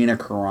by Gina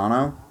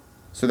Carano.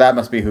 So that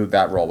must be who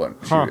that role went.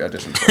 She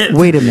auditioned for.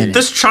 Wait a minute.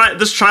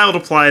 This child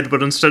applied,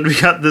 but instead we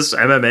got this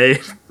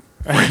MMA.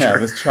 Yeah,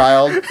 this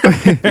child.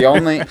 The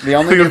only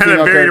new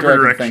female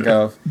character I can think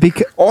of.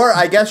 Or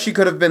I guess she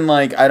could have been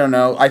I don't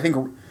know. I think...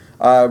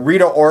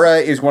 Rita Ora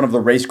is one of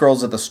the race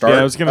girls at the start. Yeah,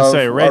 I was going to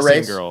say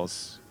racing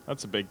girls.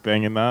 That's a big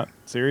thing in that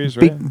series,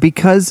 right?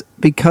 Because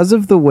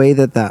of the way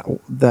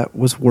that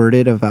was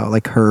worded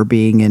about her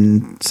being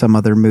in some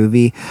other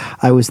movie,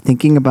 I was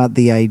thinking about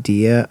the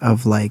idea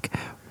of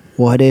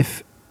what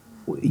if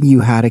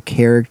you had a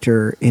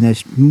character in a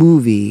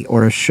movie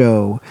or a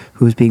show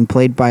who was being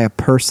played by a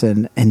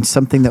person, and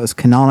something that was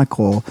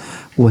canonical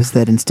was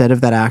that instead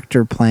of that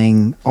actor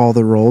playing all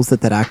the roles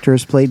that actor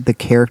has played, the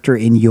character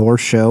in your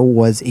show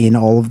was in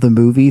all of the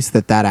movies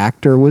that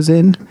actor was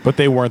in. But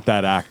they weren't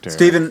that actor.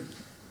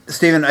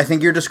 Steven, I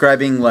think you're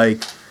describing like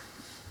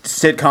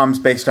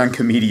sitcoms based on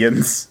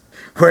comedians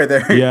where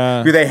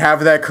they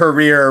have that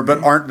career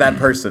but aren't that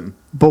person.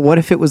 But what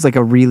if it was like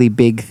a really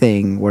big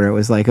thing where it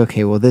was like,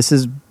 okay, well, this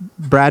is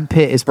Brad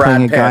Pitt is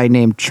playing a guy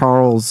named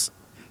Charles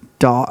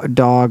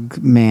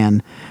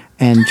Dogman,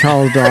 and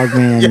Charles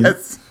Dogman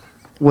yes.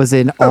 was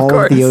in all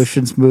of the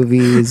Ocean's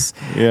movies.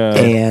 Yeah.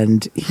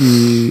 And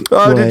he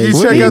did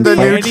you check out the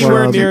new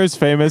anywhere near as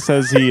famous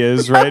as he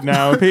is right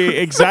now?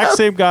 Exact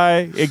same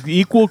guy,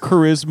 equal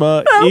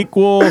charisma,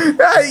 equal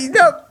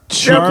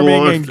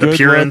charming and good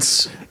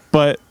appearance.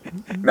 But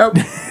nope.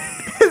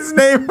 His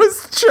name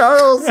was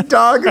Charles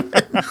Dogman.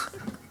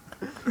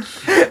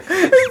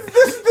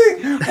 This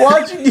thing,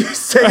 watching you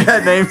say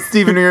that name,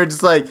 Stephen, you're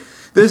just like,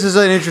 this is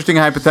an interesting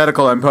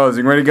hypothetical I'm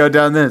posing. We're going to go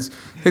down this.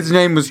 His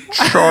name was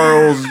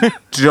Charles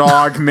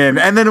Dogman.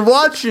 And then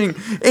watching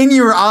in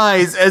your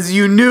eyes as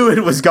you knew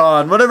it was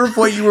gone, whatever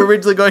point you were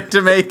originally going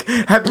to make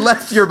had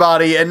left your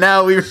body, and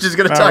now we were just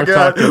going to talk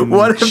about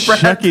what if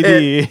Brad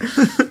Pitt...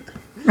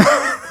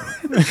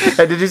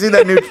 Hey, did you see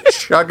that new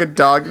Chuck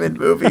Dogman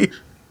movie?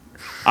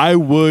 I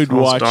would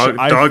watch.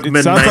 Dogman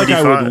it sounds 95. like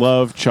I would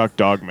love Chuck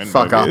Dogman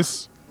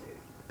movies.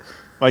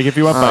 Like if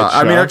you want that.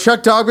 I mean, are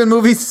Chuck Dogman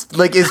movies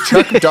like? Is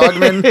Chuck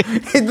Dogman?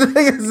 The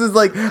thing is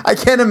like I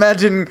can't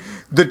imagine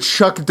the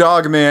Chuck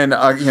Dogman,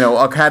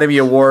 Academy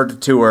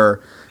Award tour.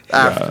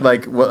 After,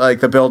 like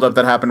the build-up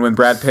that happened when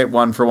Brad Pitt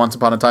won for Once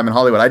Upon a Time in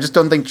Hollywood. I just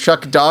don't think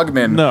Chuck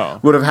Dogman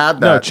would have had that.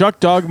 No, Chuck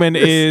Dogman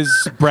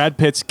is Brad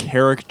Pitt's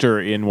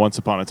character in Once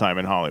Upon a Time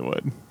in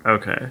Hollywood.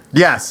 Okay.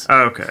 Yes.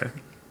 Okay.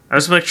 I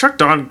was like, Chuck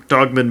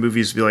Dogman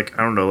movies would be like,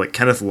 I don't know, like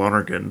Kenneth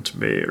Lonergan to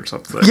me or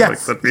something.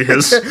 Yes. Like, that'd be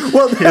his,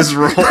 his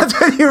role. That's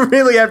what you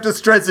really have to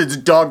stress. It's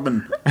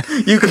Dogman.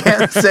 You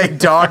can't say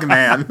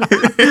Dogman.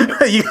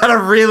 You gotta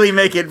really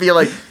make it be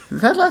like,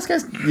 is that last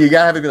guy's? You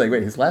gotta have it be like,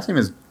 wait, his last name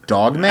is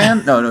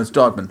Dogman? No, it's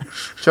Dogman.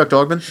 Chuck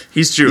Dogman?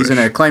 He's Jewish. He's an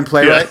acclaimed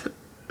playwright?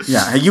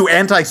 Yeah. You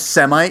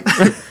anti-Semite? What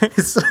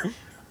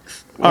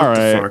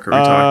the fuck are we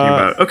talking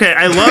about? Okay,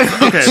 I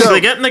love... Okay, so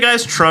they get in the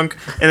guy's trunk,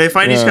 and they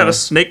find he's got a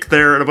snake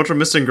there and a bunch of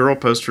missing girl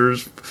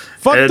posters.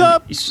 Fucked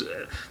up!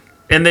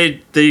 And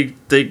they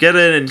get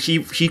in, and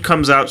he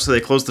comes out, so they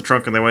close the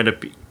trunk, and they wind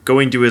up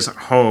going to his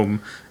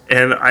home.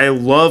 And I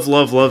love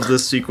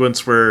this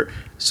sequence where...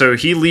 So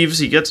he leaves,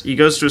 he goes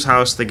to his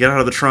house, they get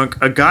out of the trunk.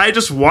 A guy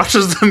just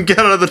watches them get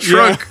out of the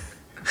trunk.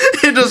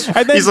 Yeah.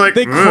 He's like,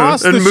 they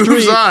cross the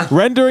street, on.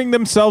 rendering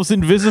themselves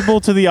invisible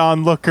to the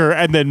onlooker,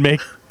 and then make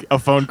a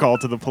phone call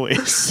to the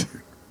police.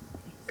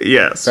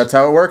 Yes. That's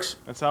how it works?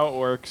 That's how it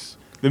works.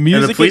 The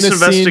music in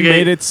the scene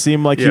made it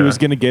seem like he was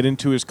going to get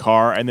into his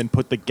car and then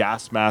put the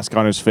gas mask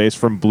on his face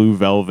from Blue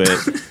Velvet.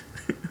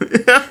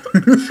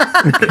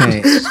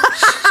 Okay.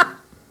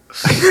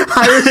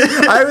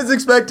 I was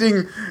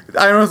expecting.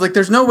 I was like,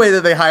 "There's no way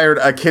that they hired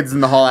a Kids in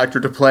the Hall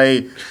actor to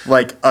play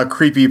like a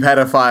creepy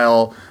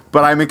pedophile."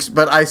 But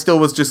I still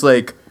was just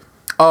like,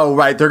 "Oh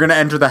right, they're gonna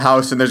enter the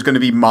house and there's gonna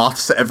be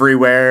moths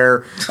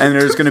everywhere, and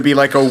there's gonna be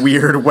like a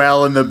weird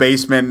well in the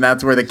basement, and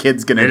that's where the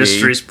kid's gonna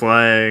Ministry's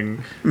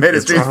playing.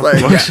 Ministry's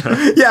playing.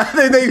 Yeah.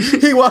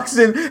 He walks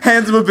in,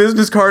 hands him a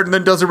business card, and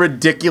then does a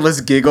ridiculous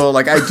giggle.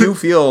 Like I do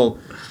feel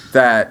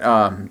that.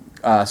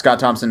 Scott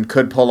Thompson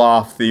could pull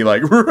off the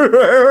like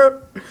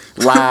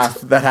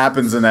laugh that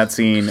happens in that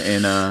scene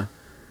in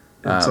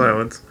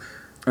Silence.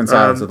 In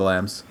Silence of the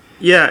Lambs.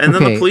 Yeah, and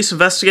then the police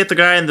investigate the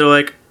guy, and they're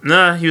like,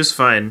 "Nah, he was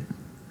fine."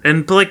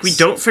 But like, we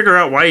don't figure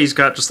out why he's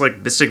got just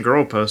like missing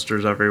girl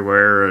posters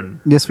everywhere. And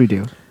yes, we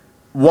do.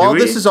 Well,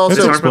 this is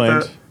also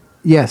explained.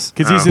 Yes,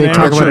 because he's an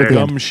amateur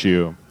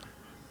gumshoe.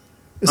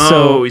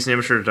 So, he's an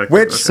amateur detective.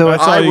 Which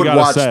I would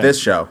watch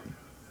this show.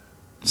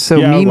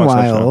 So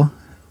meanwhile.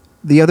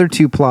 The other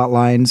two plot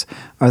lines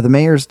are the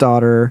mayor's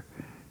daughter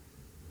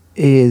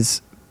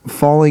is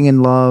falling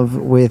in love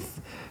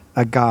with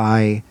a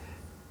guy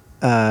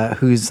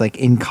who's like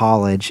in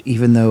college,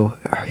 even though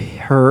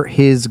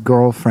his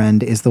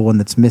girlfriend is the one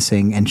that's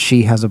missing and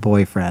she has a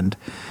boyfriend.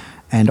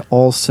 And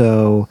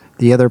also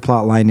the other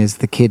plot line is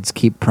the kids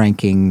keep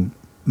pranking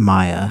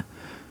Maya.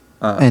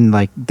 And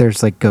like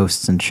there's like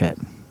ghosts and shit.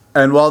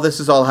 And while this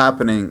is all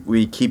happening,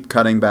 we keep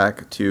cutting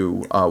back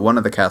to one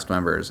of the cast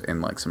members in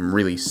like some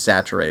really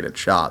saturated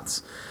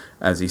shots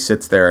as he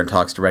sits there and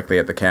talks directly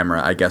at the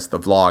camera. I guess the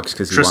vlogs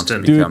because he wants to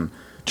become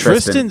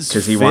Tristan's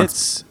because he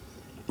wants.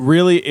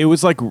 Really, it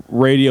was like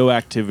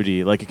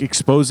radioactivity, like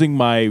exposing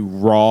my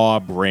raw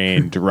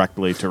brain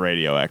directly to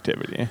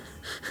radioactivity.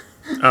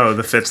 Oh,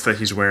 the fits that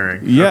he's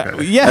wearing. Yeah,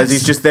 okay. Yes. As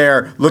he's just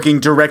there looking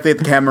directly at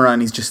the camera,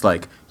 and he's just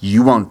like,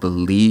 "You won't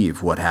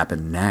believe what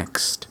happened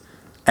next."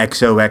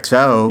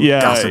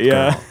 XOXO. Gossip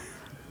Girl.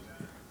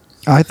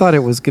 I thought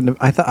it was gonna.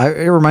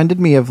 It reminded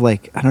me of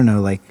like I don't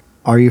know, like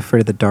Are You Afraid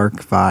of the Dark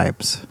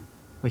vibes.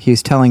 Like he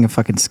was telling a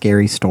fucking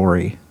scary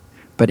story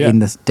but in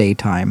the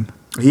daytime.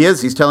 He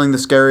is. He's telling the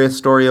scariest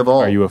story of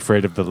all. Are you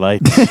afraid of the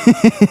light?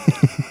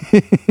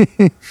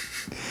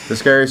 The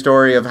scary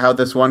story of how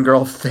this one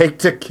girl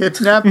faked a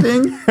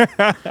kidnapping.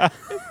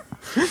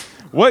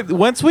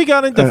 Once we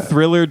got into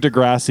thriller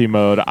Degrassi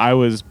mode, I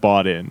was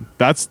bought in.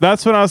 That's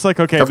when I was like,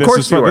 okay, this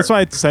is fun. That's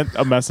why I sent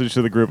a message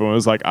to the group and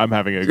was like, I'm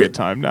having a good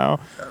time now.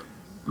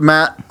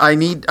 Matt, I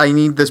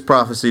need this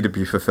prophecy to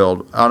be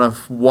fulfilled. On a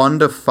 1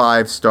 to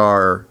 5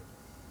 star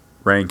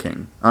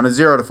ranking, on a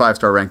 0 to 5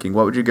 star ranking,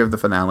 what would you give the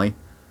finale?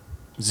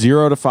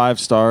 0 to 5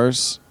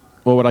 stars.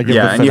 What would I give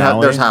the finale? Yeah,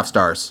 and there's half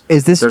stars.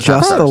 Is this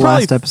just the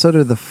last episode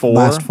or the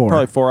last 4?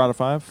 Probably 4 out of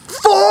 5.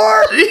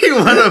 4? He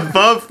went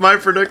above my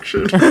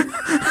prediction.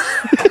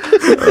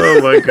 Oh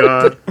my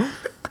god.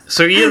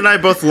 So Ian and I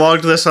both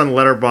logged this on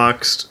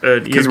Letterboxd.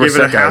 Ian gave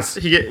it a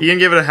half. Ian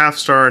gave it a half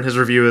star, and his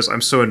review is,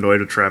 "I'm so annoyed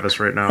with Travis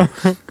right now."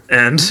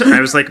 And I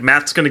was like,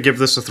 "Matt's going to give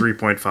this a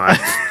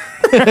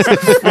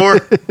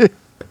 3.5."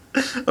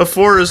 A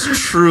 4 is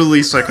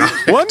truly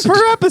psychotic. 1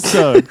 per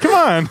episode. Come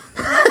on.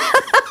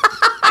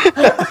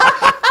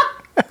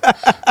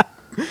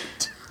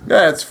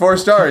 Yeah, it's 4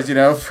 stars,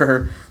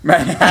 for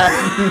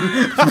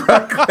Manhattan,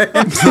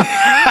 Brooklyn,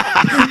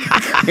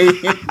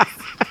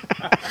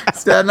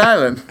 Staten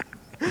Island.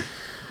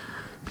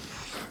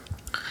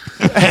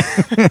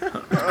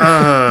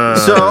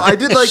 So I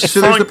did like.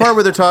 So there's the part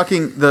where they're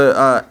talking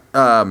the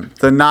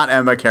not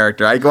Emma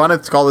character. I want to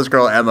call this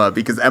girl Emma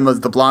because Emma's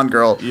the blonde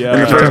girl.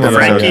 Yeah.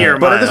 Frankie or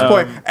but at this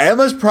point,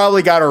 Emma's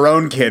probably got her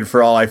own kid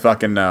for all I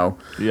fucking know.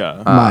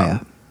 Yeah.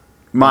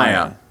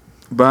 Maya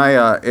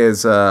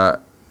is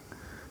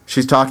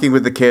she's talking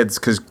with the kids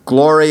because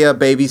Gloria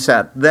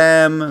babysat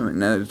them,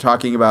 and they're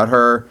talking about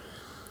her,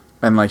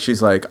 and like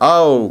she's like,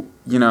 oh,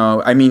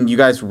 I mean, you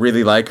guys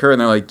really like her,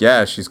 and they're like,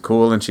 yeah, she's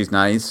cool and she's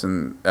nice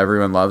and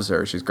everyone loves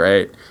her, she's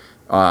great.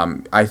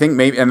 I think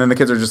maybe, and then the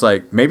kids are just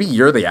like, maybe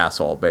you're the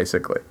asshole,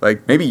 basically,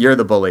 like maybe you're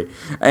the bully.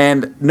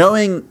 And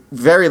knowing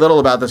very little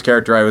about this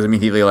character, I was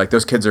immediately like,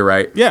 those kids are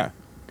right. Yeah.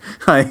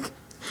 Like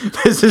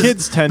this is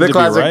kids tend the to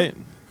classic, be right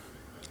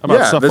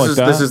about stuff like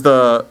that. This is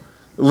the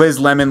Liz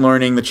Lemon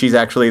learning that she's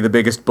actually the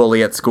biggest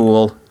bully at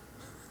school.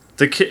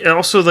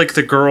 Also, like,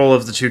 the girl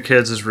of the 2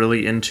 kids is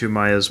really into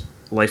Maya's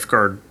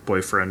lifeguard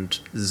boyfriend,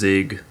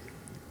 Zig.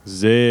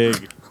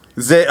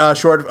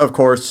 Short, of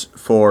course,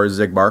 for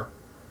Zigbar.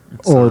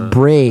 Or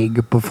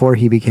Braig before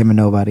he became a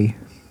nobody.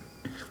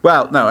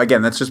 Well, no,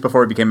 again, that's just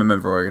before he became a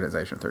member of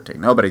Organization 13.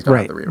 Nobody's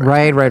done the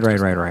rewrite. Right.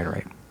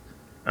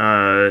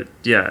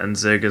 Yeah, and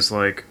Zig is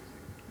like,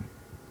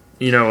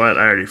 you know what?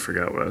 I already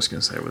forgot what I was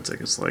going to say. What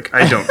Zig is like.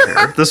 I don't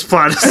care. This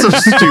plot is so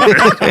stupid.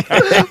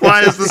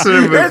 Why is this in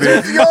a movie?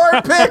 This was your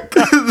pick.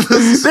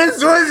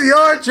 This was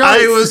your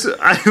choice.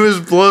 I was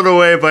blown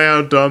away by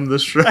how dumb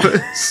this show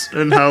is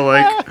and how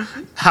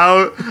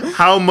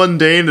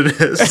mundane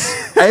it is.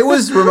 It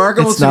was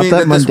remarkable to me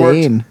that mundane. This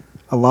worked.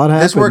 A lot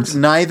happens. This worked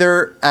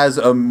neither as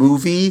a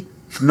movie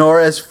nor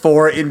as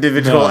 4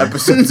 individual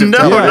episodes of No,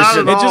 television. not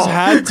at all. It just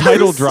had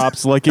title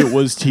drops like it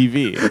was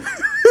TV.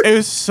 It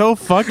was so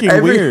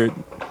fucking weird.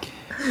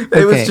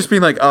 It was just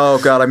being like, oh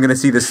god, I'm going to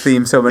see this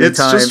theme so many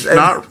times.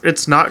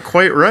 It's not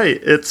quite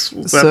right. That's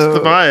the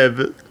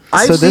vibe.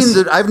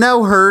 I've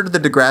now heard the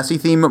Degrassi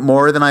theme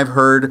more than I've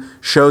heard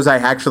shows I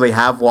actually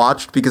have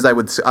watched because I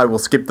will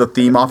skip the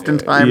theme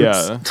oftentimes.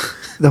 Yeah.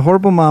 The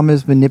horrible mom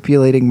is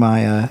manipulating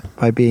Maya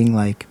by being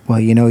like, well,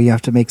 you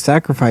have to make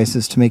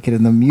sacrifices to make it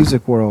in the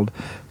music world,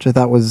 which I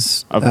thought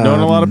was... I've known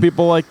a lot of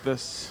people like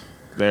this.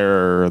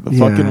 They're the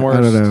fucking worst.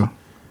 I don't know.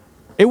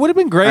 It would have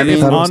been great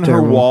if on her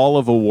terrible. wall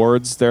of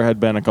awards there had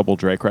been a couple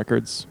Drake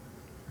records.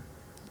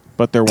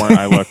 But there weren't.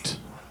 I looked.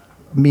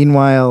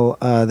 Meanwhile,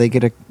 they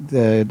get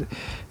the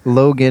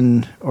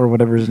Logan or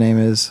whatever his name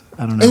is.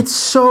 I don't know. It's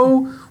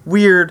so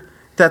weird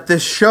that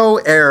this show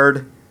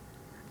aired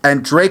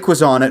and Drake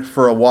was on it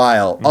for a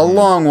while, a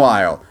long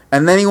while.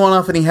 And then he went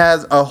off and he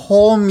has a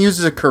whole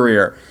music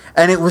career.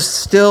 And it was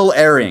still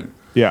airing.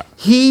 Yeah.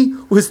 He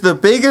was the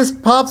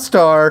biggest pop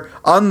star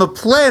on the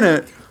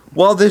planet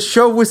while this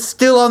show was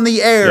still on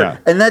the air. Yeah.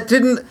 And that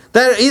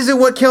isn't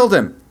what killed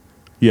him.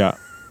 Yeah.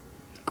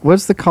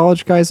 What's the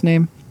college guy's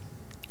name?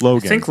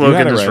 Logan. I think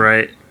Logan is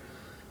right.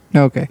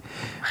 Okay.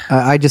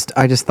 I just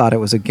thought it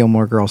was a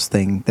Gilmore Girls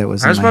thing that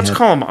was. I was in my about head. to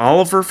call him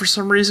Oliver for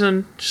some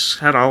reason. Just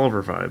had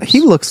Oliver vibes.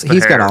 He's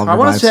got Oliver vibes. I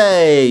want to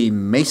say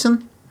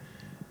Mason.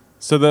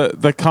 So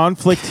the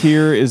conflict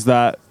here is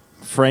that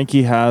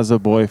Frankie has a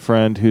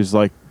boyfriend who's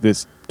like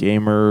this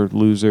gamer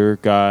loser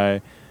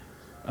guy.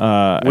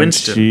 Winston. And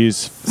she's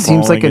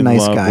Seems like a in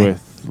nice love guy.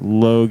 with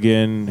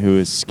Logan, who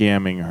is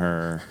scamming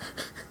her.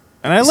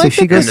 And I So like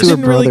she that goes this to her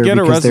didn't really brother get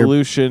a because they're-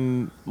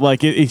 resolution.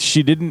 Like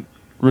she didn't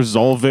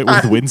resolve it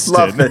with I Winston.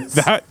 love this.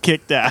 That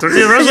kicked ass. The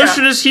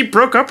resolution is he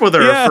broke up with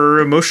her for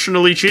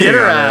emotionally cheating Get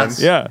her on him.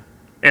 ass. Yeah.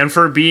 And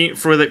for being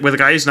with a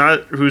guy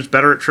who's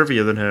better at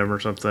trivia than him or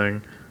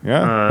something.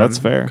 Yeah, that's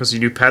fair. Because he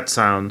knew pet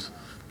sound.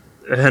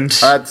 And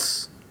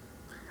That's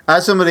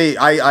as somebody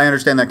I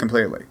understand that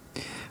completely.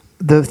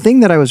 The thing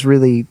that I was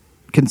really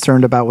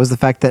concerned about was the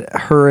fact that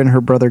her and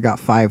her brother got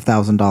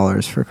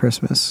 $5,000 for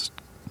Christmas.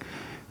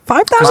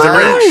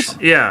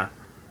 $5,000. Yeah.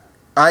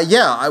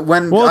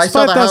 When well, I it's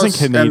saw the house,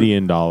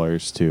 Canadian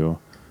dollars too.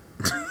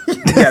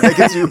 Yeah, that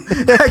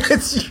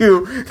gets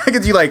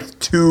you like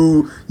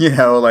 2,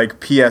 like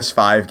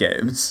PS5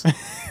 games.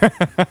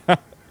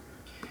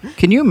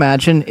 Can you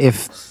imagine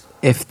if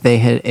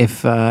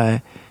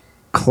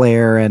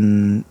Claire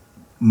and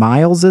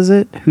Miles, is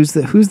it? Who's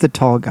the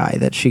tall guy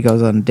that she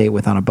goes on a date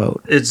with on a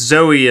boat? It's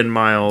Zoe and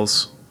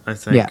Miles, I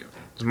think. Yeah.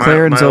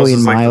 Claire and Zoe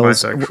and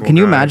Miles. Can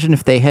you guy. imagine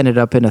if they ended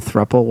up in a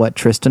throuple, what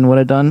Tristan would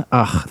have done?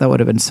 Ugh, that would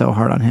have been so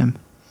hard on him.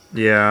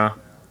 Yeah.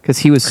 Because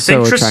he was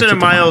so attracted to Tristan and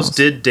Miles Miles.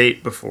 did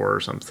date before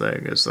or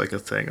something. It's like a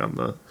thing on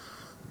the...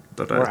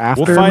 Or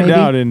after, we'll find maybe?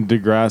 out in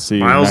Degrassi.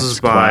 Miles next is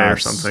bi class. or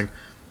something.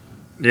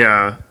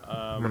 Yeah.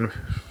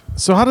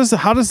 So how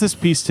does this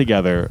piece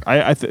together?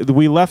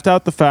 We left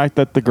out the fact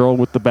that the girl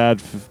with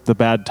the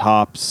bad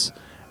tops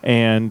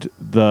and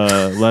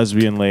the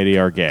lesbian lady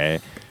are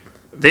gay.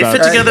 They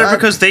fit together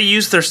because they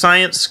use their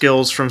science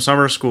skills from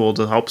summer school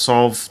to help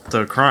solve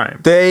the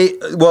crime.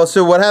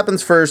 So what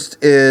happens first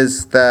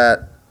is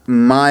that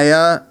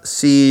Maya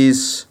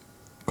sees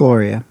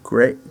Gloria.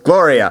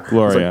 Gloria.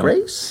 Was it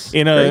Grace?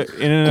 In an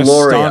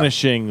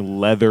astonishing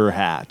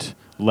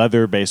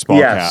leather baseball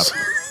cap.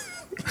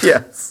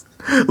 Yes.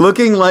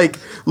 Looking like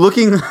an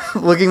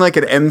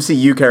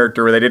MCU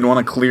character where they didn't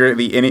want to clear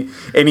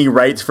any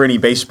rights for any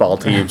baseball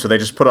team, so they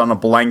just put on a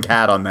blank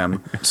hat on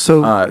them.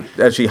 So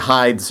as she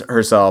hides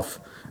herself,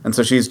 and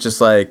so she's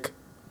just like,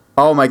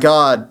 "Oh my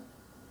God,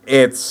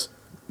 it's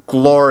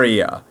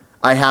Gloria!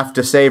 I have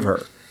to save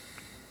her."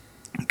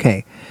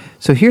 Okay,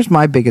 so here's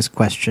my biggest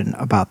question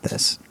about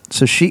this.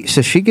 So she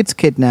gets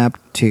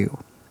kidnapped too,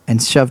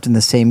 and shoved in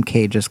the same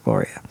cage as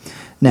Gloria.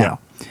 Now,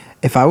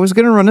 if I was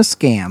going to run a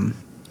scam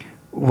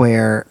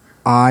where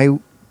I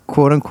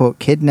quote unquote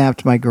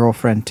kidnapped my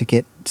girlfriend to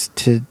get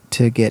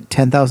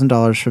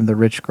 $10,000 from the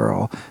rich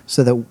girl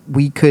so that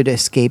we could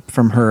escape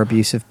from her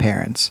abusive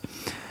parents,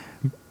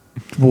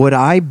 would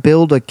I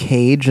build a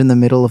cage in the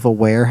middle of a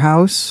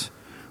warehouse,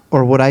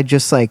 or would I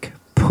just like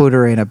put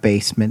her in a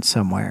basement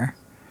somewhere?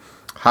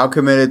 How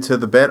committed to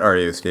the bit are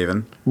you,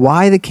 Steven?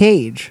 Why the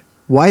cage?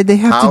 Why'd they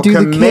have to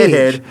do the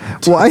cage?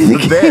 Why the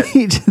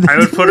cage? I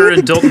would put her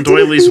in Dilton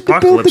Doiley's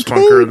apocalypse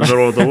bunker in the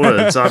middle of the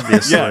woods,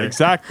 obviously. Yeah,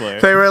 exactly.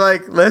 They were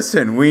like,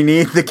 "Listen, we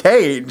need the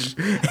cage.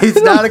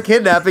 It's not a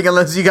kidnapping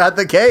unless you got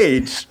the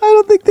cage." I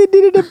don't think they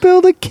needed to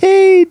build a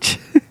cage.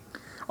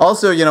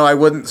 Also, I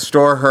wouldn't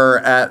store her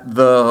at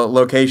the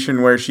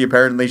location where she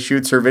apparently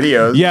shoots her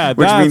videos. Yeah,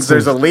 which means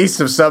there's a lease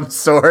of some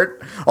sort.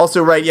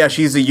 Also, right? Yeah,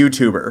 she's a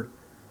YouTuber.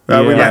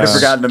 We might have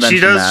forgotten to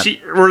mention that.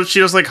 She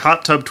does like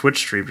hot tub Twitch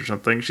streams or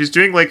something. She's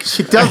doing like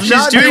she does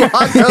not do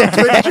hot tub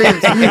Twitch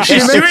streams. She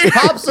makes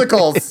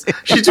popsicles.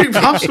 She's doing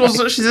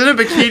popsicles. She's in a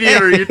bikini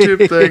on her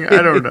YouTube thing.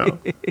 I don't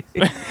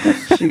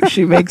know.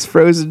 She makes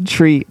frozen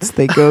treats.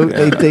 They go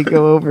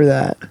over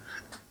that.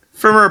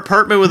 From her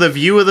apartment with a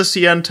view of the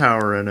CN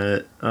Tower in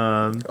it.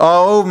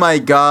 Oh my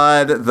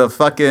God! The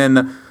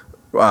fucking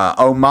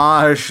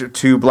homage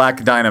to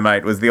Black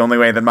Dynamite was the only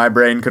way that my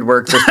brain could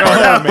work this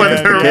part.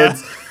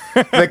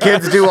 The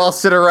kids do all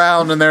sit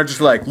around and they're just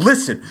like,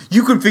 "Listen,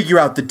 you can figure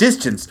out the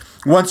distance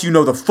once you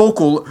know the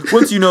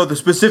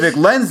specific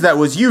lens that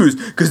was used,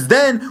 because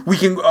then we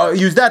can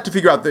use that to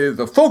figure out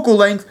the focal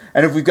length.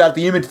 And if we've got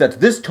the image that's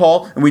this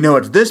tall and we know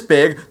it's this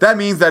big, that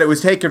means that it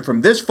was taken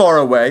from this far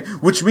away,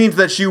 which means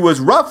that she was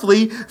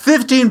roughly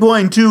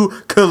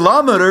 15.2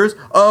 kilometers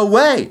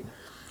away."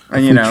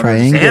 And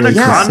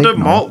Anaconda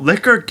malt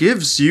liquor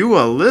gives you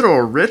a little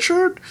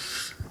Richard.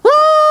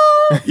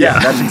 Yeah,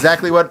 that's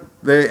exactly what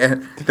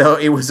though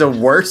it was a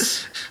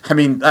worse. I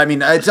mean,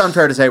 it's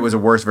unfair to say it was a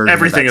worse version.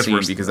 Everything of that is scene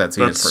worse because that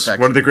scene is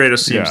perfection. One of the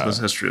greatest scenes in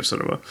the history of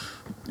cinema.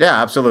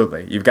 Yeah,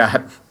 absolutely. You've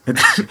got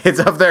it's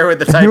up there with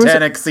the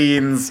Titanic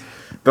scenes,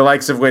 the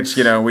likes of which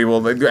we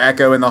will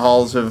echo in the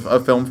halls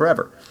of film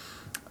forever.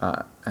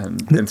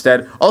 And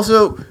instead,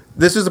 also,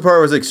 this is the part where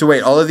I was like, so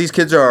wait, all of these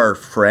kids are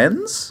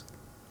friends?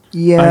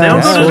 Yeah, they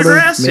all go to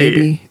Degrassi.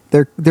 Maybe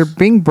they're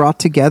being brought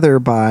together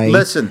by.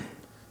 Listen,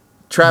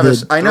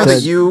 Travis, I know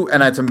that you,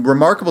 and it's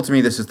remarkable to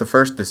me, this is the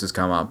first this has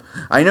come up.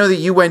 I know that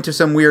you went to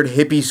some weird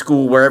hippie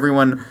school where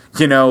everyone,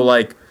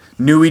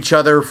 knew each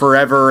other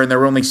forever, and there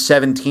were only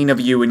 17 of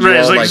you, and you all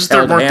held hands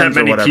or whatever. There weren't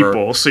that many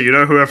people, so you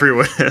know who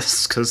everyone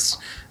is, because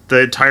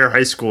the entire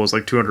high school is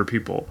like 200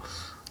 people.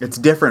 It's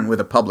different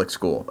with a public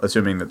school,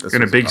 assuming that this is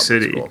in a big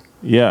city. School.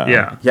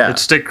 Yeah.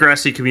 It's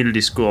Degrassi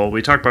Community School.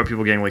 We talked about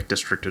people getting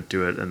districted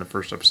to it in the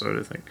first episode,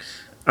 I think.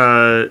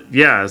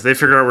 They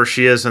figure out where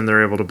she is, and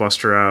they're able to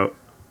bust her out.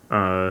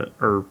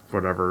 Or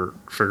whatever,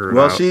 figure it out.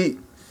 Well, she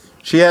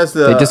has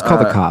the... They just call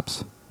the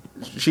cops.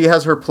 She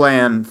has her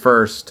plan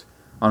first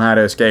on how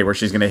to escape, where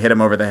she's going to hit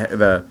him over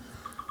the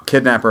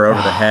kidnapper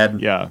over the head.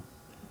 Yeah.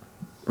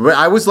 But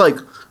I was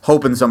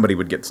hoping somebody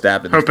would get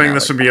stabbed. Hoping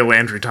this would be a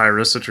Landry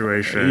Tyrus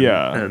situation.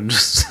 Yeah. And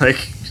just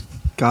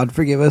God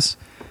forgive us.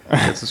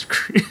 This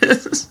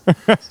is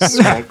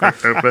small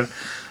cracked open.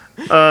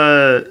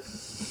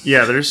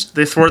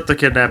 They thwart the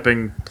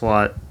kidnapping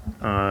plot.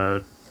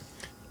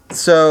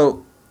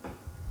 So,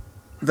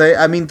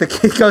 The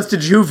kid goes to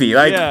juvie.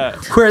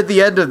 We're at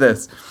the end of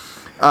this.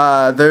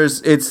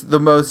 It's the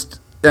most,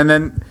 and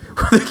then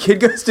the kid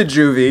goes to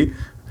juvie,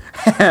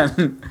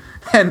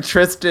 and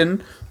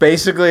Tristan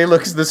basically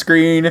looks at the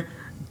screen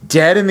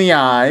dead in the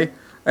eye,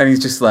 and he's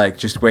just like,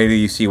 just wait till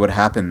you see what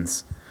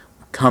happens.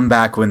 Come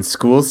back when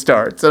school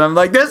starts. And I'm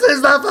like, this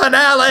is the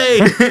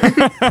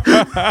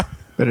finale!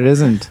 But it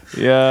isn't.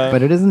 Yeah.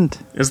 But it isn't.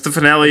 It's the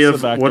finale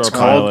of what's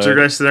called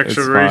Degrassi: The Next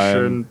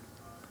Generation.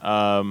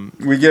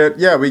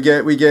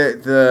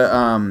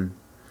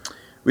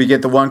 We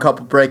get the one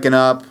couple breaking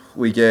up.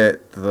 We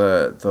get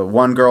the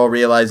one girl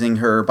realizing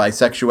her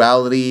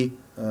bisexuality,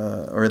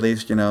 or at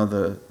least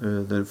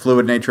the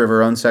fluid nature of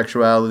her own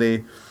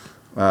sexuality.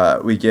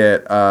 We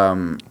get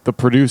the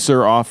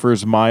producer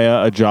offers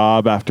Maya a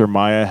job after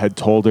Maya had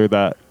told her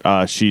that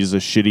she's a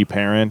shitty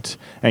parent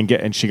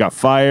and she got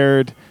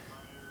fired.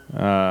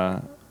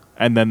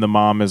 And then the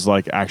mom is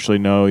like, actually,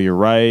 no, you're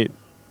right.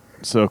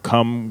 So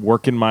come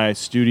work in my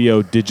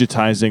studio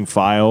digitizing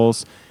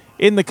files.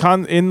 In the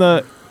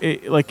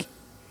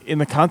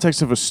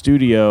context of a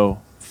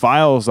studio,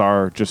 files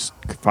are just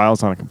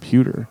files on a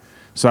computer.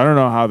 So I don't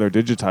know how they're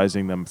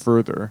digitizing them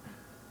further,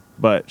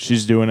 but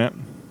she's doing it.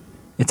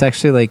 It's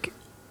actually like,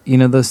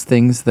 those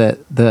things that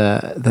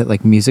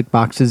like music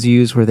boxes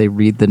use where they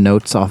read the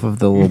notes off of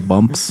the little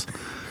bumps.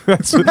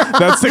 That's the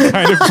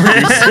kind of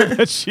producer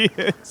that she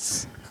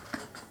is.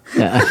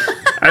 Yeah.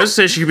 I would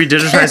say she could be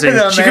digitizing.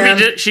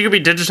 She could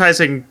be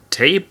digitizing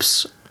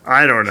tapes.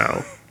 I don't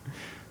know.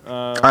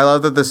 I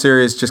love that the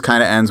series just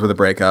kind of ends with a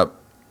breakup.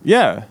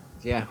 Yeah.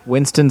 Yeah.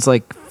 Winston's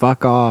like,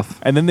 fuck off.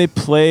 And then they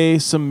play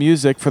some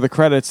music for the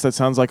credits that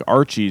sounds like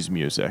Archie's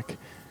music.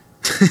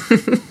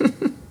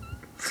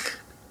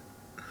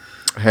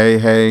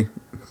 Hey,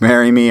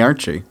 marry me,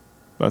 Archie.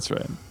 That's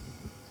right.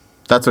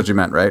 That's what you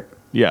meant, right?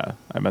 Yeah,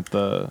 I meant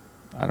I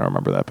don't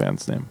remember that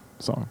band's name.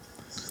 Song.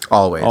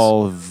 Always.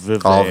 All the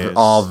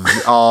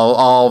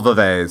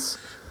vays.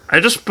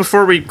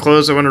 Before we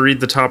close, I want to read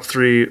the top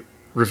 3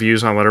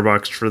 reviews on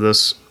Letterboxd for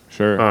this.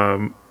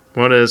 Sure.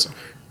 One is,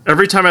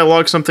 every time I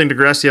log something to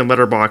Degrassi on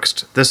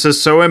Letterboxd, this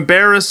is so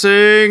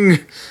embarrassing.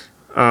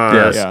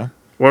 Yes. Yeah.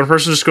 One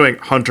person just going,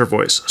 Hunter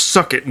voice,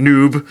 suck it,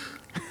 noob.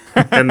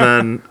 And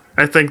then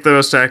I think the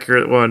most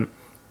accurate one,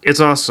 it's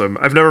awesome.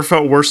 I've never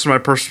felt worse in my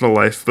personal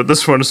life, but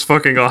this one is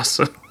fucking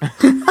awesome.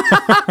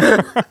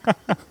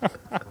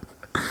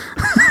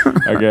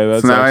 Okay,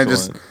 that's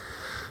excellent.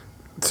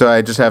 So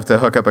I just have to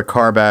hook up a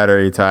car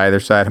battery to either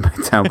side of my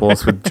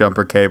temples with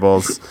jumper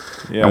cables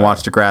and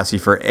watch Degrassi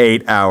for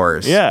 8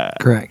 hours. Yeah.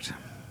 Correct.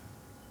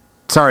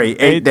 Sorry,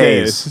 8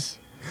 days.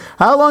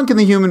 How long can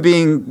a human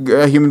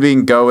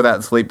being go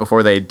without sleep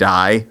before they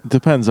die?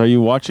 Depends. Are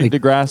you watching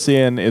Degrassi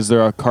and is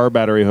there a car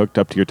battery hooked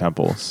up to your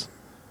temples?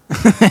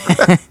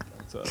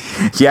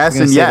 Yes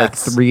and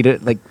yes.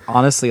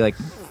 Honestly,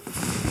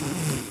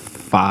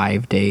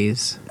 5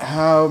 days.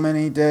 How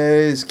many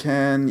days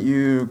can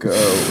you go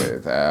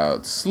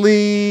without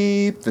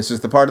sleep? This is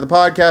the part of the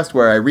podcast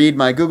where I read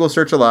my Google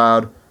search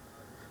aloud.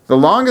 The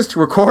longest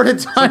recorded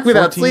time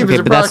without sleep is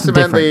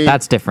approximately...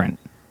 That's different.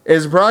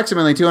 Is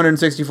approximately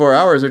 264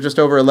 hours or just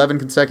over 11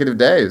 consecutive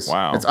days.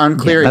 Wow. It's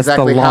unclear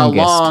exactly how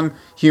long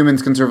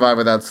humans can survive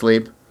without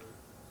sleep.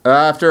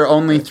 After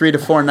only 3 to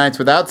 4 nights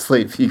without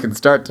sleep, you can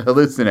start to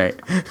hallucinate.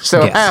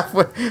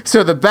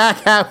 So the back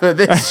half of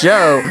this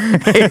show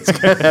is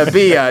going to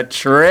be a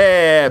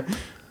trip.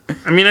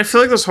 I mean, I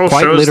feel like this whole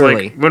Quite show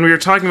literally. is like, when we were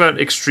talking about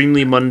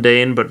extremely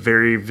mundane but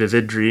very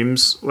vivid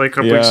dreams like a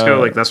couple weeks ago,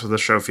 like that's what the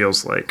show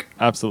feels like.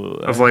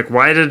 Absolutely. Of like,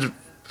 why did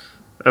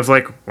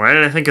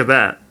I think of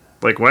that?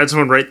 Like, why did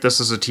someone write this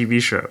as a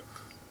TV show?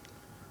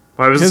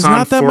 Why was this on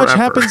not that forever? much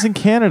happens in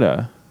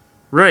Canada.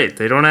 Right.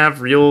 They don't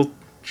have real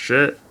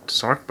shit to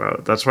talk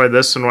about. That's why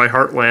this and why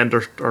Heartland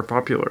are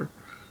popular.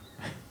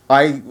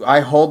 I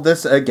hold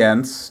this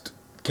against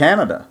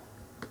Canada.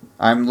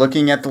 I'm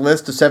looking at the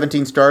list of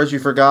 17 stars you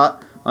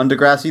forgot on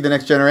Degrassi: The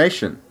Next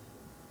Generation.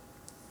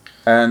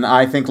 And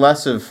I think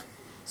less of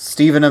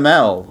Stephen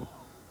Amell,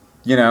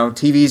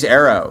 TV's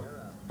Arrow,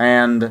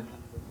 and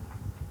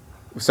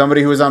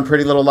somebody who was on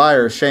Pretty Little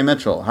Liars, Shay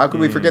Mitchell. How could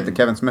we forget that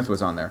Kevin Smith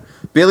was on there?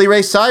 Billy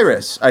Ray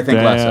Cyrus, I think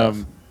less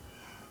of.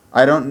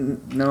 I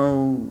don't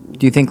know.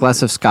 Do you think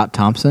less of Scott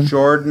Thompson?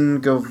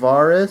 Jordan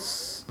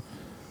Gavaris?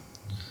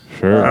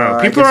 Sure.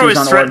 People are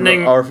always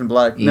threatening... Orphan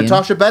Black. Ian?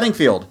 Natasha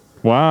Bedingfield.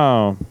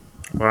 Wow.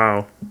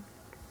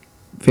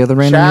 Feel the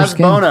rain on your Chaz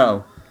skin?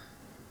 Bono.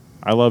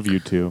 I love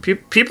you too.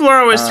 People are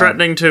always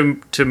threatening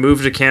to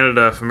move to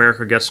Canada if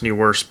America gets any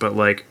worse, but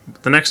like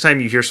the next time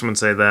you hear someone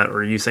say that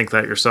or you think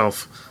that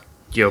yourself,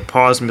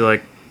 pause and be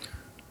like,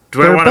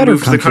 do I want to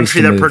move to the country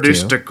that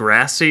produced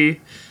Degrassi?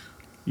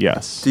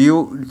 Yes. Do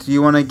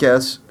you want to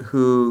guess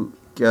who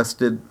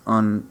guested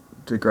on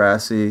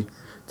Degrassi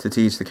to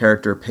teach the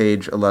character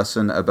Paige a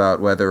lesson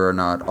about whether or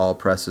not all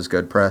press is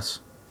good press?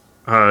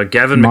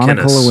 Gavin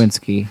Monica McInnes,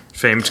 Lewinsky,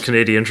 famed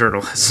Canadian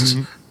journalist.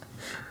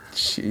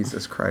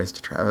 Jesus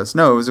Christ, Travis.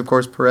 No, it was, of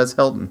course, Perez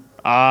Hilton.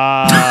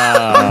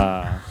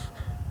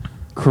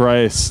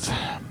 Christ.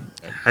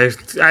 I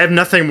have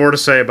nothing more to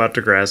say about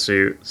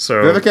Degrassi.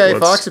 So Vivica A.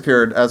 Fox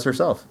appeared as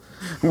herself.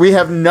 We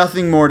have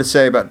nothing more to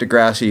say about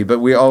Degrassi, but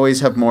we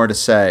always have more to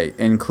say,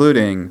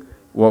 including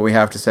what we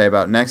have to say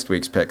about next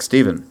week's pick.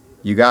 Steven,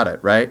 you got it,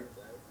 right?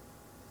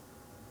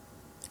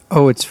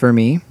 Oh, it's for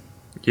me?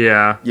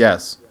 Yeah.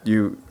 Yes,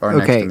 you are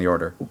next in the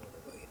order.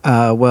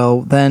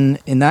 Well, then,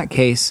 in that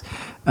case,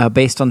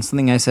 based on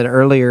something I said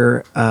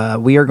earlier,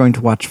 we are going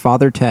to watch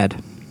Father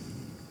Ted.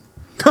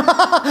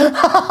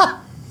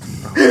 Oh,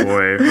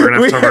 boy. We're going to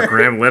have to talk about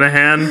Graham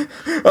Linehan.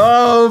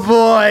 Oh,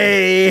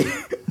 boy.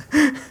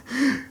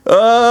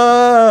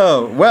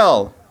 Oh,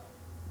 well.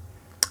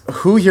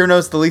 Who here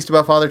knows the least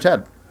about Father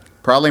Ted?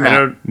 Probably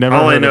Matt.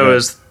 All I know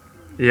is,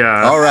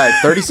 yeah. All right,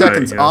 30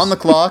 seconds on the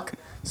clock,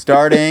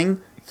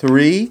 starting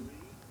 3,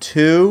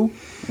 2,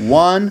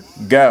 1,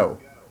 go.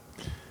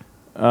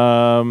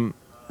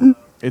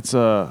 It's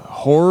a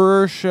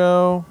horror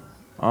show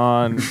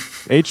on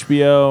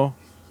HBO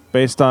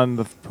based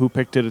on who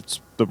picked it.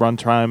 It's the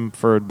runtime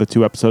for the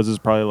 2 episodes is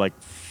probably like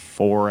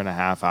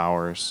 4.5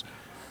 hours.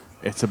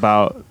 It's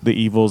about the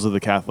evils of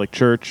the Catholic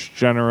Church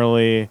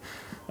generally.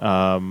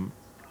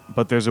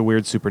 But there's a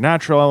weird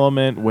supernatural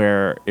element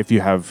where if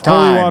you have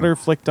holy water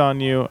flicked on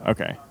you,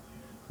 okay.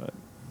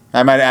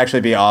 I might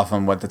actually be off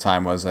on what the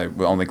time was. I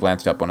only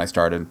glanced up when I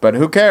started. But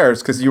who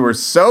cares? Because you were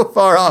so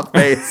far off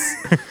base.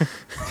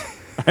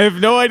 I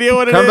have no idea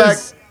what it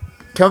is.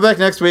 Come back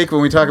next week when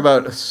we talk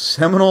about a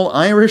seminal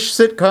Irish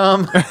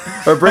sitcom,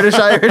 or British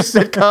Irish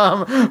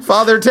sitcom,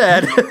 Father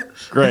Ted.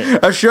 Great.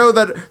 A show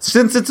that,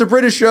 since it's a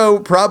British show,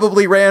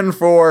 probably ran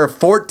for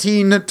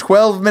 14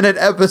 12-minute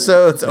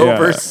episodes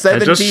over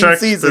 17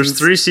 seasons. There's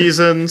 3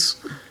 seasons,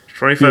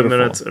 25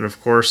 minutes, and of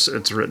course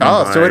it's written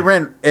by... so it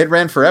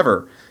ran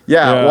forever.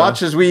 Yeah,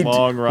 watch as we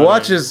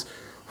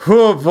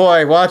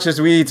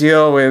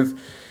deal with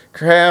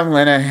Graham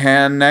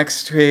Linehan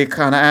next week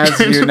on As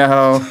You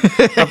Know,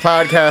 a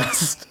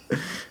podcast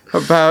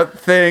about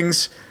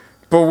things,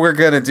 but we're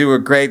going to do a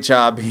great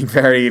job being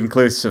very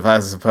inclusive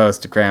as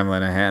opposed to Graham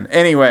Linehan.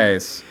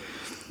 Anyways,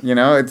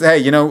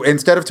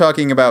 instead of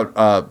talking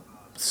about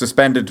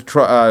suspended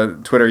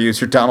Twitter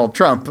user Donald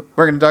Trump,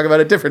 we're going to talk about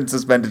a different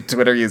suspended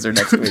Twitter user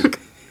next week.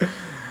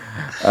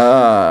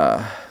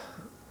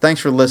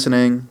 Thanks for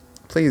listening.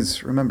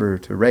 Please remember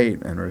to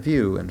rate and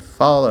review and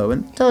follow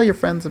and tell your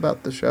friends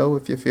about the show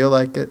if you feel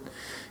like it.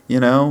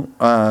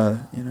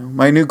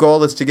 My new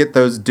goal is to get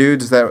those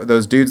dudes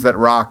that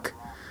rock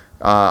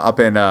up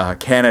in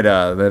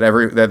Canada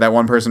that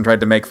one person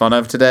tried to make fun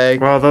of today.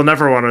 Well, they'll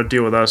never want to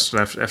deal with us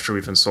after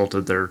we've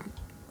insulted their.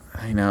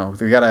 I know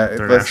we gotta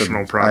listen.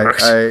 National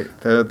products.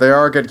 They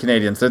are good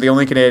Canadians. They're the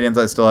only Canadians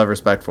I still have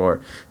respect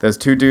for. Those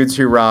 2 dudes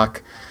who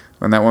rock.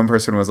 When that one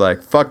person was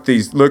like, fuck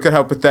these, look at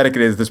how pathetic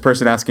it is, this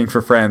person asking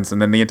for friends.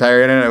 And then the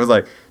entire internet was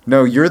like,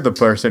 no, you're the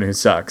person who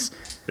sucks.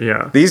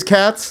 Yeah. These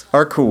cats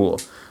are cool.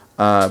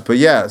 But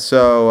yeah,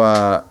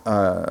 so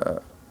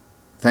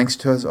thanks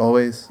to, as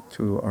always,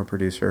 to our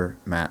producer,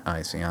 Matt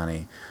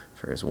Isiani,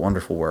 for his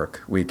wonderful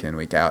work week in,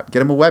 week out.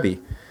 Get him a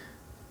Webby.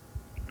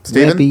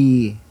 Steven?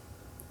 Webby.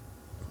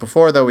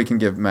 Before, though, we can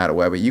give Matt a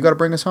Webby, you got to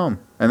bring us home.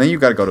 And then you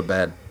got to go to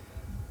bed.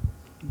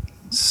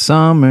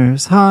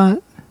 Summer's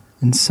hot.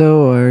 And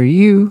so are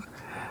you,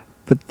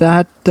 but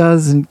that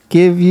doesn't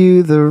give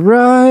you the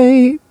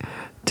right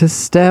to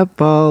step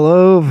all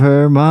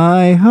over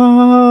my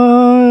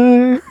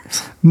heart,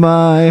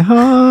 my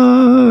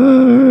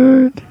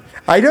heart.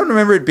 I don't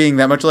remember it being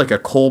that much like a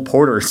Cole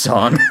Porter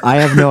song. I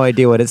have no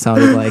idea what it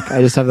sounded like.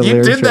 I just have the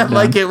lyrics. You did that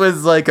like it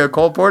was like a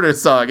Cole Porter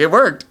song. It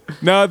worked.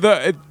 No,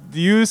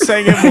 you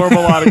sang it more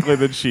melodically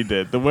than she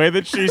did. The way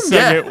that she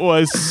sang it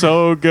was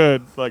so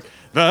good. Like,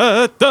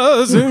 that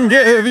doesn't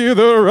give you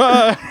the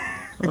right.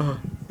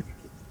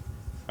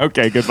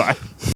 Okay, goodbye.